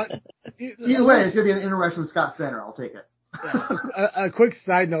 Either way, it's going to be an interaction with Scott Steiner. I'll take it. A quick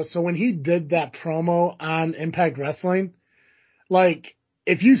side note. So when he did that promo on Impact Wrestling, like,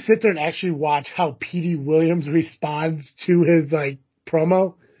 if you sit there and actually watch how Petey Williams responds to his, like,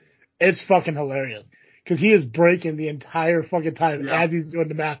 promo, it's fucking hilarious. Because he is breaking the entire fucking time as he's doing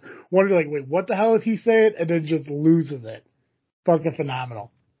the math. Wondering, like, wait, what the hell is he saying? And then just loses it. Fucking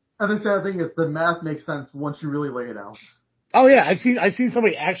phenomenal. And the sad thing is the math makes sense once you really lay it out. Oh yeah, I've seen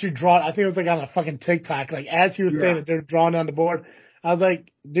somebody actually draw it. I think it was like on a fucking TikTok. Like as he was saying it, they're drawing on the board. I was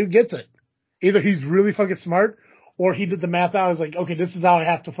like, dude gets it. Either he's really fucking smart, or he did the math out. I was like, okay, this is how I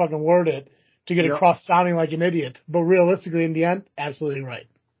have to fucking word it to get across sounding like an idiot. But realistically, in the end, absolutely right.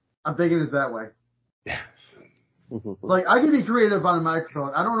 I'm thinking it's that way. Like, I can be creative on a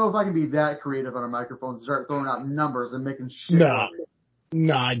microphone. I don't know if I can be that creative on a microphone to start throwing out numbers and making shit.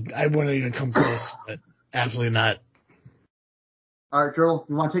 No, I wouldn't even come close. But absolutely not. All right, Joel,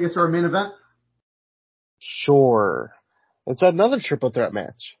 you want to take us to our main event? Sure. It's another triple threat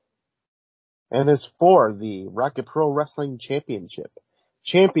match. And it's for the Rocket Pro Wrestling Championship.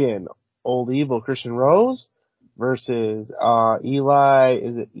 Champion, Old Evil Christian Rose versus Eli,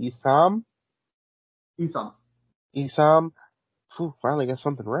 is it Isam? Isam. Phew, finally got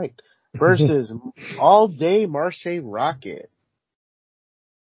something right. Versus All Day Marche Rocket.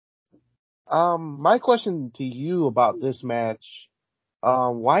 My question to you about this match,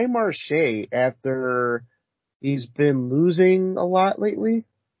 why Marche after he's been losing a lot lately?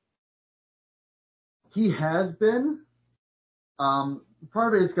 He has been. Part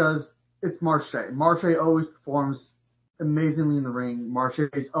of it is because it's Marche. Marche always performs amazingly in the ring. Marche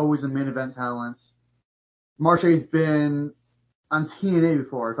is always a main event talent. Marche's been on TNA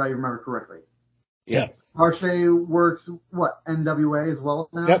before, if I remember correctly. Yes. Marche works, NWA as well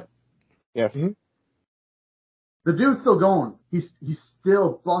now? Yep. Yes. Mm-hmm. The dude's still going. He's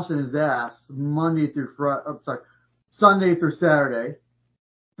still busting his ass Sunday through Saturday,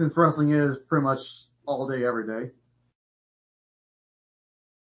 since wrestling is pretty much all day, every day.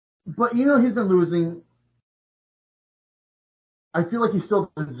 But he's been losing. I feel like he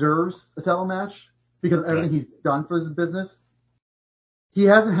still deserves a title match because of everything he's done for his business. He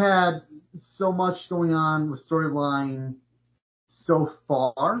hasn't had so much going on with storyline so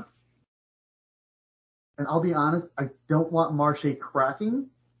far. And I'll be honest, I don't want Marche cracking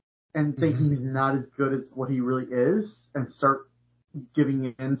and thinking he's not as good as what he really is and start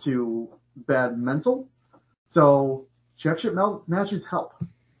giving into bad mental. So championship matches help.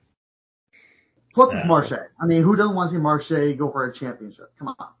 Plus it's Marche. I mean, who doesn't want to see Marche go for a championship? Come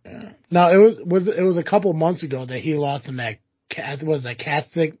on. Yeah. Now it was a couple months ago that he lost in that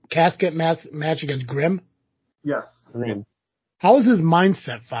casket match against Grimm. Yes. Grimm. How was his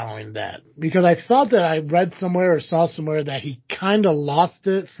mindset following that? Because I thought that I read somewhere or saw somewhere that he kind of lost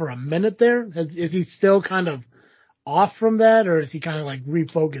it for a minute there. Is he still kind of off from that, or is he kind of like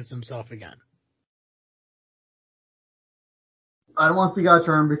refocused himself again? I don't want to speak out of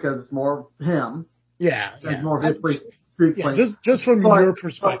turn because it's more him. Yeah. It's more his place. Just from your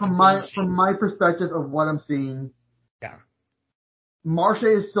perspective. From my perspective of what I'm seeing, Marche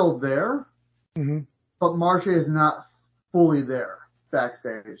is still there, but Marche is not fully there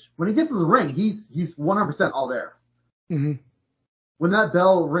backstage. When he gets to the ring, he's 100% all there. When that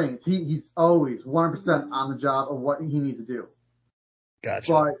bell rings, he's always 100% on the job of what he needs to do. Gotcha.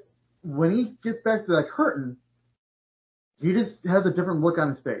 But when he gets back to that curtain, he just has a different look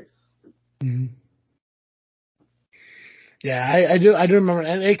on his face. Yeah, I do remember,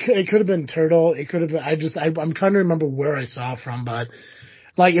 and it could have been Turtle. It could have been. I'm trying to remember where I saw it from, but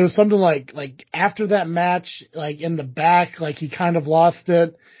like it was something like after that match, like in the back, like he kind of lost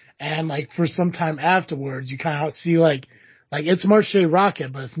it, and like for some time afterwards, you kind of see like it's Marche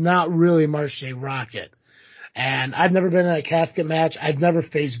Rocket, but it's not really Marche Rocket. And I've never been in a casket match. I've never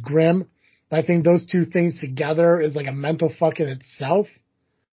faced Grimm. But I think those two things together is like a mental fuck in itself.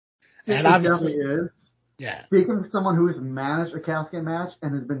 And obviously, definitely is. Yeah. Speaking of someone who has managed a casket match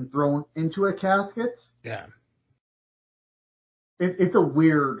and has been thrown into a casket. Yeah. It's a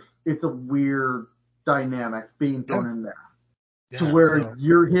weird dynamic being thrown in there. Yeah, to where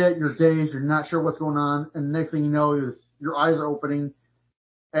you're hit, you're dazed, you're not sure what's going on, and the next thing you know is your eyes are opening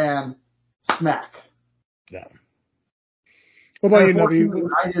and smack. Yeah. What about you, Nubby? When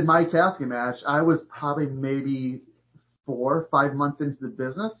I did my casket match, I was probably maybe 4 or 5 months into the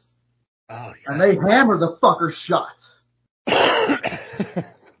business. Oh, yeah. And they hammered the fucker shut.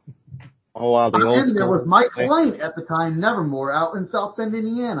 Oh, wow. I'm in there with my client at the time, Nevermore, out in South Bend,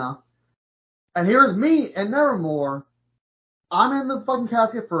 Indiana. And here's me and Nevermore. I'm in the fucking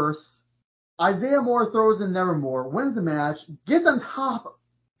casket first. Isaiah Moore throws in Nevermore, wins the match, gets on top,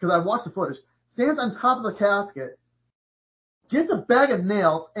 because I watched the footage, stands on top of the casket, gets a bag of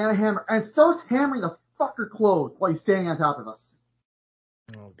nails and a hammer, and starts hammering the fucker closed while he's standing on top of us.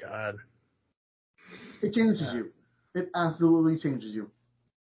 Oh, God. It changes you. It absolutely changes you.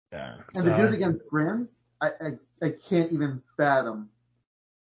 Yeah. And to do it against Grimm, I can't even fathom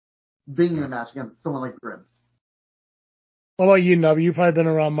being in a match against someone like Grimm. What about you, Nubby? You've probably been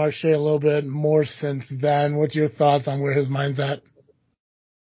around Marche a little bit more since then. What's your thoughts on where his mind's at?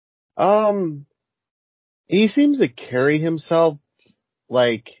 He seems to carry himself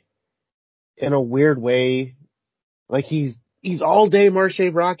like in a weird way. Like he's all day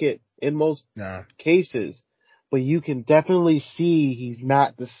Marche Rocket in most cases, but you can definitely see he's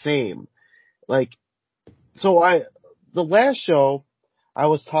not the same. Like, so the last show, I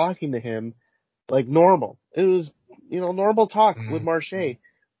was talking to him like normal. It was, normal talk with Marche,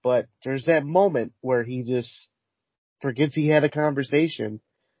 but there's that moment where he just forgets he had a conversation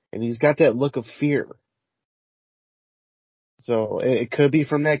and he's got that look of fear. So it could be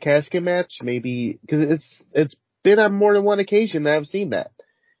from that casket match, maybe, because it's been on more than one occasion that I've seen that.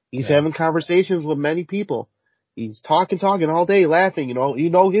 He's having conversations with many people. He's talking all day, laughing,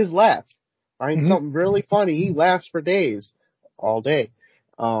 his laugh. Find something really funny, he laughs for days, all day.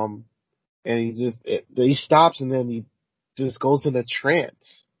 And he stops and then he just goes in a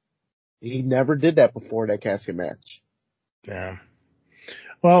trance. He never did that before that casket match. Yeah.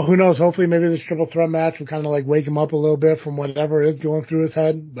 Well, who knows? Hopefully maybe this triple threat match will kind of like wake him up a little bit from whatever is going through his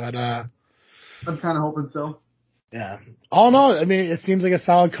head. But, I'm kind of hoping so. Yeah. All in all, I mean, it seems like a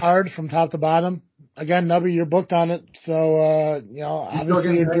solid card from top to bottom. Again, Nubby, you're booked on it. So,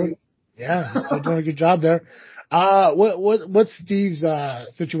 obviously you're still doing a good job there. What's Steve's,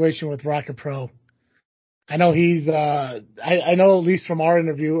 situation with Rocket Pro? I know he's, I know at least from our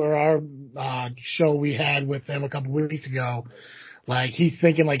interview or our, show we had with him a couple weeks ago, like he's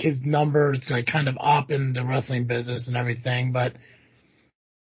thinking like his numbers like kind of up in the wrestling business and everything, but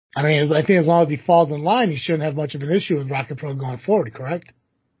I mean, I think as long as he falls in line, he shouldn't have much of an issue with Rocket Pro going forward, correct?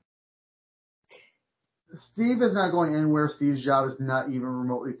 Steve is not going anywhere. Steve's job is not even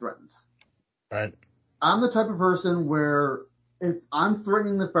remotely threatened. Right. I'm the type of person where if I'm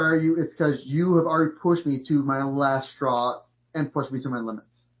threatening to fire you, it's because you have already pushed me to my last straw and pushed me to my limits.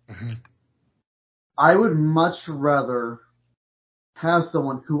 Mm-hmm. I would much rather have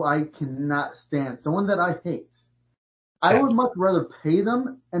someone who I cannot stand, someone that I hate. I would much rather pay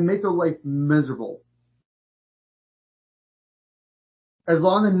them and make their life miserable. As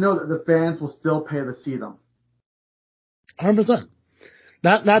long as I know that the fans will still pay to see them. 100%.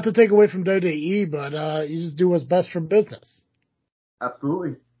 Not to take away from WWE, but you just do what's best for business.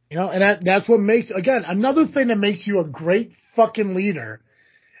 Absolutely. You know, and that's what makes, again, another thing that makes you a great fucking leader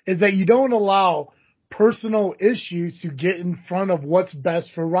is that you don't allow personal issues to get in front of what's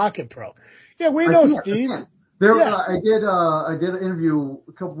best for Rocket Pro. Yeah, we know, Steve. I did an interview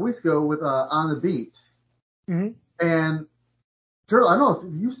a couple weeks ago with On the Beat. Mm-hmm. And Turtle, I don't know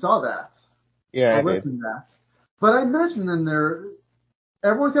if you saw that. Yeah, I did. That. But I mentioned in there,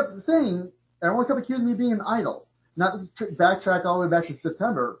 everyone kept accusing me of being an idol. Not to backtrack all the way back to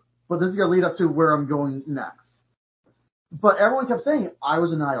September, but this is going to lead up to where I'm going next. But everyone kept saying, I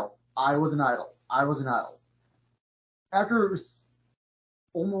was an idol. I was an idol. I was an idol. After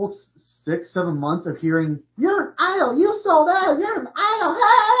almost 6-7 months of hearing, you're an idol, you sold out, you're an idol,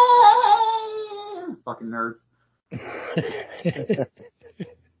 hey! Fucking nerd.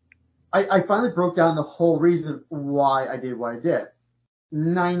 I finally broke down the whole reason why I did what I did.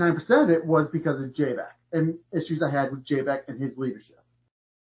 99% of it was because of J-Back and issues I had with J-Back and his leadership.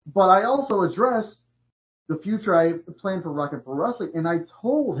 But I also addressed the future I planned for Rocket Pro Wrestling, and I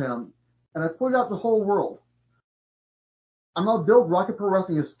told him, and I put it out to the whole world, I'm going to build Rocket Pro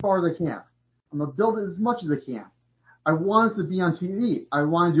Wrestling as far as I can. I'm going to build it as much as I can. I want it to be on TV. I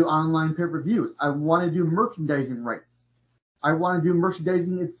want to do online pay-per-views. I want to do merchandising rights. I want to do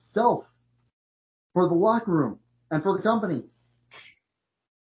merchandising itself for the locker room and for the company.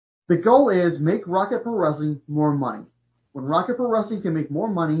 The goal is make Rocket Pro Wrestling more money. When Rocket Pro Wrestling can make more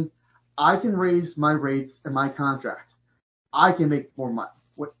money, I can raise my rates and my contract. I can make more money.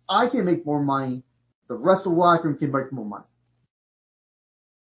 When I can make more money, the rest of the locker room can make more money.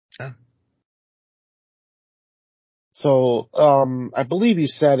 Okay. So, I believe you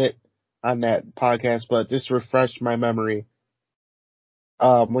said it on that podcast, but just to refresh my memory.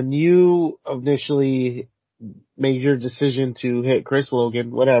 When you initially made your decision to hit Chris Logan,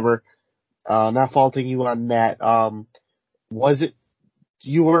 whatever, not faulting you on that, was it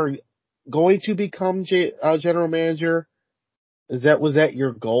you were going to become general manager? Was that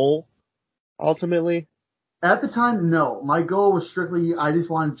your goal ultimately? At the time, no. My goal was strictly, I just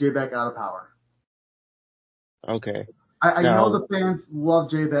wanted J-Back out of power. Okay. I know the fans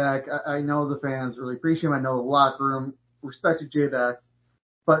love J-Back. I know the fans really appreciate him. I know the locker room respected J-Back.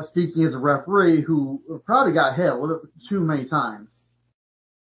 But speaking as a referee who probably got hit a little too many times,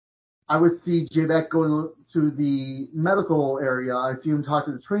 I would see J-Back going to the medical area. I'd see him talk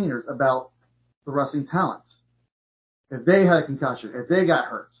to the trainers about the wrestling talents. If they had a concussion, if they got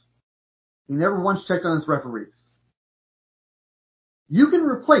hurt. He never once checked on his referees. You can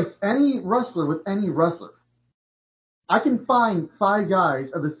replace any wrestler with any wrestler. I can find 5 guys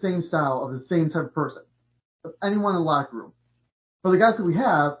of the same style, of the same type of person, of anyone in the locker room. But the guys that we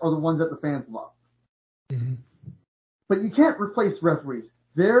have are the ones that the fans love. Mm-hmm. But you can't replace referees.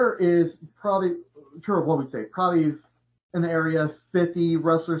 There is probably, what we say, probably in the area 50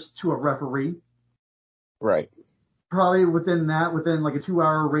 wrestlers to a referee. Right. Probably within like a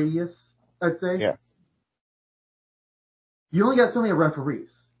 2-hour radius, I'd say. Yes. You only got so many referees.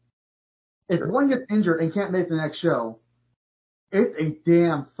 If one gets injured and can't make the next show, it's a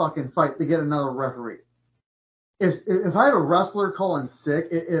damn fucking fight to get another referee. If I have a wrestler call in sick,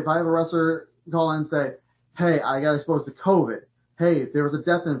 if I have a wrestler call in and say, hey, I got exposed to COVID. Hey, there was a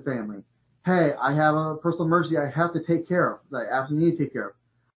death in the family. Hey, I have a personal emergency I have to take care of, that I absolutely need to take care of.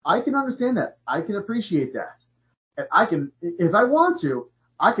 I can understand that. I can appreciate that. And I can, if I want to,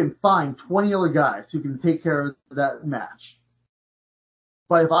 I can find 20 other guys who can take care of that match.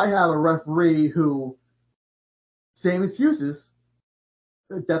 But if I have a referee who, same excuses,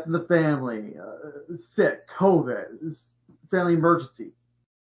 death in the family, sick, COVID, family emergency,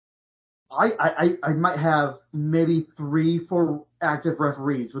 I might have maybe 3-4 active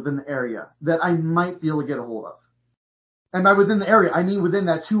referees within the area that I might be able to get a hold of. And by within the area, I mean within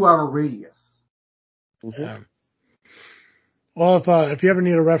that 2-hour radius. Mm-hmm. Well, if you ever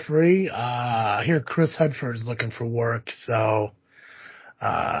need a referee, I hear Chris Hedford is looking for work, so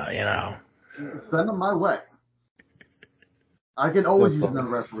Send them my way. I can always use another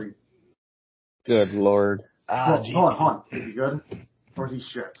referee. Good Lord. Hold on. Is he good? Or is he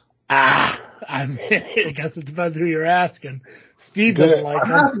shit? I guess it depends who you're asking. Steve doesn't like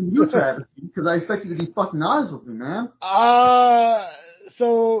him. I'm asking you, Travis, because I expect you to be fucking honest with me, man.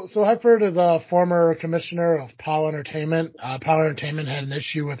 So Hedford is a former commissioner of POW Entertainment. POW Entertainment had an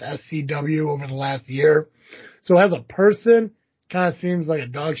issue with SCW over the last year. So as a person, kind of seems like a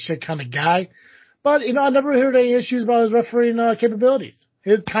dog shit kind of guy. But, I never heard any issues about his refereeing capabilities.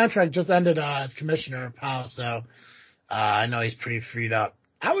 His contract just ended as commissioner of POW, so I know he's pretty freed up.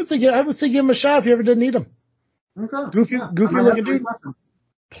 I would say give him a shot if you ever did need him. Okay. Goofy looking dude.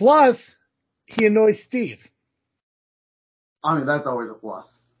 Plus, he annoys Steve. I mean, that's always a plus.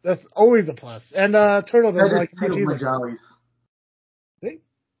 That's always a plus. And Turtle doesn't like much either. My jollies. See?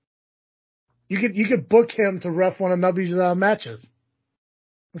 You could book him to ref one of Nubby's matches.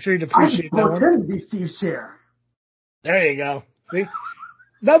 I'm sure you'd appreciate that one. I could be Steve's chair. There you go. See?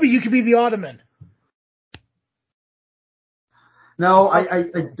 Nubby, you could be the Ottoman. No, I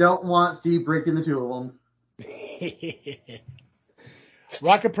don't want Steve breaking the two of them.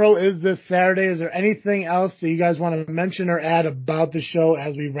 Rocket Pro is this Saturday. Is there anything else that you guys want to mention or add about the show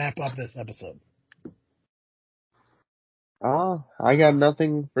as we wrap up this episode? I got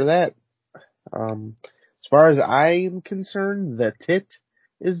nothing for that. As far as I'm concerned, the tit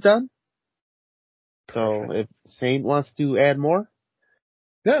is done. So if Saint wants to add more.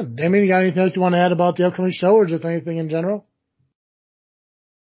 Yeah. Damien, you got anything else you want to add about the upcoming show or just anything in general?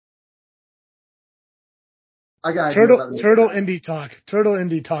 I got Turtle Indie Talk. Turtle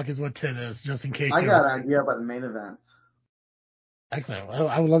Indie Talk is what tit is, just in case. I got an idea about the main event. Excellent.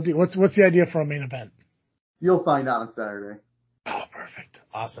 I would love to. What's the idea for a main event? You'll find out on Saturday. Oh, perfect.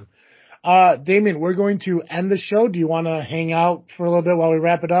 Awesome. Damien, we're going to end the show. Do you want to hang out for a little bit while we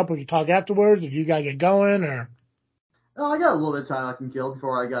wrap it up? We can talk afterwards if you got to get going or. No, I got a little bit of time I can kill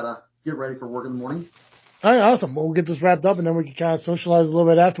before I gotta get ready for work in the morning. All right, awesome. Well, we'll get this wrapped up and then we can kind of socialize a little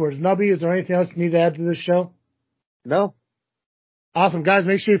bit afterwards. Nubby, is there anything else you need to add to this show? No. Awesome, guys.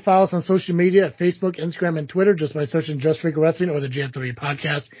 Make sure you follow us on social media at Facebook, Instagram, and Twitter just by searching Just Freak Wrestling or the JFW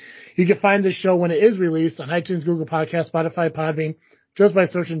Podcast. You can find this show when it is released on iTunes, Google Podcasts, Spotify, Podbean, just by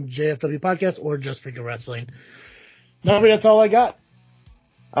searching JFW Podcast or Just Freak Wrestling. Nubby, that's all I got.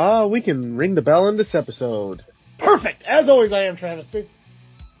 We can ring the bell in this episode. Perfect. As always, I am Travis B.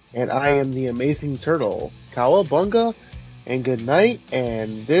 And I am the Amazing Turtle. Cowabunga, and good night.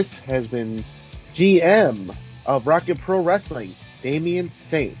 And this has been GM of Rocket Pro Wrestling, Damien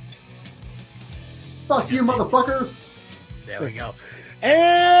Saint. Fuck you, motherfuckers! There we go.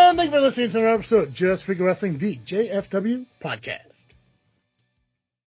 And thank you for listening to another episode of Just Freak Wrestling, the JFW Podcast.